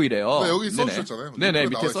엘드로이래요. 네, 여기 써주셨잖아요. 네네,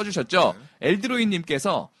 밑에 써주셨죠. 네.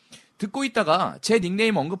 엘드로이님께서 듣고 있다가 제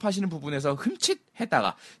닉네임 언급하시는 부분에서 흠칫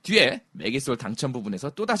했다가 뒤에 매기솔 당첨 부분에서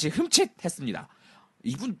또다시 흠칫 했습니다.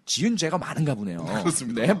 이분 지은 죄가 많은가 보네요.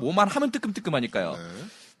 그렇습니다. 네, 뭐만 하면 뜨끔뜨끔하니까요. 네.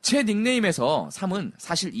 제 닉네임에서 3은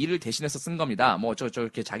사실 2를 대신해서 쓴 겁니다. 뭐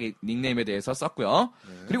저렇게 자기 닉네임에 대해서 썼고요.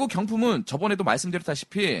 네. 그리고 경품은 저번에도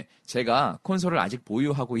말씀드렸다시피 제가 콘솔을 아직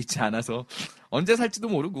보유하고 있지 않아서 언제 살지도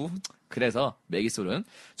모르고 그래서 매기솔은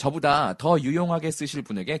저보다 더 유용하게 쓰실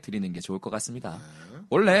분에게 드리는 게 좋을 것 같습니다. 네.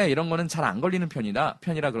 원래 이런 거는 잘 안 걸리는 편이라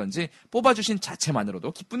그런지 뽑아주신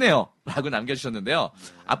자체만으로도 기쁘네요. 라고 남겨주셨는데요.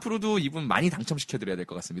 네. 앞으로도 이분 많이 당첨시켜드려야 될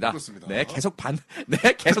것 같습니다. 그렇습니다. 네, 계속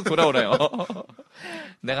돌아오래요.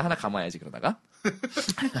 내가 하나 감아야지, 그러다가.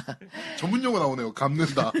 전문 용어 나오네요.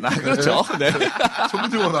 감는다. 그렇죠. 네.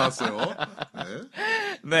 전문 용어 나왔어요.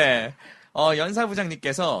 네. 네.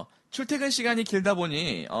 연사부장님께서 출퇴근 시간이 길다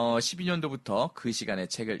보니 12년도부터 그 시간에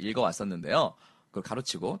책을 읽어왔었는데요. 그걸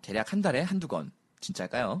가로치고 대략 한 달에 한두 권.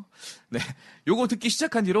 진짜일까요? 네. 요거 듣기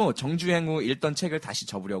시작한 뒤로 정주행 후 읽던 책을 다시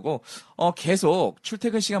접으려고 계속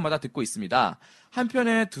출퇴근 시간마다 듣고 있습니다.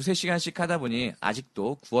 한편에 2-3시간씩 하다 보니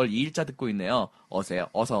아직도 9월 2일자 듣고 있네요.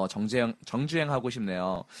 어서 정주행하고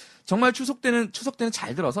싶네요. 정말 추석 때는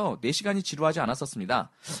잘 들어서 4시간이 지루하지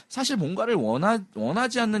않았었습니다. 사실 뭔가를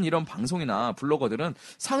원하지 않는 이런 방송이나 블로거들은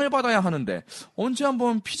상을 받아야 하는데 언제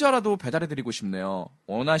한번 피자라도 배달해드리고 싶네요.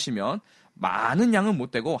 원하시면 많은 양은 못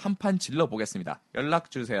되고 한 판 질러보겠습니다.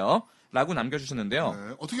 연락주세요. 라고 남겨주셨는데요.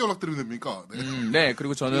 네. 어떻게 연락드리면 됩니까? 네. 네,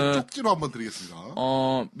 그리고 저는 쪽지로 한번 드리겠습니다.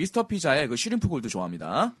 미스터 피자의 그 슈림프 골드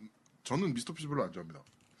좋아합니다. 저는 미스터 피자 별로 안 좋아합니다.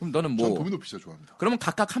 그럼 너는 전 뭐? 도미노 피자 좋아합니다. 그러면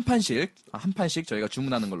각각 한 판씩 저희가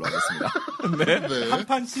주문하는 걸로 하겠습니다. 네. 네.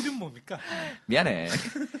 한판 실은 뭡니까? 미안해.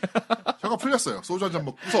 혀가 풀렸어요. 소주 한 잔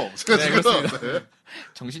먹고서 제가 네, 지금 그렇습니다. 네.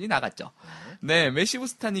 정신이 나갔죠. 네,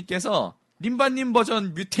 메시브스타님께서 림바님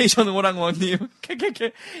버전 뮤테이션 오랑원님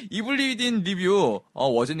캐캐캐 이블리딘 리뷰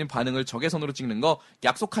워즈님 반응을 적외선으로 찍는 거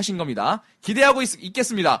약속하신 겁니다. 기대하고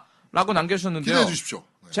있겠습니다. 라고 남겨주셨는데요. 기대해 주십시오.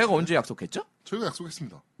 네. 제가 언제 약속했죠? 저희가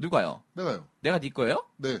약속했습니다. 누가요? 내가요. 내가 네 거예요?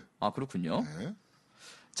 네. 아, 그렇군요. 네.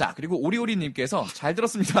 자, 그리고 오리오리님께서 잘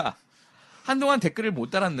들었습니다. 한동안 댓글을 못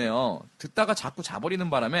달았네요. 듣다가 자꾸 자버리는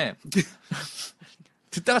바람에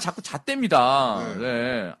듣다가 자꾸 잣댑니다.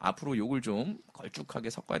 네. 앞으로 욕을 좀 걸쭉하게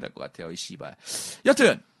섞어야 될 것 같아요, 이 씨발.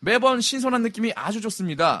 여튼 매번 신선한 느낌이 아주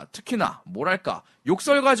좋습니다. 특히나 뭐랄까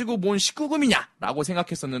욕설 가지고 뭔 19금이냐라고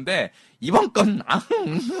생각했었는데 이번 건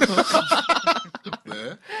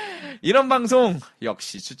네. 이런 방송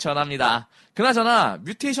역시 추천합니다. 그나저나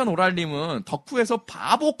뮤테이션 오랄님은 덕후에서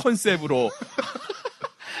바보 컨셉으로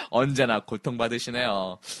언제나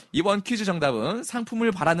고통받으시네요. 이번 퀴즈 정답은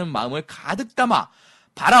상품을 바라는 마음을 가득 담아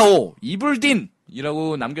바라오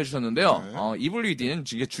이블딘이라고 남겨주셨는데요. 네. 이블리딘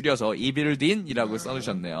이게 줄여서 이빌딘이라고 네.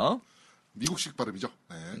 써주셨네요. 미국식 발음이죠.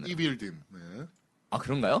 네. 이빌딘. 네. 아,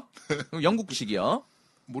 그런가요? 그럼 영국식이요?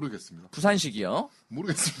 모르겠습니다. 부산식이요?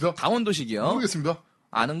 모르겠습니다. 강원도식이요? 모르겠습니다.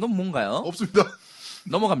 아는 건 뭔가요? 없습니다.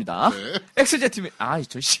 넘어갑니다. 네. 엑스제트맨,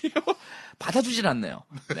 받아주질 않네요.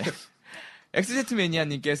 네. 엑스제트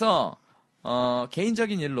매니아님께서,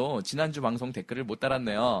 개인적인 일로 지난주 방송 댓글을 못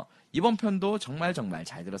달았네요. 이번 편도 정말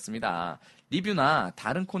잘 들었습니다. 리뷰나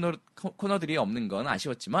다른 코너들이 없는 건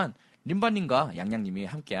아쉬웠지만, 림바님과 양양님이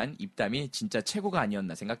함께한 입담이 진짜 최고가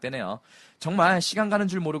아니었나 생각되네요. 정말 시간 가는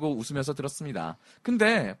줄 모르고 웃으면서 들었습니다.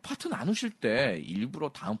 근데 파트 나누실 때 일부러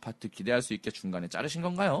다음 파트 기대할 수 있게 중간에 자르신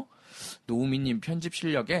건가요? 노우미님 편집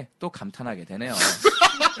실력에 또 감탄하게 되네요.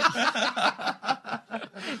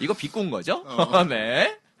 이거 비꼰 거죠?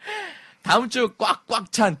 네. 다음 주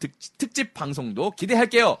꽉꽉 찬 특집 방송도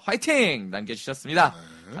기대할게요. 화이팅! 남겨주셨습니다.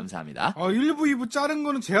 감사합니다. 1부, 2부 자른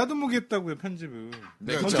거는 제가 도모겠다고요, 편집은.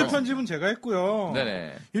 네, 전체 그렇죠. 편집은 제가 했고요.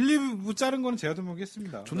 네네. 1, 2부 자른 거는 제가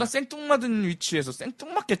도모겠습니다. 존나 생뚱맞은 위치에서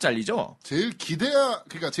생뚱맞게 잘리죠? 제일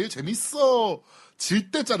그러니까 제일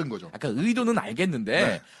재밌어질 때 자른 거죠. 약간 의도는 알겠는데,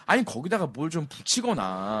 네. 아니, 거기다가 뭘 좀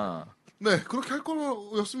붙이거나. 네, 그렇게 할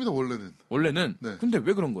거였습니다, 원래는. 원래는? 네. 근데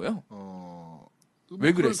왜 그런 거예요? 그런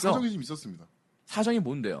왜 그랬어? 사정이 좀 있었습니다. 사정이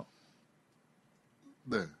뭔데요?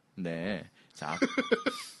 네. 네. 자.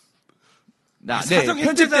 아, 네, 사정이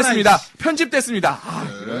편집됐습니다. 편집됐습니다. 아,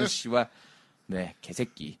 네. 이런 씨발. 네,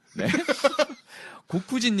 개새끼. 네.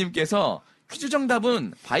 고쿠진님께서 퀴즈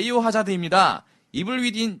정답은 바이오 하자드입니다. 이블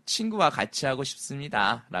위딘 친구와 같이 하고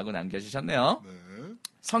싶습니다. 라고 남겨주셨네요. 네.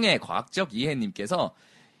 성의 과학적 이해님께서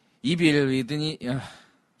이빌 위딘이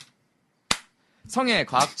성의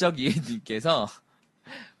과학적 이해님께서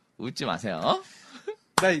웃지 마세요.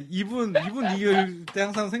 나 이분 이길 때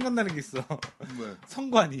항상 생각나는 게 있어. 네.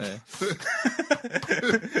 성관이. 네.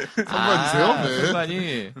 성관이세요? 네.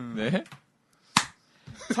 성관이. 네.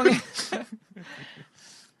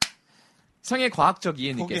 성의 과학적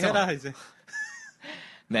이해님께서. 포기해라 이제.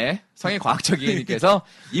 네. 성의 과학적 이해님께서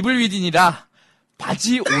이불 위딘이라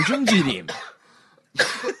바지 오줌 지림.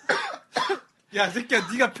 야, 새끼야,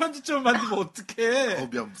 네가 편집점 만들면 어떡해?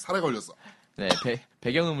 미안, 살에 걸렸어. 네,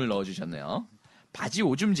 배경음을 넣어주셨네요. 바지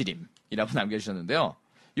오줌 지림이라고 남겨주셨는데요.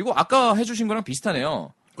 이거 아까 해주신 거랑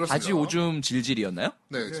비슷하네요. 그렇습니다. 바지 오줌 질질이었나요?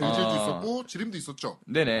 네, 질질도 있었고 지림도 있었죠.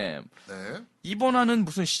 네네. 네. 이번 화는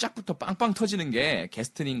무슨 시작부터 빵빵 터지는 게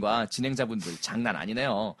게스트님과 진행자분들 장난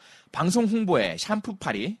아니네요. 방송 홍보에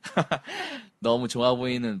샴푸팔이 너무 좋아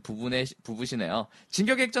보이는 부부시네요.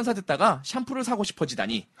 진격의 엑전사 듣다가 샴푸를 사고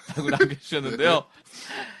싶어지다니 라고 남겨주셨는데요.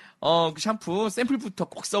 그 샴푸 샘플부터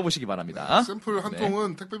꼭 써보시기 바랍니다. 샘플 한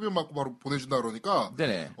통은 택배비만 받고 바로 보내준다 그러니까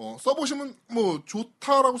네네. 써보시면 뭐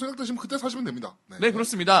좋다라고 생각되시면 그때 사시면 됩니다. 네,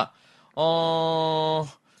 그렇습니다.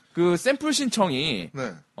 그 샘플 신청이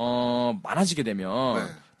네. 많아지게 되면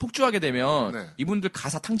네. 폭주하게 되면 네. 이분들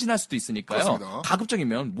가사 탕진할 수도 있으니까요. 그렇습니다.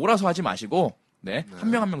 가급적이면 몰아서 하지 마시고 한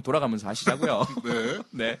명 한 명 돌아가면서 하시자고요. 네.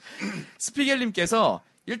 네. 스피겔님께서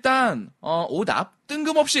일단 오답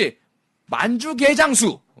뜬금없이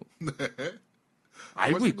만주게장수. 네.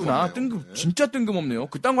 알고 있구나. 뜬금없네요. 진짜 뜬금없네요.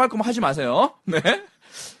 그딴 거 할 거면 하지 마세요. 네.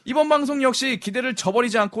 이번 방송 역시 기대를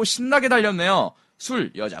저버리지 않고 신나게 달렸네요.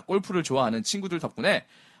 술, 여자, 골프를 좋아하는 친구들 덕분에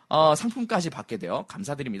상품까지 받게 되어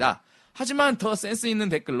감사드립니다. 하지만 더 센스 있는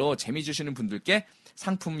댓글로 재미 주시는 분들께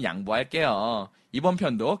상품 양보할게요. 이번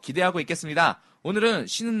편도 기대하고 있겠습니다. 오늘은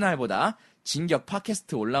쉬는 날보다 진격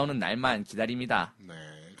팟캐스트 올라오는 날만 기다립니다. 네,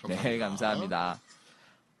 감사합니다. 네, 감사합니다.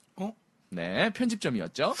 네,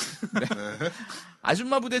 편집점이었죠. 네.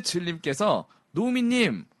 아줌마 부대 칠님께서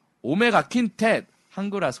노우미님 오메가 퀸텟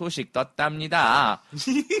한글화 소식 떴답니다.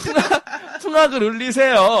 풍악을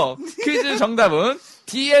울리세요. 퀴즈 정답은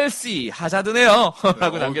DLC 하자드네요.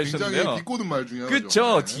 라고 남겨주셨는데요. 굉장히 비꼬는 말 중에 하나죠.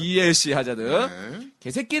 그쵸. 네. DLC 하자드. 네.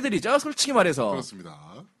 개새끼들이죠. 솔직히 말해서. 그렇습니다.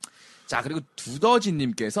 자, 그리고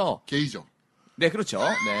두더지님께서. 게이죠. 네, 그렇죠.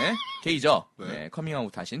 네. 게이죠. 네. 네.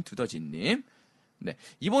 커밍아웃 하신 두더지님. 네.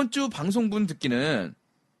 이번 주 방송분 듣기는.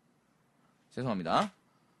 죄송합니다.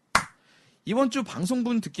 이번 주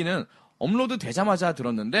방송분 듣기는 업로드 되자마자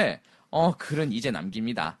들었는데, 글은 이제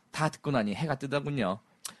남깁니다. 다 듣고 나니 해가 뜨더군요.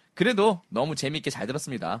 그래도 너무 재미있게 잘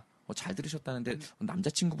들었습니다. 잘 들으셨다는데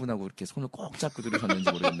남자친구분하고 이렇게 손을 꼭 잡고 들으셨는지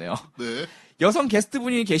모르겠네요. 네. 여성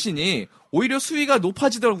게스트분이 계시니 오히려 수위가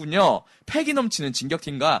높아지더군요. 패기 넘치는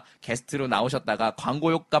진격팀과 게스트로 나오셨다가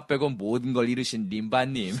광고 효과 빼고 모든 걸 잃으신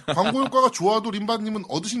림바님. 광고 효과가 좋아도 림바님은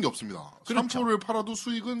얻으신 게 없습니다. 그렇죠. 샴푸를 팔아도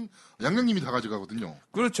수익은 양양님이 다 가져가거든요.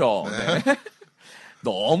 그렇죠. 네. 네.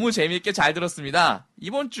 너무 재미있게 잘 들었습니다.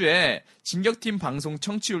 이번 주에 진격팀 방송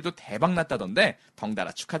청취율도 대박 났다던데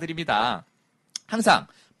덩달아 축하드립니다. 항상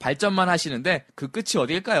발전만 하시는데 그 끝이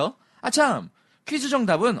어디일까요? 아참, 퀴즈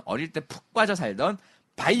정답은 어릴 때 푹 빠져 살던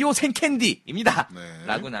바이오 생캔디입니다. 네.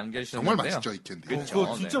 라고 남겨주셨는데요. 정말 맛있죠, 이 캔디. 그렇죠.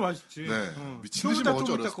 그거 진짜 네. 맛있지. 네. 미친 듯이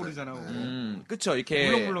먹었죠, 어렸을 때. 꼬리잖아. 네. 그쵸. 이렇게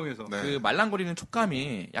물렁물렁해서. 네. 그 말랑거리는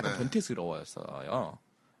촉감이 약간 네. 변태스러웠어요.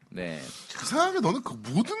 네. 이상하게 너는 그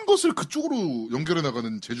모든 것을 그쪽으로 연결해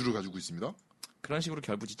나가는 재주를 가지고 있습니다. 그런 식으로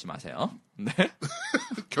결부짓지 마세요. 네.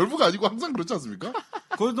 결부가 아니고 항상 그렇지 않습니까?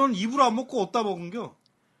 그걸 넌 입으로 안 먹고 어디다 먹은겨?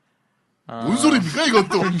 뭔 소리입니까,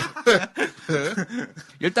 이것도?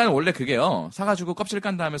 일단 원래 그게요. 사가지고 껍질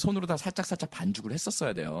깐 다음에 손으로 다 살짝 반죽을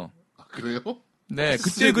했었어야 돼요. 아, 그래요? 네,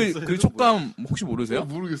 그때 그 촉감 혹시 모르세요?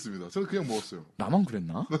 모르겠습니다. 저는 그냥 먹었어요. 나만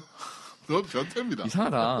그랬나? 그건 변태입니다.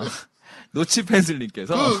 이상하다. 노치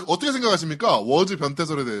펜슬님께서 그 어떻게 생각하십니까? 워즈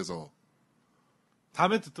변태설에 대해서.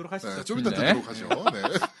 다음에 듣도록 하시죠. 네, 좀 이따 네. 듣도록 하죠. 네.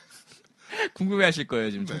 궁금해하실 거예요,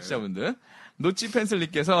 지금 네. 청취자분들. 노치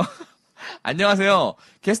펜슬님께서 안녕하세요.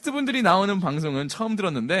 게스트분들이 나오는 방송은 처음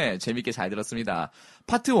들었는데 재밌게 잘 들었습니다.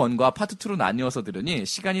 파트 1과 파트 2로 나뉘어서 들으니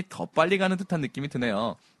시간이 더 빨리 가는 듯한 느낌이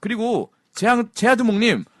드네요. 그리고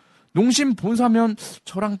제아드몽님, 농심 본사면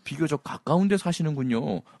저랑 비교적 가까운 데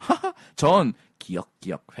사시는군요. 전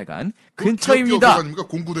기억회관 근처입니다. 기억회관입니까?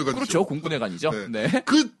 공군회관이죠. 그렇죠, 공군회관이죠. 네. 네.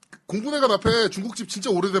 그 공군회관 앞에 중국집 진짜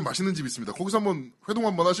오래된 맛있는 집 있습니다. 거기서 한번 회동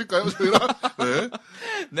한번 하실까요, 저희랑? 네.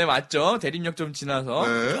 네, 맞죠. 대림역 좀 지나서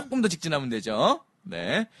네. 조금 더 직진하면 되죠.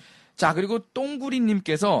 네. 자, 그리고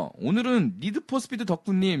똥구리님께서 오늘은 니드포스피드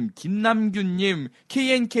덕후님, 김남균님,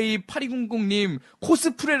 KNK8200님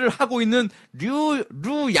코스프레를 하고 있는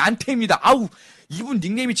루얀테입니다. 아우, 이분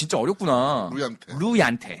닉네임이 진짜 어렵구나.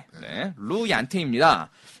 루얀테. 네, 루얀테입니다.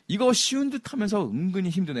 이거 쉬운 듯 하면서 은근히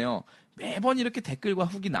힘드네요. 매번 이렇게 댓글과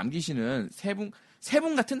후기 남기시는 세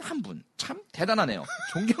분 같은 한 분. 참 대단하네요.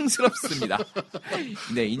 존경스럽습니다.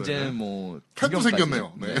 네, 이제는 뭐. 캔도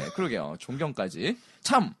생겼네요. 네, 그러게요. 존경까지.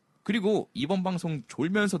 참. 그리고 이번 방송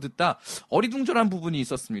졸면서 듣다 어리둥절한 부분이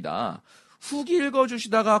있었습니다. 후기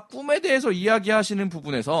읽어주시다가 꿈에 대해서 이야기하시는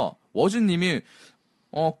부분에서 워즈님이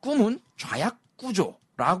꿈은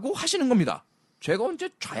좌약구조라고 하시는 겁니다. 제가 언제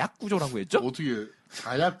좌약구조라고 했죠? 어떻게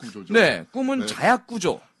좌약구조죠? 네, 꿈은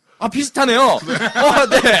좌약구조. 아, 비슷하네요.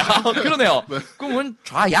 네. 네. 그러네요. 네. 꿈은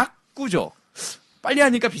좌약구조. 빨리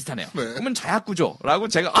하니까 비슷하네요. 네. 꿈은 좌약구조라고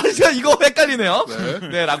제가 이거 헷갈리네요.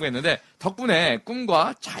 네, 라고 했는데 덕분에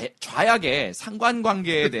꿈과 좌약의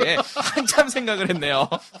상관관계에 대해 한참 생각을 했네요.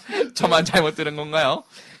 저만 잘못 들은 건가요?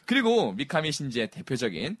 그리고 미카미 신지의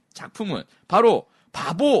대표적인 작품은 바로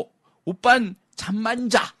바보 오빤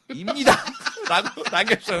잠만자입니다. 라고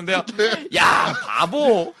남겨주셨는데요. 네. 야,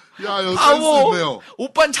 바보. 야, 여기 센스 있네요.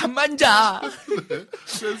 오빤 잠만자. 네,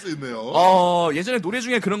 센스 있네요. 예전에 노래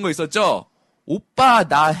중에 그런 거 있었죠? 오빠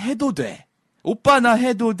나 해도 돼. 오빠 나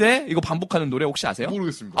해도 돼. 이거 반복하는 노래 혹시 아세요?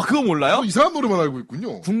 모르겠습니다. 아, 그거 몰라요? 이상한 노래만 알고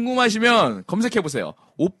있군요. 궁금하시면 검색해보세요.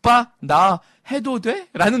 오빠 나 해도 돼?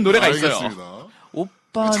 라는 노래가 있어요. 알겠습니다.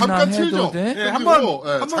 오빠 잠깐 나 틀죠. 해도 돼? 네, 한번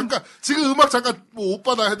잠깐 지금 음악 잠깐 뭐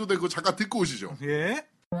오빠 나 해도 되고 잠깐 듣고 오시죠. 예.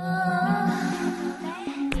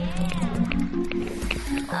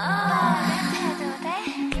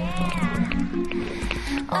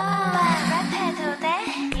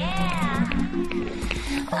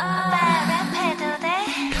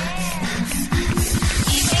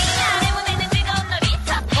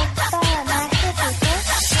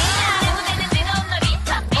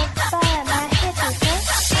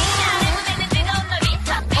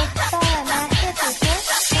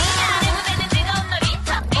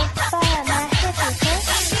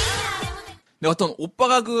 네, 어떤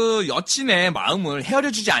오빠가 그 여친의 마음을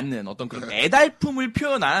헤아려주지 않는 어떤 그런 애달픔을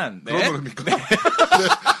표현한 그런 노래입니까? 네.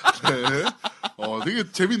 네.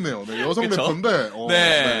 되게 재밌네요. 네, 여성 래퍼인데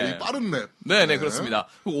네, 빠른 랩. 네, 그렇습니다.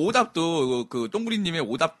 그 오답도 그 똥구리님의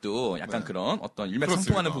오답도 약간 그런 어떤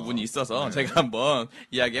일맥상통하는 부분이 있어서 제가 한번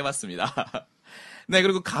이야기해봤습니다. 네,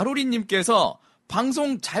 그리고 가로리님께서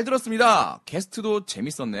방송 잘 들었습니다. 게스트도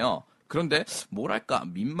재밌었네요. 그런데 뭐랄까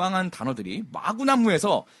민망한 단어들이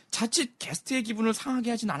마구난무해서 자칫 게스트의 기분을 상하게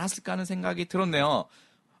하진 않았을까 하는 생각이 들었네요.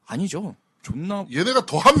 아니죠. 존나 얘네가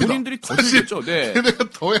더 합니다. 본인들이 더 들겠죠. 네. 얘네가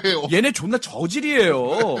더 해요. 얘네 존나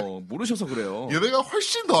저질이에요. 모르셔서 그래요. 얘네가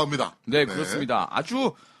훨씬 더 합니다. 네, 그렇습니다.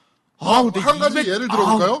 아주 한 가지 예를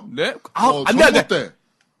들어볼까요? 네. 안 돼.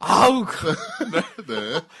 아우,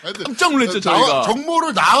 네. 깜짝 놀랐죠, 저희가.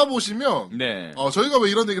 정모를 나와보시면, 네. 저희가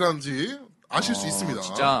왜 이런 얘기를 하는지 아실 수 있습니다.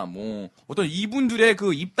 진짜, 어떤 이분들의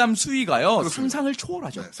그 입담 수위가요, 그렇습니다. 상상을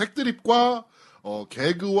초월하죠. 네, 색드립과,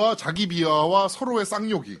 개그와 자기 비하와 서로의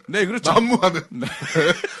쌍욕이. 네, 그렇죠. 난무하는. 네.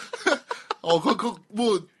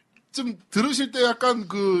 좀 들으실 때 약간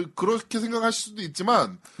그렇게 생각하실 수도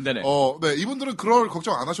있지만, 네네. 네, 이분들은 그럴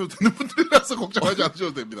걱정 안 하셔도 되는 분들이라서 걱정하지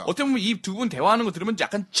않으셔도 됩니다. 어떻게 보면 이 두 분 대화하는 거 들으면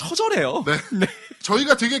약간 처절해요. 네. 네.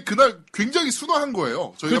 저희가 되게 그날 굉장히 순화한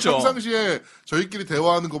거예요. 저희가 그렇죠. 평상시에 저희끼리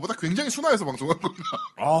대화하는 것보다 굉장히 순화해서 방송한 겁니다.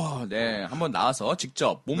 네. 한번 나와서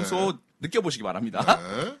직접 몸소 느껴보시기 바랍니다.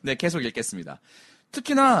 네, 계속 읽겠습니다.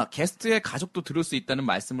 특히나 게스트의 가족도 들을 수 있다는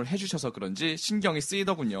말씀을 해주셔서 그런지 신경이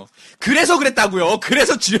쓰이더군요. 그래서 그랬다고요.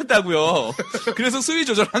 그래서 줄였다고요. 그래서 수위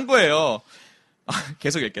조절한 거예요.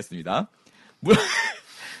 계속 읽겠습니다.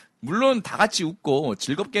 물론 다 같이 웃고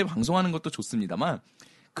즐겁게 방송하는 것도 좋습니다만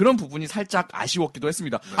그런 부분이 살짝 아쉬웠기도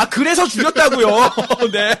했습니다. 네. 그래서 줄였다고요.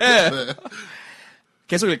 네.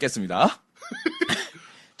 계속 읽겠습니다.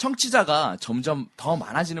 청취자가 점점 더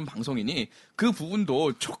많아지는 방송이니 그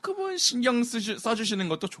부분도 조금은 신경 써주시는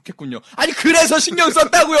것도 좋겠군요. 아니 그래서 신경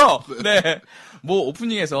썼다고요. 네.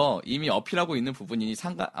 오프닝에서 이미 어필하고 있는 부분이니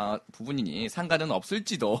상관은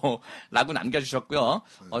없을지도 라고 남겨주셨고요.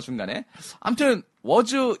 중간에 아무튼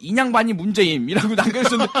워즈 인양반이 문제임이라고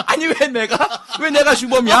남겨주셨는데 아니 왜 내가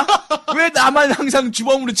주범이야? 왜 나만 항상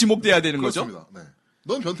주범으로 지목돼야 되는 거죠? 그렇습니다. 네.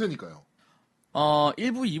 넌 변태니까요.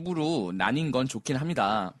 1부, 2부로 나뉜 건 좋긴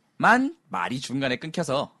합니다. 말이 중간에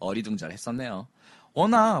끊겨서 어리둥절했었네요.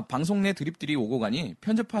 워낙 방송 내 드립들이 오고 가니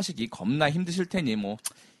편집하시기 겁나 힘드실 테니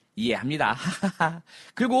이해합니다.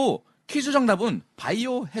 그리고 퀴즈 정답은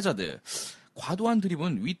바이오 해저드. 과도한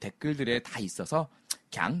드립은 윗 댓글들에 다 있어서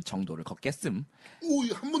그냥 정도를 걷겠음.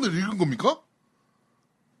 한문을 읽은 겁니까?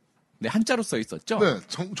 네, 한자로 써 있었죠? 네,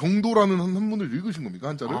 정도라는 한 분을 읽으신 겁니까,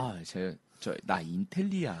 한자를? 나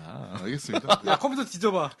인텔리야. 알겠습니다. 야, 컴퓨터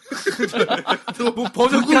뒤져봐. 뭐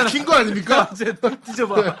버전을 킨거 아닙니까? 이제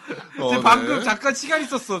뒤져봐. 네. 방금 네. 잠깐 시간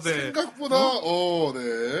있었어. 네. 생각보다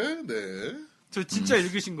네. 저 진짜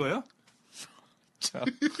읽으신 거예요?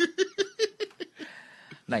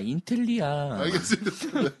 나 인텔리야.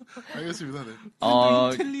 알겠습니다. 네. 알겠습니다. 네.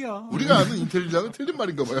 인텔리야. 우리가 아는 인텔리아는 틀린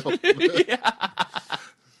말인가 봐요.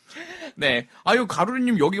 네. 아유,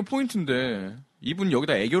 가루리님 여기가 포인트인데. 이분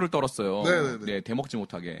여기다 애교를 떨었어요. 네네네. 네, 대먹지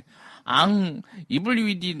못하게.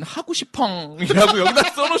 이블리위딘 하고 싶엉. 이라고 여기다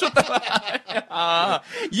써놓으셨다.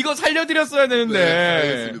 이거 살려드렸어야 되는데. 네,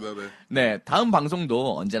 알겠습니다. 네. 네, 다음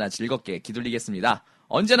방송도 언제나 즐겁게 기둘리겠습니다.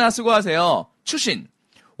 언제나 수고하세요. 추신.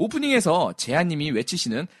 오프닝에서 재한님이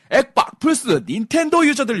외치시는 액박, 플스, 닌텐도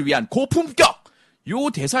유저들을 위한 고품격! 요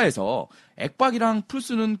대사에서 액박이랑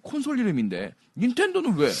플스는 콘솔 이름인데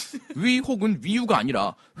닌텐도는 왜 위 혹은 위유가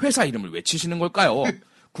아니라 회사 이름을 외치시는 걸까요?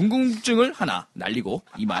 궁금증을 하나 날리고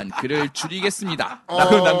이만 글을 줄이겠습니다.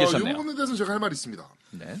 라고 남기셨네요. 이 부분에 대해서 제가 할 말이 있습니다.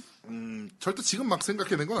 네. 절대 지금 막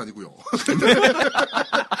생각해낸 건 아니고요.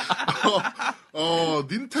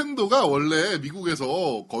 닌텐도가 원래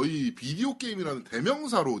미국에서 거의 비디오 게임이라는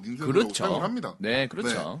대명사로 닌텐도라고 그렇죠. 사용을 합니다. 네,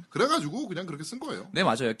 그렇죠. 네, 그래가지고 그냥 그렇게 쓴 거예요. 네,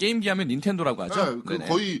 맞아요. 게임기 하면 닌텐도라고 하죠. 네,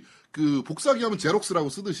 거의 복사기 하면 제록스라고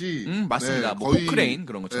쓰듯이. 맞습니다. 네, 뭐 포크레인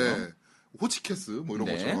그런 것처럼. 네, 호치케스 뭐 이런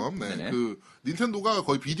네, 것처럼. 네, 닌텐도가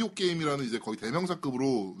거의 비디오 게임이라는 이제 거의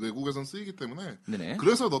대명사급으로 외국에선 쓰이기 때문에. 네네.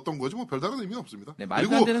 그래서 넣었던 거지 뭐 별다른 의미는 없습니다. 네,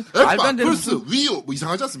 말도 그리고 말도 안 되는 플스, 위유 뭐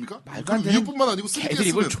이상하지 않습니까? 말도 안 되는 위유뿐만 아니고 3DS는 걔들이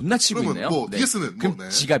이걸 존나 치고 있네요. 뭐 네. DS는 그럼 뭐,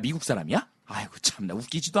 네. 지가 미국 사람이야? 아이고 참나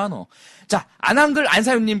웃기지도 않아. 자, 안한글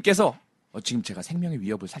안사윤님께서 지금 제가 생명의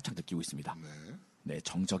위협을 살짝 느끼고 있습니다. 네,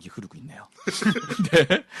 정적이 흐르고 있네요.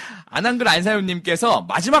 네, 안한글 안사윤님께서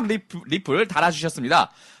마지막 리플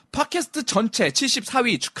달아주셨습니다. 팟캐스트 전체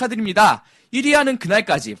 74위 축하드립니다. 1위 하는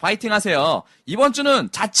그날까지 파이팅 하세요. 이번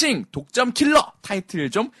주는 자칭 독점 킬러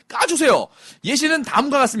타이틀 좀 까주세요. 예시는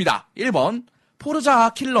다음과 같습니다. 1번 포르자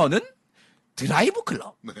킬러는 드라이브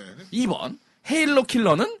클럽. 네. 2번 헤일로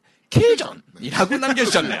kil러는 킬전이라고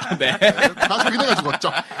남겨주셨네요. 네. 다 자기네가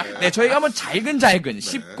죽었죠. 네, 저희가 한번 잘근잘근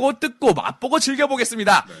씹고 뜯고 맛보고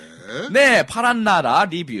즐겨보겠습니다. 네, 파란 나라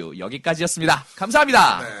리뷰 여기까지였습니다.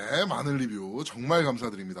 감사합니다. 네, 많은 리뷰 정말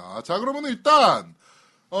감사드립니다. 자, 그러면 일단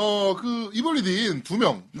이블리딘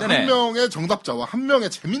 2명, 네네. 한 명의 정답자와 한 명의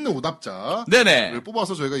재밌는 오답자를 네네.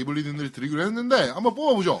 뽑아서 저희가 이블리딘을 드리기로 했는데 한번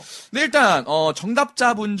뽑아보죠. 네, 일단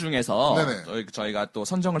정답자분 중에서 네네. 저희가 또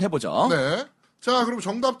선정을 해보죠. 네. 자, 그럼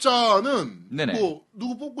정답자는 네네. 뭐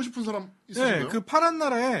누구 뽑고 싶은 사람 있으신가요? 네, 그 파란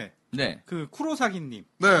나라에 네. 그 쿠로사기님.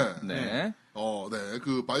 네. 네. 네.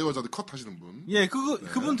 그 바이오하자드 컷 하시는 분. 예,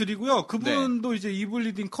 그분 드리고요. 그분도 이제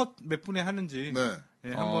이블리딩 컷 몇 분에 하는지. 네.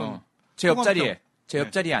 예, 한번. 제 옆자리에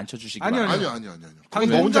앉혀주시기 아니요. 바랍니다. 아니요.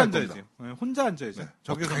 당연히 너무 혼자 잘 앉아야죠. 겁니다. 네, 혼자 앉아야죠.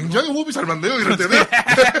 저기서 굉장히 호흡이 잘 맞네요, 이럴 때는.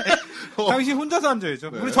 당신 혼자서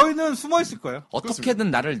앉아야죠. 네. 우리 저희는 숨어 있을 거예요. 어떻게든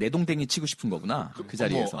나를 내동댕이 치고 싶은 거구나. 그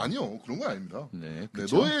자리에서. 아니요, 그런 건 아닙니다. 네, 네,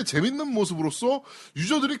 그쵸. 너의 재밌는 모습으로서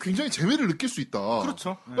유저들이 굉장히 재미를 느낄 수 있다.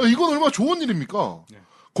 그렇죠. 이건 얼마나 좋은 일입니까? 네.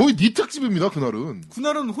 거의 네 특집입니다, 그날은.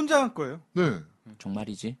 그날은 혼자 할 거예요. 네.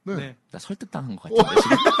 정말이지? 네. 네. 나 설득당한 것 같은데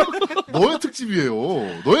지금. 너의 특집이에요.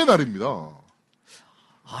 너의 날입니다.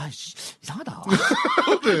 이상하다.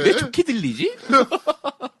 네. 왜 좋게 들리지?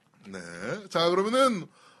 네. 자, 그러면은,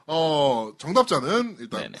 정답자는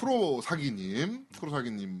일단 네네.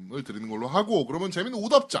 쿠로사기님을 드리는 걸로 하고, 그러면 재밌는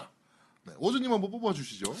오답자. 네, 오즈님 한번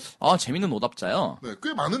뽑아주시죠. 재밌는 오답자요. 네,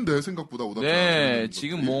 꽤 많은데, 생각보다 오답자. 네,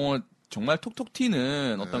 지금 뭐, 정말 톡톡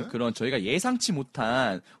튀는 네. 어떤 그런 저희가 예상치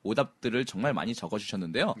못한 오답들을 정말 많이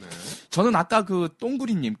적어주셨는데요. 네. 저는 아까 그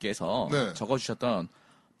똥구리님께서 네. 적어주셨던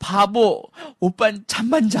바보, 오빤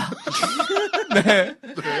잠만 자. 네.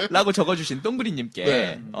 라고 적어주신 똥구리님께,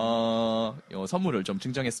 네. 요 선물을 좀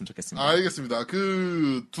증정했으면 좋겠습니다. 알겠습니다.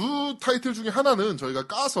 그 두 타이틀 중에 하나는 저희가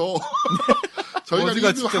까서 저희가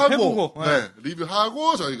워즈가 직접 리뷰하고 해보고. 네,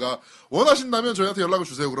 리뷰하고 저희가 원하신다면 저희한테 연락을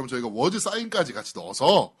주세요. 그럼 저희가 워즈 사인까지 같이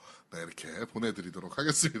넣어서 네, 이렇게 보내드리도록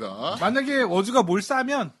하겠습니다. 만약에 워즈가 뭘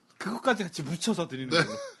싸면 그것까지 같이 묻혀서 드리는 네.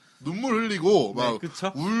 거예요. 눈물 흘리고 막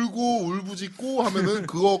그쵸? 울고 울부짖고 하면은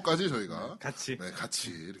그거까지 저희가 같이. 네,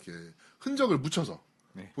 같이 이렇게 흔적을 묻혀서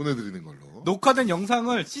네. 보내드리는 걸로. 녹화된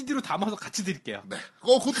영상을 CD로 담아서 같이 드릴게요. 네,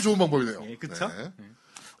 그것도 좋은 방법이네요. 네, 그쵸? 네.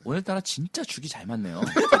 오늘따라 진짜 죽이 잘 맞네요. 네,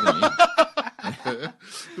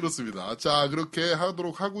 그렇습니다. 자, 그렇게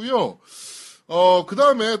하도록 하고요. 그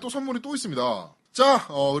다음에 또 선물이 또 있습니다. 자,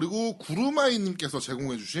 그리고 구루마이님께서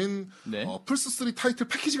제공해주신 네. 플스3 타이틀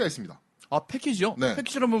패키지가 있습니다. 패키지요? 네.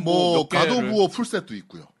 패키지라면 뭐 몇 개를... 가도부어 풀셋도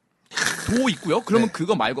있고요. 도 있고요. 그러면 네.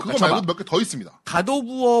 그거 말고 그거 말고 몇 개 더 있습니다.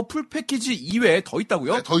 갓오브워 풀 패키지 이외에 더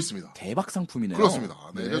있다고요? 네, 더 있습니다. 대박 상품이네요. 그렇습니다.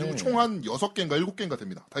 네, 그래가지고 총 한 6개인가 7개인가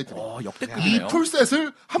됩니다. 타이틀이. 역대급이네요. 이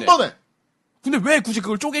풀셋을 한 네. 번에. 근데 왜 굳이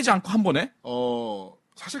그걸 쪼개지 않고 한 번에?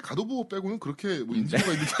 사실 가도부호 빼고는 그렇게 뭐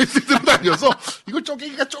인지도가 있는 타이틀들은 아니어서 이걸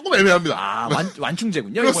쪼개기가 조금 애매합니다.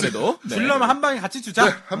 완충제군요, 그렇습니다. 이번에도. 네. 주려면 한 방에 같이 주자.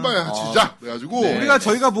 네, 한 방에 같이 주자. 그래가지고.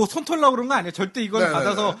 저희가 뭐 손 털려고 그런 거 아니에요. 절대 이걸 네네네.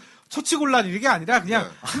 받아서 처치곤란 이게 아니라 그냥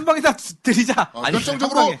네. 한 방에다 드리자.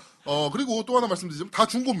 결정적으로, 한 방에. 그리고 또 하나 말씀드리자면 다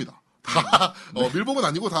중고입니다. 다, 밀봉은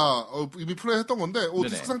아니고 다, 이미 플레이 했던 건데,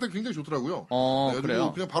 디스크 상태 굉장히 좋더라고요.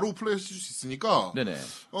 그래요? 그냥 바로 플레이 하실 수 있으니까, 네네.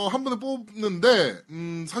 한 번에 뽑는데,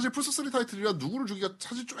 사실 플스3 타이틀이라 누구를 주기가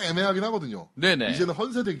사실 좀 애매하긴 하거든요. 네네. 이제는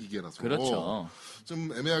헌세대 기계라서. 그렇죠.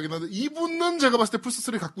 좀 애매하긴 한데, 이분은 제가 봤을 때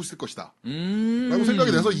플스3 갖고 있을 것이다. 라고 라고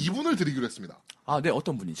생각이 돼서 이분을 드리기로 했습니다. 네,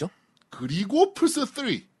 어떤 분이죠? 그리고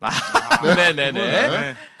플스3. 네네네.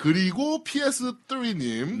 네. 그리고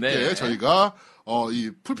PS3님께 네. 저희가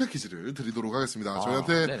이 풀 패키지를 드리도록 하겠습니다.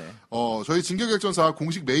 저희한테 네네. 저희 진격의 엑전사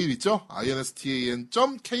공식 메일 있죠?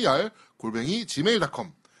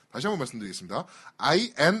 instan.kr@gmail.com 다시 한번 말씀드리겠습니다.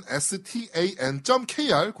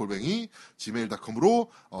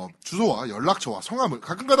 instan.kr@gmail.com으로 주소와 연락처와 성함을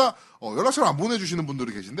가끔가다 연락처를 안 보내주시는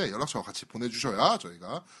분들이 계신데 연락처와 같이 보내주셔야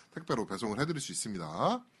저희가 택배로 배송을 해드릴 수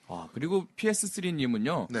있습니다. 그리고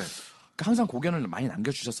PS3님은요. 네. 항상 고견을 많이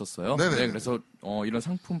남겨주셨었어요. 네네. 네, 그래서 이런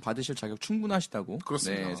상품 받으실 자격 충분하시다고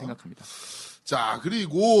그렇습니다. 네, 생각합니다.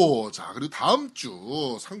 그리고 다음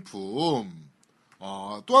주 상품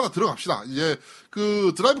또 하나 들어갑시다. 이제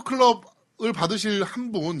그 드라이브 클럽을 받으실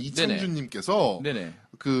한 분 이창준님께서 네네.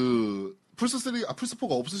 그 플스3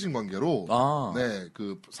 플스4가 없으신 관계로 네,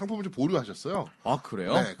 그 상품을 좀 보류하셨어요.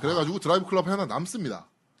 그래요? 네, 그래가지고 드라이브 클럽 하나 남습니다.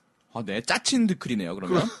 네, 짜친 드클이네요,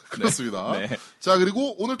 그러면. 그렇습니다. 네. 자,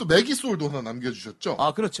 그리고 오늘 또 매기솔도 하나 남겨주셨죠.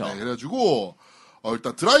 그렇죠. 네, 그래가지고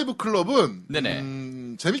일단 드라이브 클럽은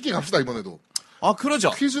네네. 재밌게 갑시다 이번에도.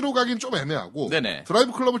 그러죠. 퀴즈로 가긴 좀 애매하고 네네.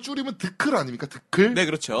 드라이브 클럽을 줄이면 드클 아닙니까? 드클. 네,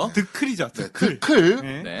 그렇죠. 드클이죠. 네, 드클. 드클.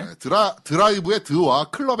 네. 네. 드라이브의 드와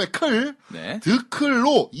클럽의 클. 네.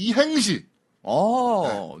 드클로 이행시.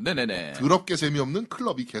 네네네. 더럽게 재미없는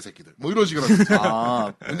클럽 이 개새끼들. 뭐 이런 식으로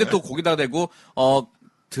합니다. 근데 또 거기다 대고,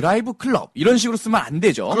 드라이브 클럽. 이런 식으로 쓰면 안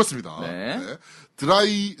되죠. 그렇습니다. 네. 네.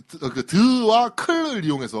 드와 클을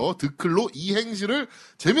이용해서 드클로 이행시를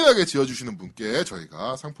재미나게 지어주시는 분께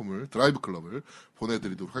저희가 상품을 드라이브 클럽을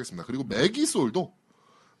보내드리도록 하겠습니다. 그리고 매기솔로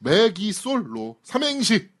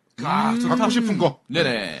삼행시 갖고 싶은 거.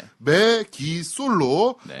 네네.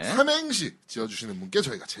 매기솔로 네. 삼행시 지어주시는 분께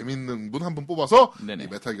저희가 재밌는 분 한 분 뽑아서 네네. 이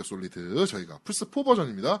메탈기어 솔리드 저희가 플스4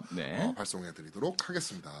 버전입니다. 네. 발송해드리도록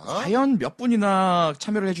하겠습니다. 과연 몇 분이나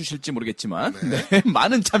참여를 해주실지 모르겠지만, 네. 네.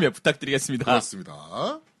 많은 참여 부탁드리겠습니다.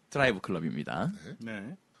 그렇습니다. 드라이브 클럽입니다.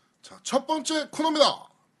 네. 자, 첫 번째 코너입니다.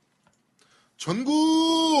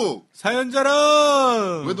 전국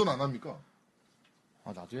사연자랑 왜 돈 안 합니까?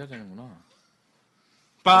 나도 해야 되는구나.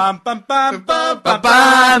 빰빰빰빰빰빰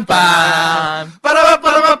빰빰빰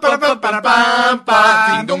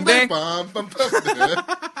빠라바빠라바빠라바빠라빰빰 딩동댕. 빰빰빰. 네.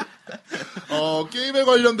 게임에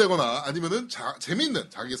관련되거나 아니면은 재미있는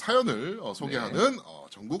자기 사연을 소개하는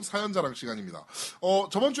전국 사연자랑 시간입니다.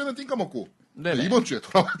 저번 주에는 띵까 먹고 네네. 이번 주에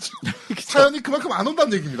돌아왔죠. 사연이 그만큼 안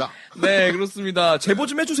온다는 얘기입니다. 네, 그렇습니다. 제보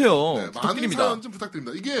좀 해주세요. 네, 많은 부탁드립니다. 사연 좀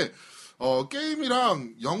부탁드립니다. 이게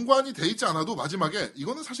게임이랑 연관이 돼 있지 않아도 마지막에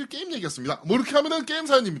이거는 사실 게임 얘기였습니다. 뭐 이렇게 하면은 게임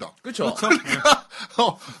사연입니다. 그렇죠. 그러니까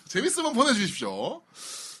재밌으면 보내주십시오.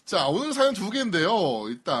 자, 오늘 사연 2개인데요.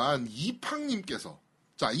 일단 이팡님께서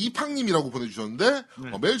이팡님이라고 보내주셨는데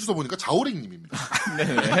메일 주소 보니까 자오랭님입니다.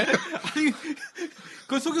 네. 아니,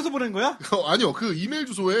 그걸 속여서 보낸 거야? 아니요, 그 이메일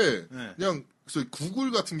주소에 네. 그냥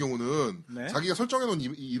구글 같은 경우는 네. 자기가 설정해놓은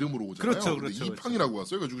이름으로 오잖아요. 그렇죠, 근데 그렇죠, 이팡이라고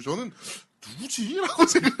왔어요. 그래가지고 저는 누구지? 라고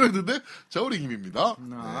생각을 했는데 자오랭님입니다.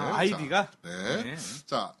 아이디가? 네. 네.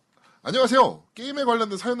 자, 안녕하세요. 게임에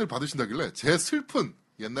관련된 사연을 받으신다길래 제 슬픈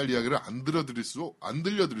옛날 이야기를 안 들려드릴 수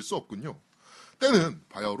없군요. 때는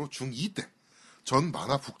바야흐로 중2 때. 전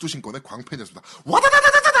만화 북두신권의 광팬이었습니다.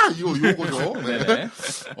 와다다다다다! 이거죠. 네.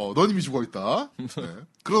 넌 이미 죽어있다. 네.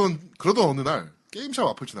 그러던 어느 날, 게임샵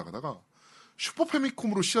앞을 지나가다가, 슈퍼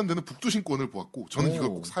패미콤으로 시연되는 북두신권을 보았고, 저는 이걸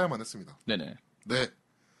꼭 사야만 했습니다. 네네. 네.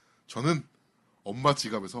 저는 엄마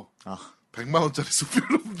지갑에서 100만원짜리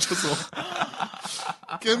수표를 훔쳐서,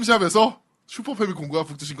 게임샵에서 슈퍼 패미콤과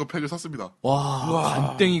북두신권 팩을 샀습니다. 와,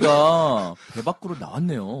 간땡이가 배 밖으로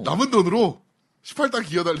나왔네요. 남은 돈으로 18단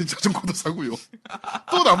기어 달린 자전거도 사고요.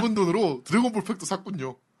 또 남은 돈으로 드래곤볼 팩도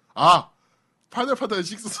샀군요. 파이널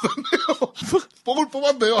판타지 6 샀네요. 뽕을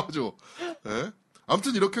뽑았네요, 아주. 네?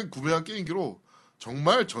 아무튼 이렇게 구매한 게임기로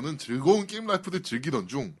정말 저는 즐거운 게임 라이프를 즐기던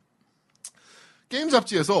중 게임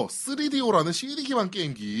잡지에서 3DO라는 CD 기반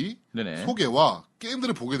게임기 네네. 소개와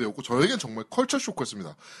게임들을 보게 되었고 저에겐 정말 컬처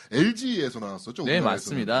쇼크였습니다. LG에서 나왔었죠. 네, 우리나라에서는.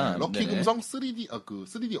 맞습니다. 네, 럭키 네네. 금성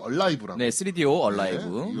 3D 얼라이브라고. 네, 3DO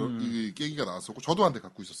얼라이브. 이 게임기가 나왔었고 저도 한 대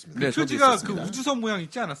갖고 있었습니다. 네, 저도 표지가 그 있었습니다. 우주선 모양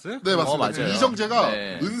있지 않았어요? 네, 맞습니다. 맞아요. 이정재가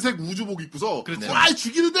네. 은색 우주복 입고서 그렇죠. 와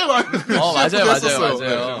죽이는데 막 맞아요.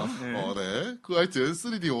 네. 그 하여튼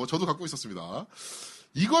 3DO 저도 갖고 있었습니다.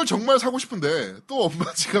 이걸 정말 사고 싶은데 또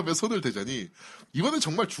엄마 지갑에 손을 대자니 이번엔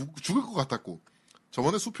정말 죽을 것 같았고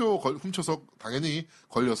저번에 수표 훔쳐서 당연히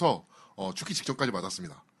걸려서 죽기 직전까지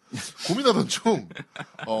맞았습니다. 고민하던 중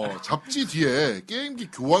잡지 뒤에 게임기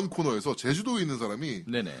교환 코너에서 제주도에 있는 사람이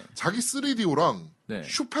네네. 자기 3DO랑 네.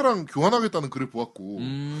 슈페랑 교환하겠다는 글을 보았고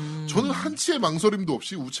저는 한치의 망설임도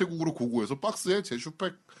없이 우체국으로 고고해서 박스에 제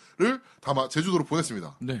슈팩을 담아 제주도로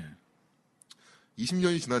보냈습니다. 네.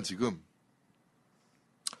 20년이 지난 지금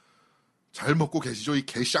잘 먹고 계시죠 이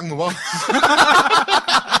개쌍놈아?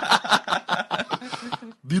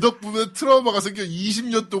 네 덕분에 트라우마가 생겨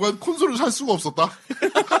 20년 동안 콘솔을 살 수가 없었다.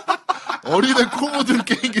 어린애 코 묻은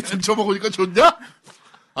게임기 등쳐먹으니까 좋냐?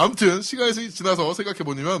 아무튼 시간이 지나서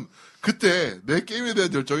생각해보면 그때 내 게임에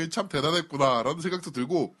대한 열정이 참 대단했구나라는 생각도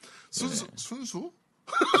들고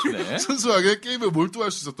네. 순수하게 게임에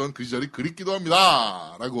몰두할 수 있었던 그 시절이 그립기도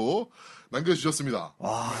합니다. 라고 남겨주셨습니다.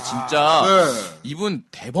 와, 진짜 네. 이분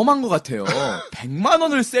대범한 것 같아요. 100만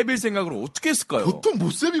원을 세빌 생각으로 어떻게 했을까요? 보통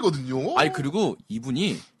못 세비거든요. 아니 그리고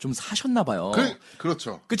이분이 좀 사셨나 봐요.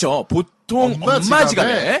 그렇죠. 그쵸? 보통 엄마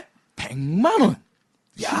지갑에 100만 원.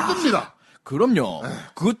 힘듭니다. 그럼요.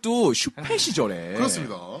 그것도 슈페 시절에.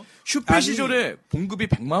 그렇습니다. 슈페 시절에 봉급이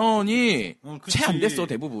 100만 원이 채 안 됐어,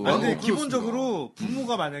 대부분. 아니, 근데 그렇습니다. 기본적으로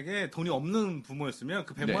부모가 만약에 돈이 없는 부모였으면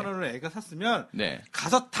그 100만 네. 원을 애가 샀으면 네.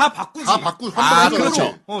 가서 다 바꾸지. 다 환불하죠.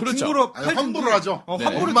 그렇죠. 그렇죠. 그렇죠. 환불을 하죠. 네.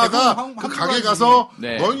 엄마가 그 가게 가서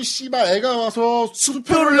네. 넌 씨발 애가 와서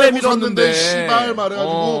수표를 수표를 내고 샀는데 내밀었는데. 씨발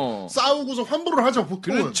말해가지고 싸우고서 환불을 하죠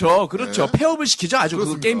보통은. 그렇죠. 네. 폐업을 시키죠, 아주 그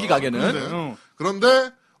그렇습니다. 게임기 가게는.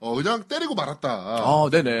 그런데 그냥 때리고 말았다.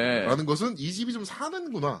 네네. 라는 것은 이 집이 좀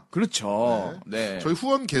사는구나. 그렇죠. 네. 저희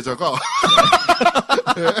후원 계좌가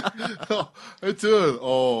네. 하여튼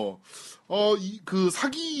그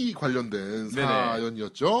사기 관련된 네네.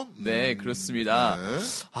 사연이었죠. 네, 그렇습니다. 네.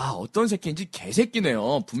 어떤 새끼인지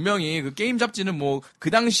개새끼네요. 분명히 그 게임 잡지는 뭐 그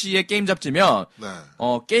당시에 게임 잡지면 네.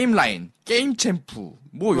 게임 라인, 게임 챔프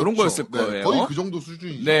뭐 이런 그렇죠. 거였을 네, 거예요. 거의 그 정도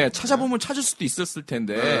수준이죠. 네, 찾아보면 찾을 수도 있었을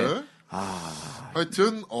텐데. 네.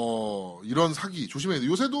 하여튼 이런 사기 조심해야 돼.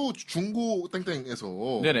 요새도 중고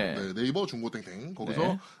땡땡에서 네네. 네, 네이버 중고 땡땡 거기서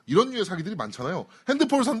네. 이런 류의 사기들이 많잖아요.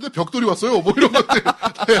 핸드폰을 샀는데 벽돌이 왔어요. 뭐 이런 것들.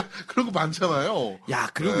 네, 그런 거 많잖아요. 야,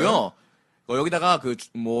 그리고요. 여기다가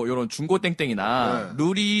요런 중고 땡땡이나 네.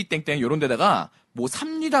 루리 땡땡 요런 데다가 뭐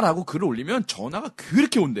삽니다라고 글을 올리면 전화가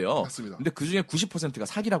그렇게 온대요. 맞습니다. 근데 그 중에 90%가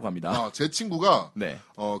사기라고 합니다. 제 친구가 네.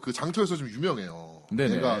 그 장터에서 좀 유명해요.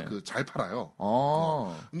 네네. 얘가 그 잘 팔아요.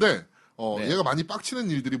 어. 근데 네. 얘가 많이 빡치는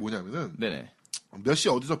일들이 뭐냐면은 네네. 몇 시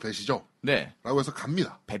어디서 뵈시죠? 네. 라고 해서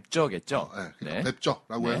갑니다. 뵙죠겠죠? 네, 그러니까 네. 뵙죠.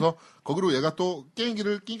 라고 네. 해서 거기로 얘가 또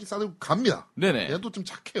게임기를 끼기 싸들고 갑니다. 네네. 얘가 또 좀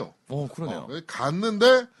착해요. 그러네요.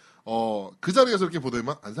 갔는데 그 자리에서 이렇게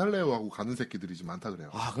보더니만 안 살래요 하고 가는 새끼들이 좀 많다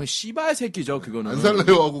그래요. 그건 씨발 새끼죠, 그거는. 안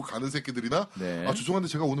살래요 하고 가는 새끼들이나 네. 죄송한데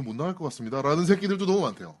제가 오늘 못 나갈 것 같습니다 라는 새끼들도 너무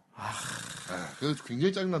많대요. 그래서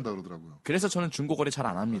굉장히 짜증난다 그러더라고요. 그래서 저는 중고거래 잘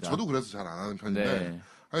안 합니다. 저도 그래서 잘 안 하는 편인데 네.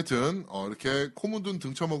 하여튼 이렇게 코 묻은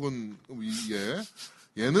등쳐먹은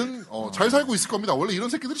얘는 잘 살고 있을 겁니다. 원래 이런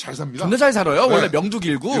새끼들이 잘 삽니다. 존나 잘 살아요. 네. 원래 명도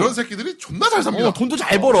길고. 이런 새끼들이 존나 잘 삽니다. 돈도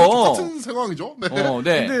잘 벌어. 똑같은 상황이죠. 네.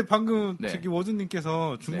 네. 근데 방금 네. 저기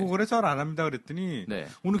워즈님께서 중국어를 잘 안 합니다 그랬더니 네.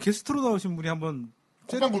 오늘 게스트로 나오신 분이 한번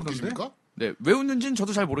콧방 째려보던데? 굵기십니까? 네. 왜 웃는지는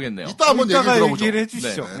저도 잘 모르겠네요. 이따 한번 얘기 이따가 들어보죠. 얘기를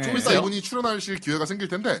해주시죠. 네, 네. 좀 이따 이분이 출연하실 기회가 생길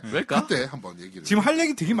텐데 왜일까? 그때 한번 얘기를. 지금 할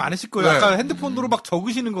얘기 되게 많으실 거예요. 네. 아까 핸드폰으로 막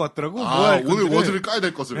적으시는 것 같더라고. 뭐 할 오늘 건지를. 워즈를 까야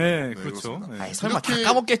될 것을. 네, 그렇죠. 그렇습니다. 네. 아이, 설마 이렇게- 다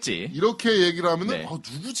까먹겠지. 이렇게 얘기를 하면은 네.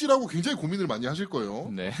 누구지라고 굉장히 고민을 많이 하실 거예요.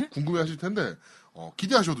 네. 궁금해하실 텐데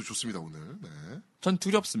기대하셔도 좋습니다 오늘. 네. 전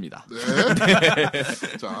두렵습니다.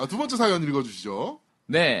 네. 자, 두 번째 사연 읽어주시죠.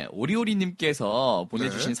 네. 오리오리님께서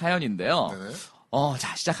보내주신 네. 사연인데요. 네네.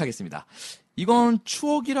 자, 시작하겠습니다. 이건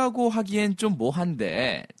추억이라고 하기엔 좀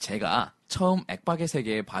뭐한데, 제가 처음 액박의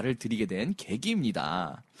세계에 발을 들이게 된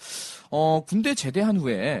계기입니다. 군대 제대한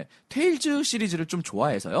후에 테일즈 시리즈를 좀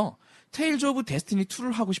좋아해서요. 테일즈 오브 데스티니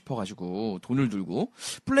 2를 하고 싶어가지고 돈을 들고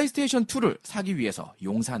플레이스테이션 2를 사기 위해서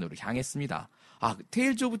용산으로 향했습니다.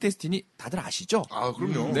 테일즈 오브 데스티니 다들 아시죠?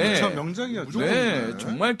 그럼요. 네. 그렇죠. 명작이었죠. 무조건 네, 네.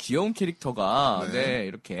 정말 귀여운 캐릭터가 네.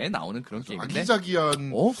 이렇게 나오는 그런 게임인데. 아기자기한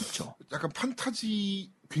그렇죠. 약간 판타지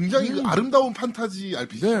굉장히 그 아름다운 판타지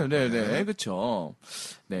RPG죠. 네네네, 그렇죠.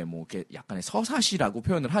 네, 뭐 이렇게 약간의 서사시라고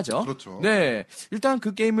표현을 하죠. 그렇죠. 네, 일단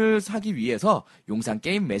그 게임을 사기 위해서 용산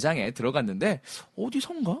게임 매장에 들어갔는데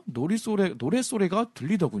어디선가 노래소리가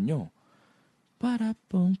들리더군요.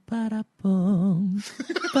 빠라뽕 빠라뽕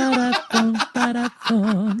빠라뽕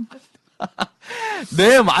빠라뽕.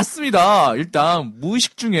 네, 맞습니다. 일단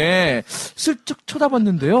무의식 중에 슬쩍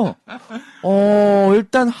쳐다봤는데요.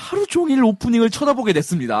 일단 하루 종일 오프닝을 쳐다보게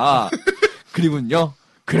됐습니다. 그리고요,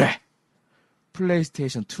 그래,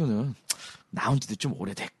 플레이스테이션 2는 나온 지도 좀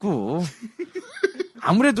오래됐고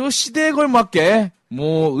아무래도 시대에 걸맞게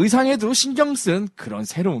뭐 의상에도 신경 쓴 그런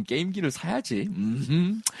새로운 게임기를 사야지.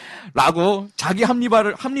 라고 자기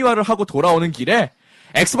합리화를 하고 돌아오는 길에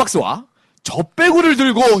엑스박스와 젖배구를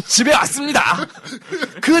들고 집에 왔습니다.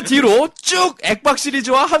 그 뒤로 쭉 엑박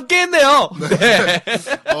시리즈와 함께했네요. 네.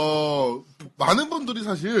 많은 분들이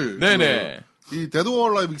사실 네네. 이 데드 오어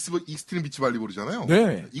라이브 익스트림 비치 발리볼이잖아요.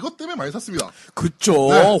 네. 이것 때문에 많이 샀습니다. 그쵸.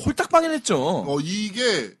 네. 홀딱 방해냈죠.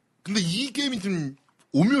 근데 이 게임이 좀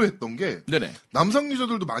오묘했던 게 네네. 남성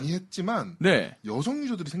유저들도 많이 했지만 네. 여성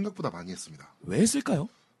유저들이 생각보다 많이 했습니다. 왜 했을까요?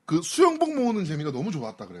 그 수영복 모으는 재미가 너무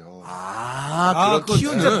좋았다 그래요. 그거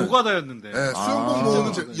진짜 노가다였는데. 네, 수영복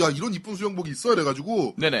모으는 야, 이런 이쁜 수영복이 있어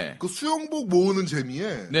이래가지고 네네. 그 수영복 모으는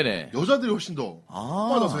재미에 네네. 여자들이 훨씬 더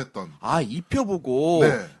빠져서 했던. 입혀보고.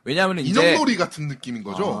 네. 왜냐하면 이제 인형놀이 같은 느낌인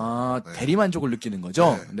거죠. 네. 대리만족을 느끼는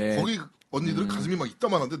거죠. 네. 거기 언니들은 가슴이 막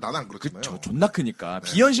이따만한데 나는 안 그렇잖아요. 그쵸. 존나 크니까.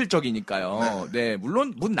 네. 비현실적이니까요. 네.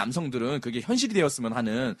 물론 남성들은 그게 현실이 되었으면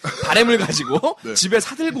하는 바람을 가지고 네. 집에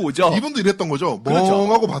사들고 오죠. 이분도 이랬던 거죠. 그렇죠.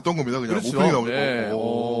 멍하고 봤던 겁니다. 그냥 그렇죠. 오프닝 나오니까. 네.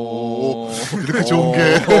 오, 이렇게 좋은 게.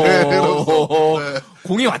 이러면서. 네.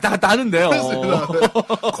 공이 왔다 갔다 하는데요. 그렇습니다.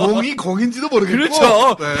 네. 공이 공인지도 모르겠고.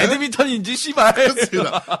 그렇죠. 네. 배드민턴인지 씨발.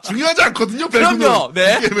 그렇습니다. 중요하지 않거든요. 그럼요.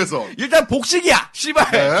 네. 이 게임에서. 일단 복식이야.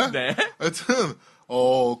 씨발. 네. 네. 하여튼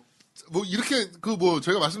뭐 이렇게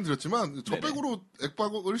제가 말씀드렸지만 젖배구로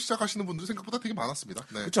엑박을 시작하시는 분들이 생각보다 되게 많았습니다.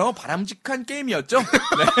 네. 그렇죠. 바람직한 게임이었죠.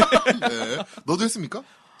 네. 너도 했습니까?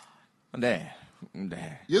 네.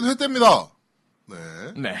 네. 얘도 했답니다. 네.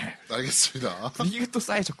 네. 알겠습니다. 분위기가 또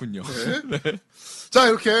쌓여졌군요. 네. 자,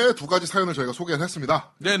 이렇게 두 가지 사연을 저희가 소개를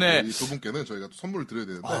했습니다. 네네. 이 두 분께는 저희가 또 선물을 드려야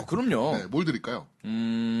되는데. 그럼요. 네, 뭘 드릴까요?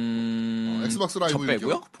 엑스박스 라이브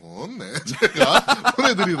젖배구요? 쿠폰, 네, 제가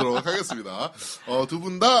보내드리도록 하겠습니다. 두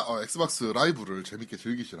분 다 엑스박스 라이브를 재밌게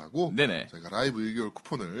즐기시라고. 네네. 저희가 라이브 1개월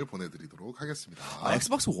쿠폰을 보내드리도록 하겠습니다.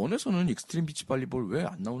 엑스박스 1에서는 익스트림 비치 발리볼 왜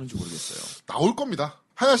안 나오는지 모르겠어요. 나올 겁니다.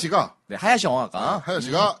 하야시가. 네, 하야시 영화가.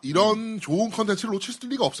 하야시가 이런 좋은 컨텐츠를 놓칠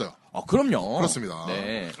리가 없어요. 그럼요. 그렇습니다.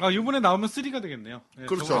 네. 이번에 나오면 3가 되겠네요. 네,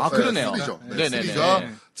 그렇죠. 그러네요. 3죠. 네. 네네네.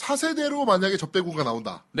 3가 차세대로 만약에 젖배구가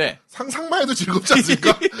나온다. 네. 상상만 해도 즐겁지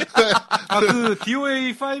않습니까? 네. 그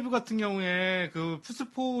DOA5 같은 경우에 그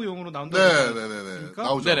플스4용으로 나온다고 네네네.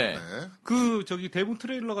 나오죠. 네네. 그 대본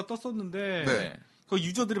트레일러가 떴었는데 네. 그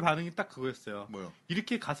유저들의 반응이 딱 그거였어요. 뭐요?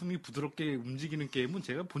 이렇게 가슴이 부드럽게 움직이는 게임은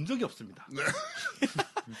제가 본 적이 없습니다. 네.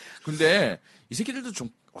 근데 이 새끼들도 좀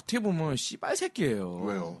어떻게 보면 씨발 새끼예요.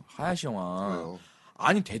 왜요? 하야시 영화. 왜요?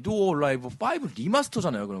 아니 데드 오어 라이브 5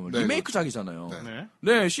 리마스터잖아요. 그러면 네, 리메이크작이잖아요. 네. 네.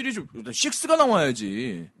 네, 시리즈 6가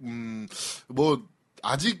나와야지.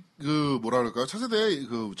 아직 뭐라 그럴까요? 차세대에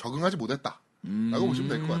적응하지 못했다. 라고 보시면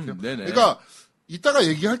될 것 같아요. 네네. 그러니까 이따가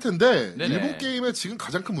얘기할 텐데 네네. 일본 게임의 지금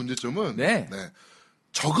가장 큰 문제점은 네.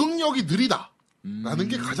 적응력이 느리다. 라는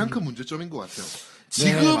게 가장 큰 문제점인 것 같아요.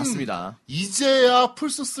 지금 네, 맞습니다. 이제야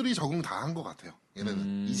플스3 적응 다 한 것 같아요.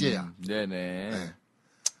 얘네는 이제야. 네네. 네.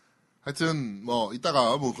 하여튼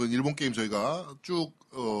이따가 그 일본 게임 저희가 쭉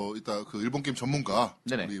이따 그 일본 게임 전문가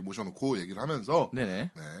네네. 우리 모셔놓고 얘기를 하면서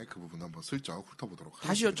네네. 네, 그 부분 한번 슬쩍 훑어보도록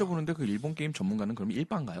다시 하겠습니다. 여쭤보는데 그 일본 게임 전문가는 그럼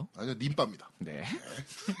일반가요? 아니요, 님빠입니다. 네.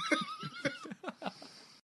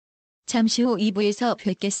 잠시 후 2부에서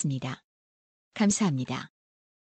뵙겠습니다. 감사합니다.